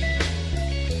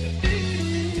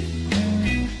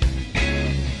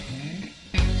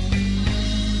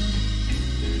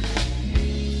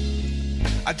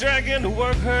 I drag into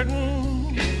work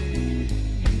hurting.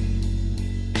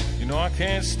 You know I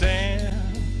can't stand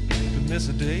to miss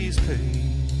a day's pay.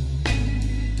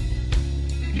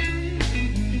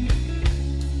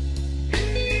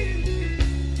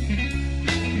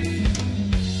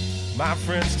 My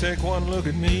friends take one look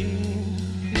at me,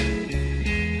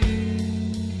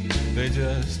 they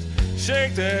just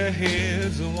shake their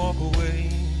heads and walk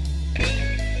away.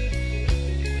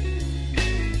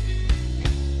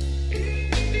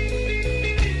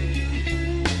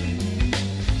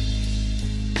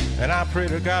 And I pray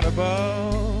to God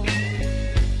above,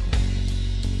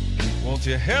 won't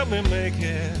you help me make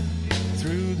it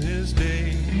through this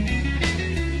day?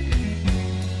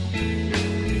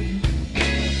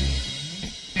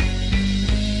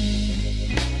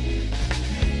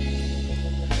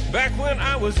 Back when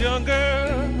I was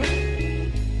younger,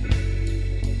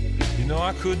 you know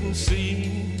I couldn't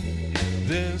see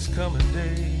this coming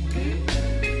day.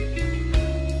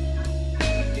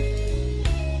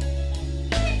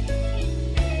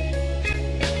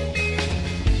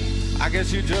 I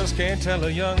guess you just can't tell a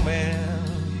young man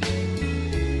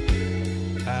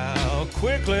how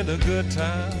quickly the good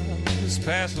times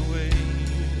pass away.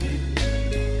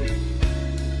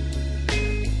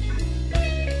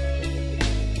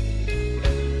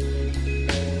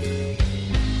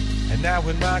 Now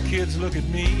when my kids look at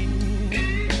me,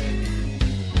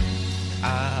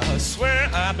 I swear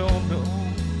I don't know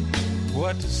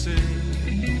what to say.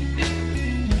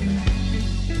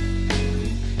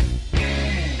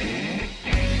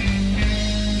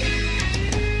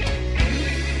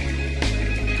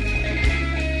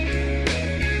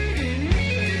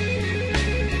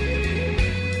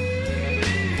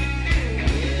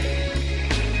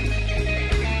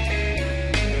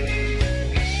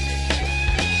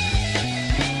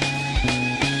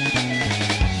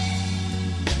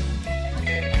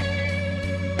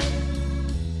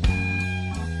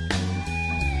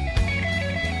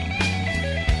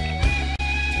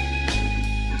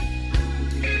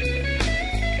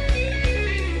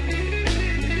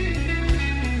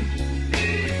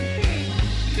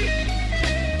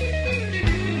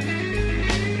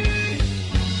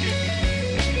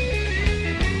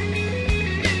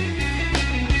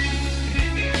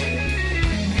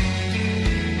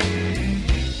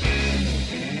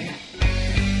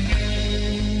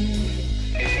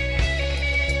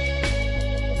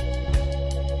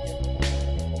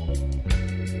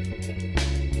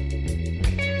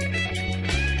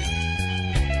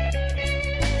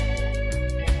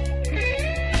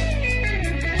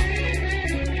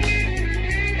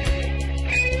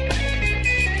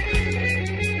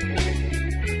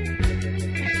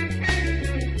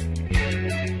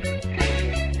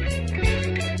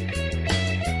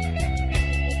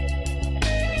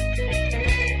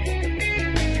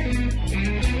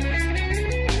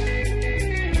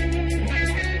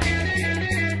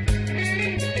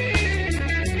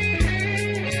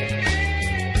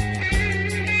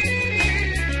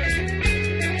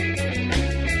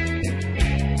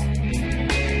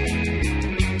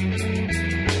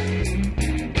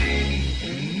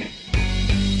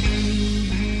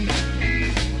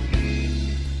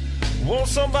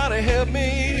 Somebody help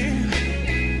me.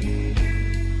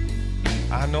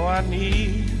 I know I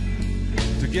need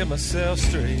to get myself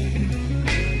straight.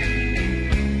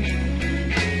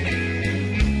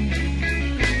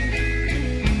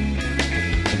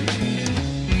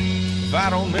 If I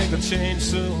don't make a change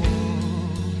soon,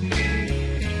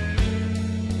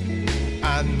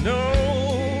 I know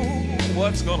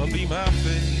what's gonna be my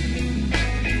fate.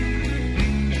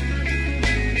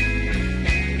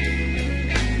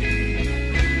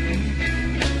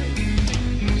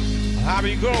 I'll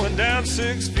be going down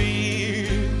 6 feet,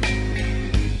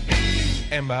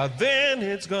 and by then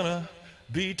it's gonna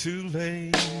be too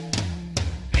late.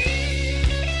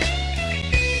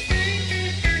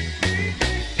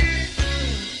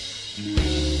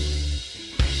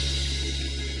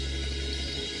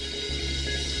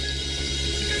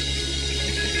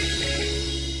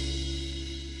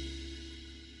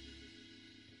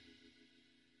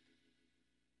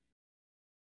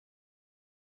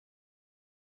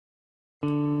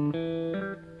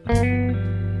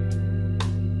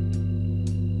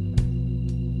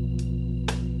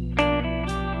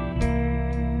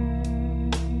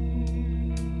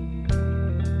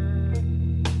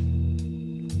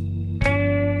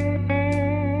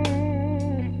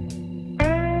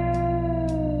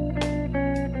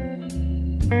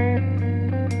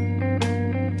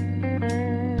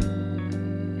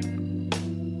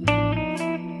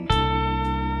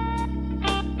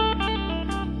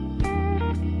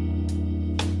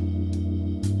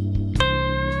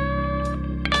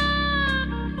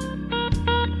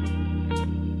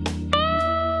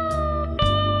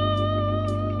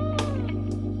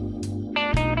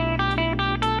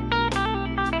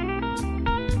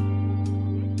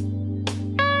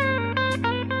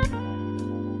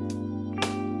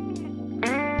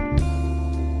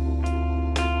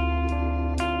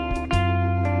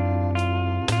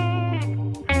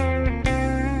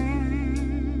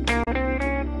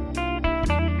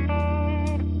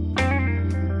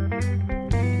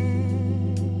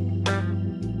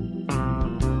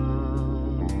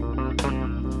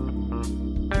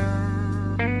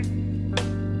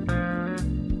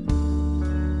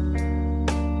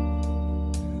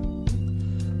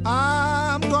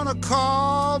 gonna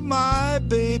call my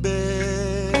baby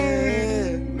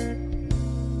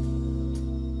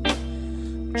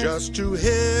just to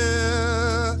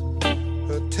hear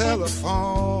her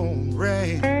telephone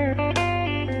ring.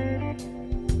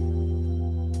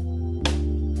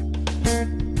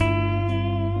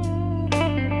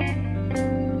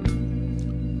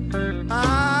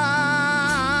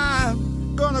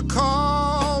 I'm gonna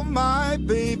call my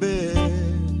baby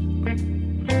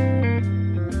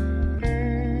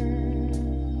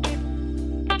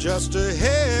just to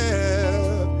hear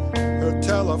her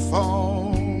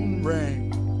telephone ring.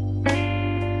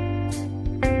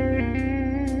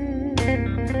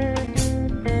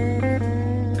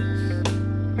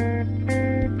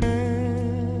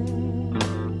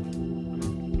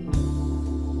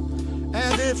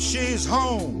 And if she's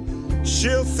home,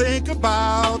 she'll think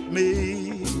about me.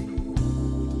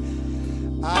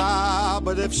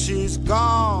 But if she's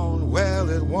gone, well,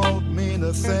 it won't mean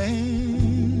a thing.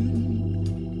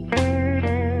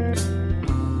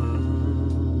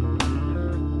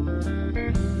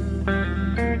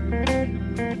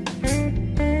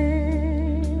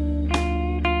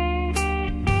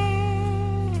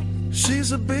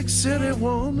 She's a big city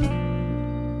woman.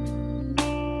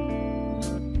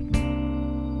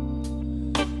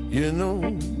 You know,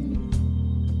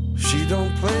 she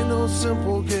don't play no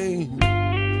simple game.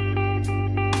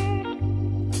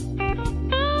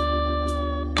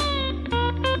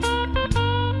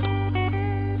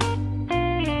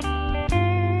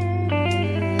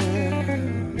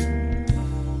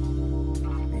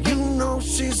 You know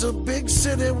she's a big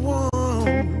city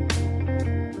woman.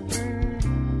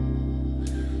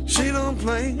 She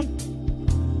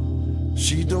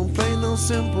don't play no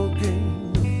simple game.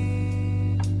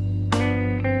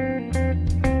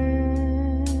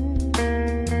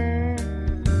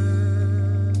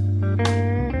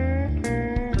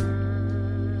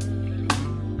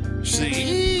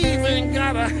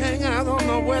 Hang out on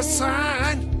the west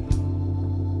side.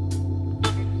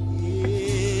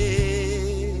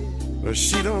 Yeah. But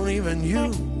she don't even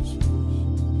use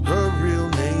her real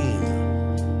name.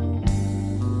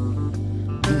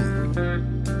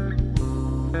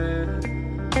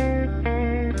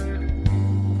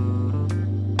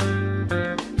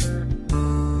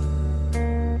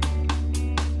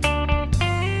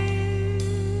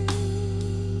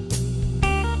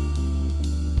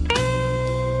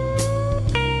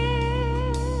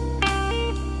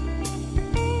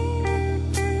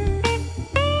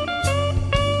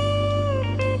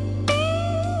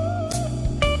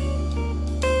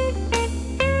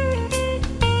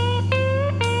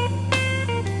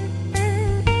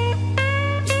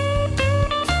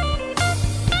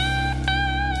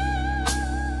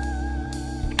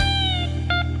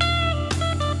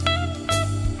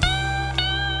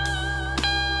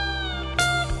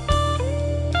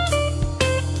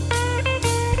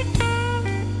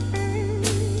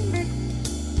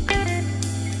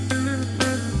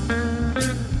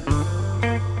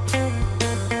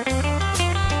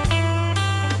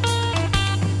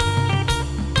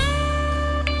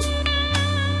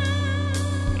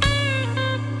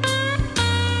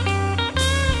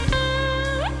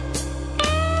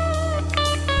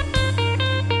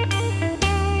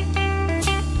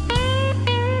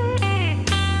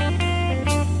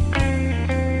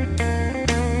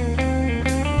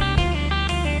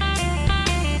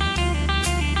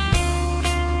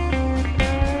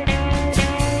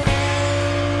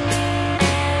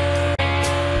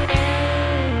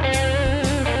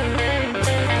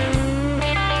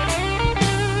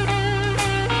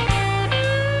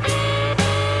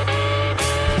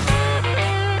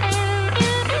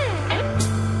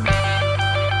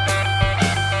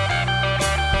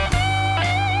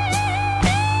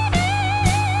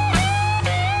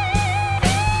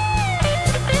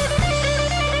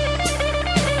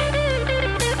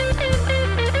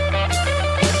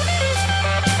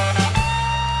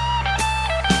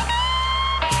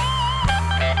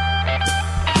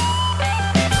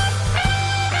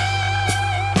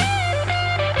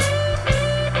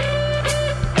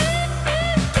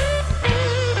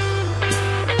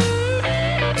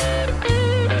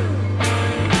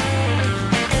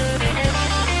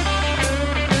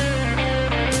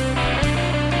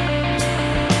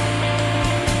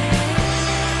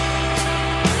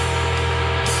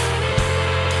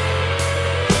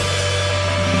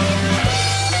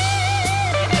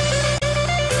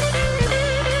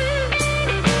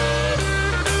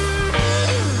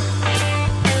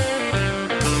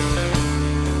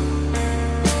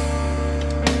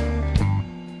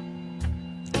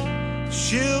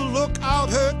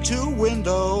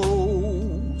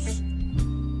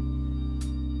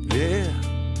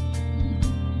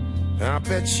 I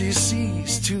bet she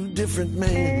sees two different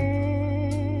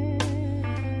men.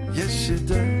 Yes, she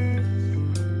does.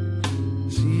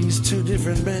 She's two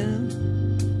different men.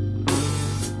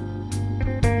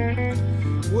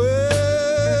 Well,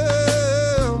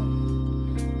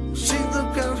 she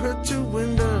looked out her two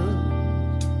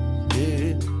windows.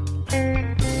 Yeah.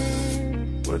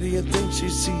 What do you think she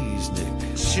sees,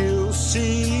 Nick? She'll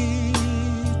see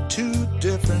two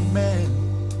different men.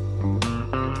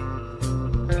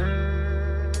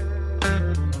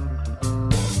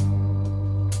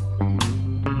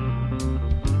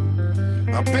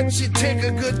 I bet she'd take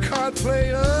a good card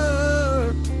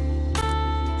player.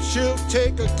 She'll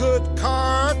take a good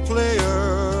card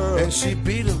player. And she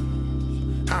beat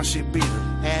him. How she beat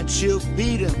him? And she'll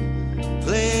beat him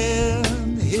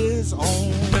playing his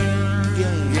own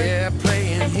game. Yeah,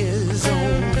 playing his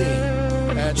own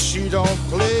game. And she don't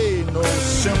play no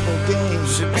simple game.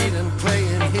 She beat him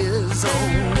playing his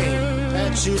own game.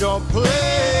 And she don't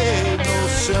play no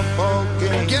simple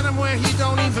game. Get him where he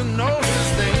don't even know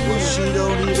his name. Well, she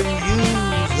don't even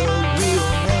use her real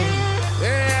name.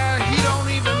 Yeah, he don't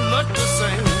even look the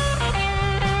same.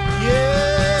 Yeah.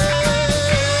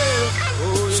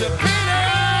 Oh, she beat him.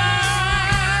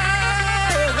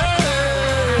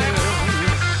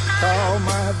 Call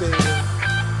my baby.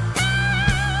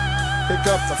 Pick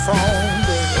up the phone,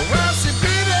 baby. Well, she beat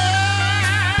him.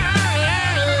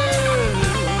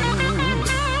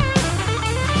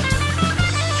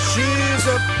 She's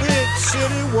a big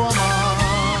city woman.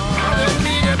 I didn't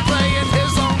need him playing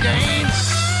his own game.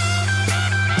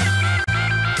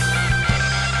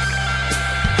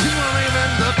 He won't even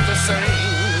look the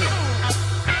same.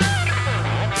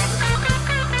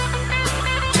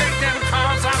 Take them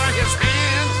cards out of his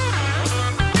hand.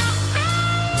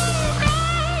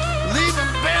 Leave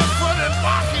him barefooted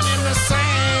walking in the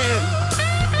sand.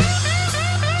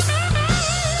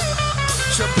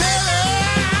 Chappelle.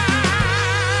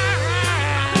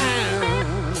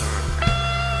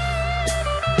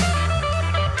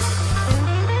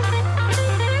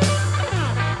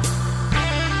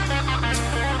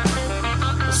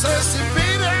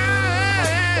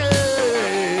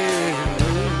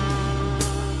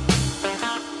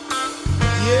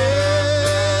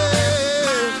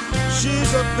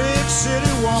 Big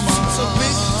city woman. She's a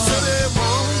big city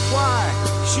woman. Why?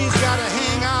 She's got to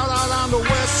hang out on the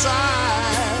west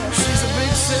side. She's a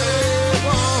big city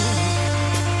woman.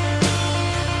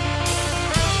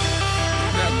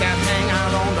 Got that hang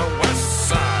out on the west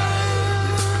side,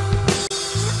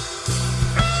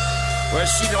 where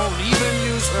she don't even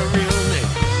use her real name.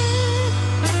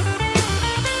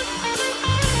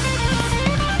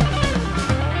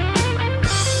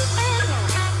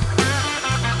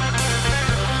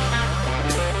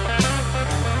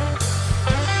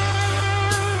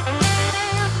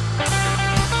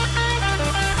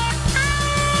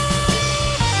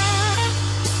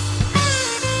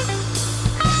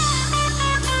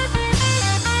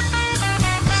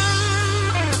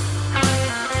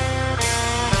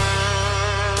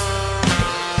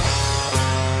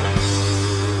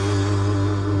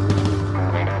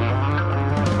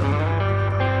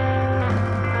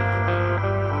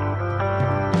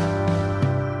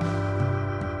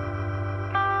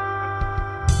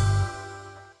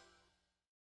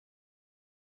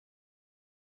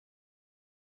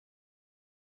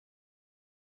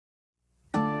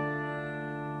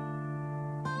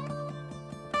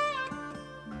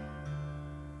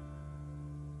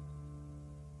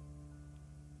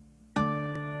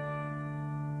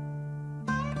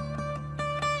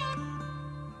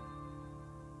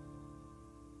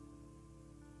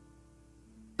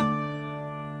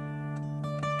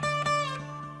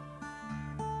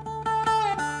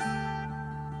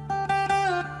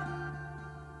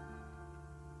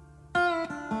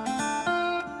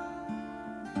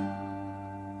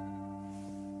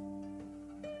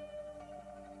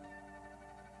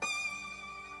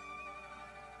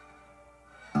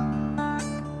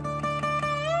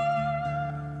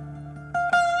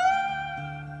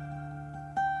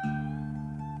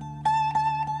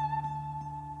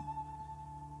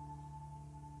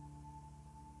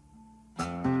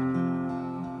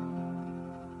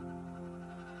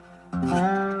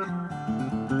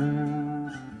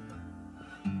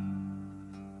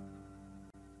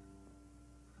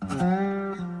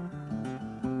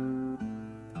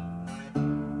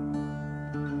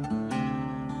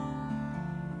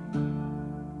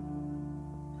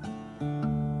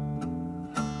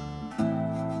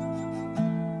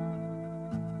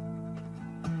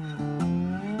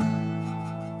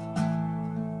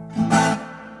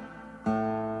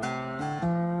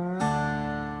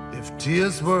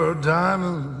 Tears were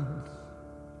diamonds,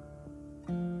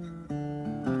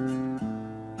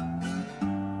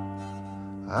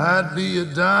 I'd be a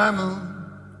diamond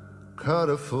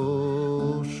cutter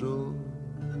for sure.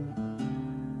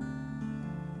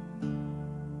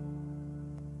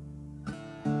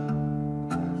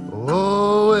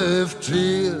 Oh, if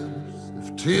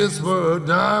tears were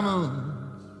diamonds,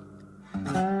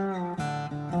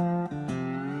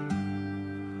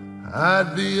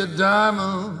 I'd be a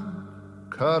diamond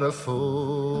cutter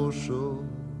for sure.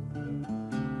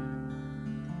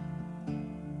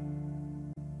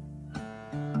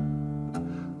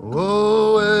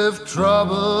 Oh, if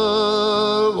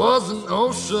trouble was an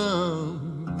ocean,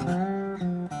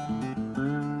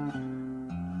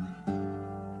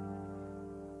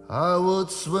 I would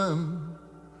swim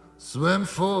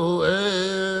forevermore.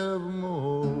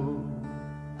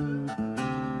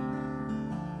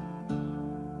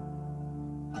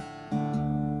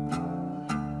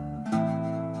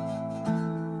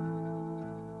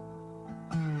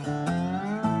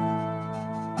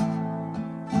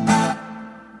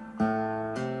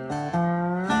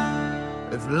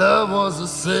 If love was a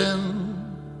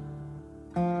sin,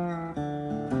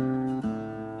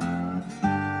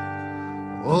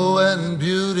 oh, and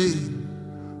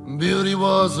beauty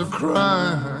was a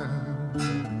crime.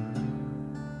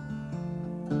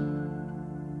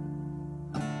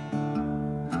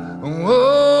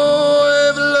 Oh,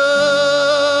 if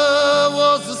love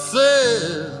was a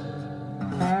sin,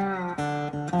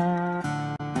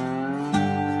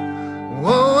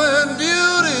 oh, and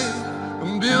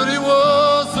beauty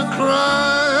was a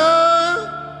crime.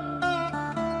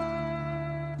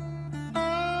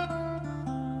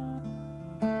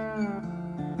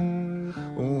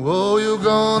 Oh, you're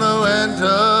gonna end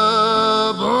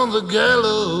up on the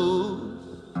gallows.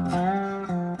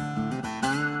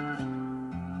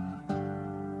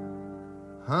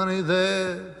 Honey,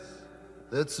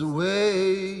 that's the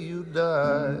way you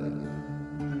die.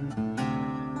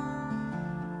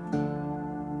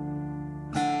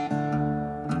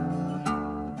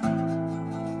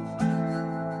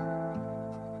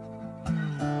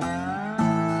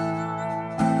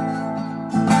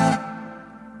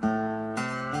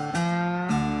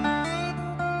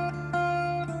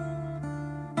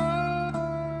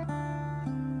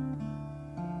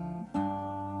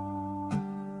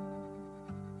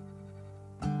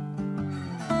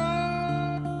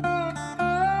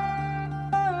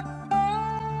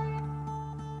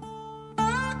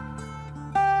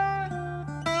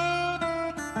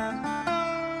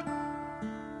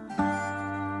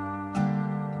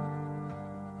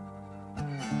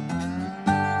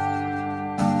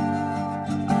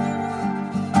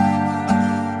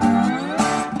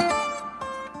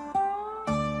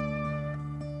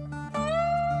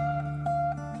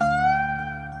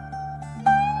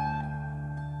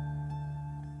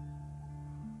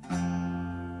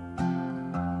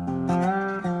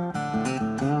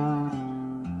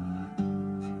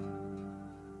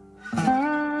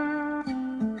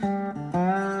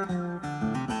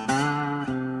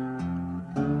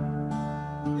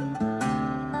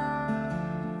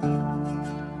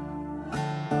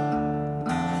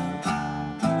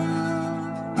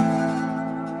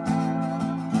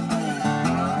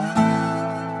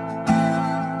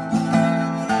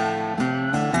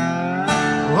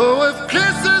 Oh, if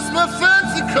kisses my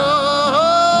fancy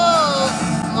cause,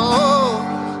 oh,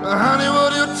 honey,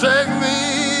 would you take me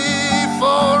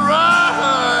for a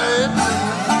ride?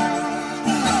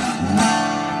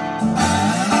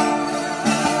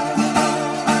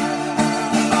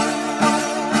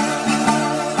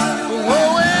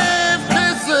 Oh, if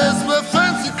kisses my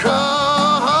fancy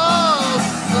cause,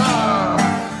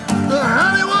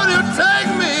 honey, would you take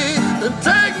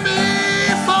me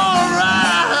for a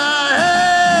ride?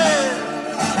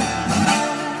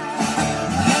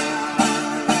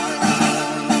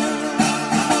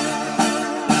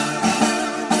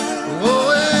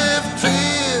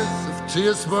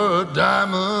 Tears were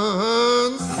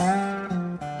diamonds,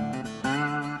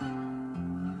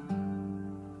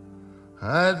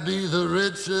 I'd be the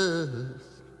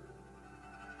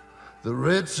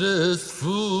richest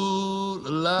fool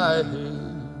alive.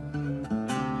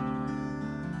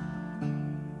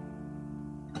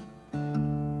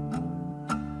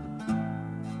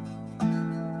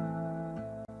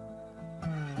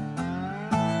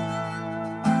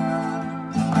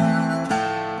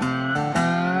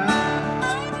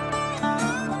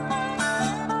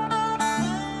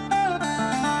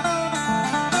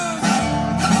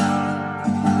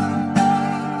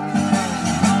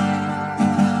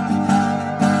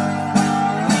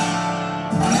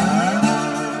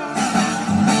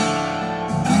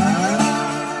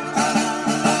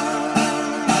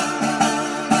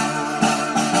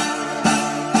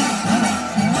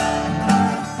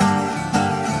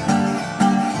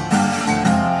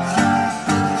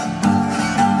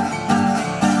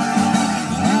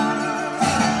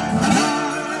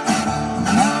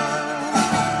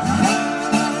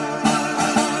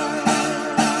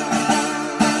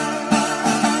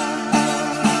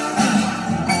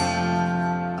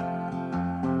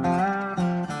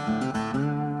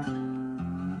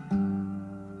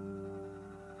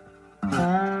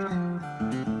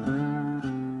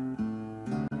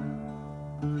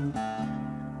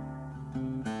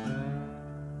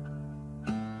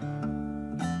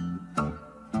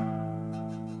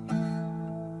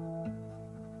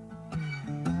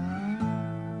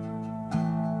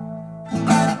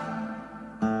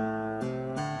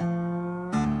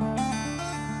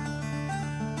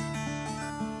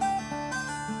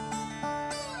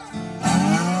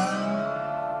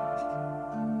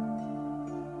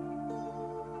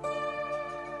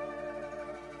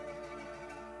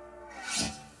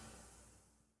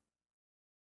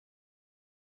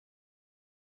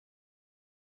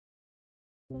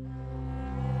 Thank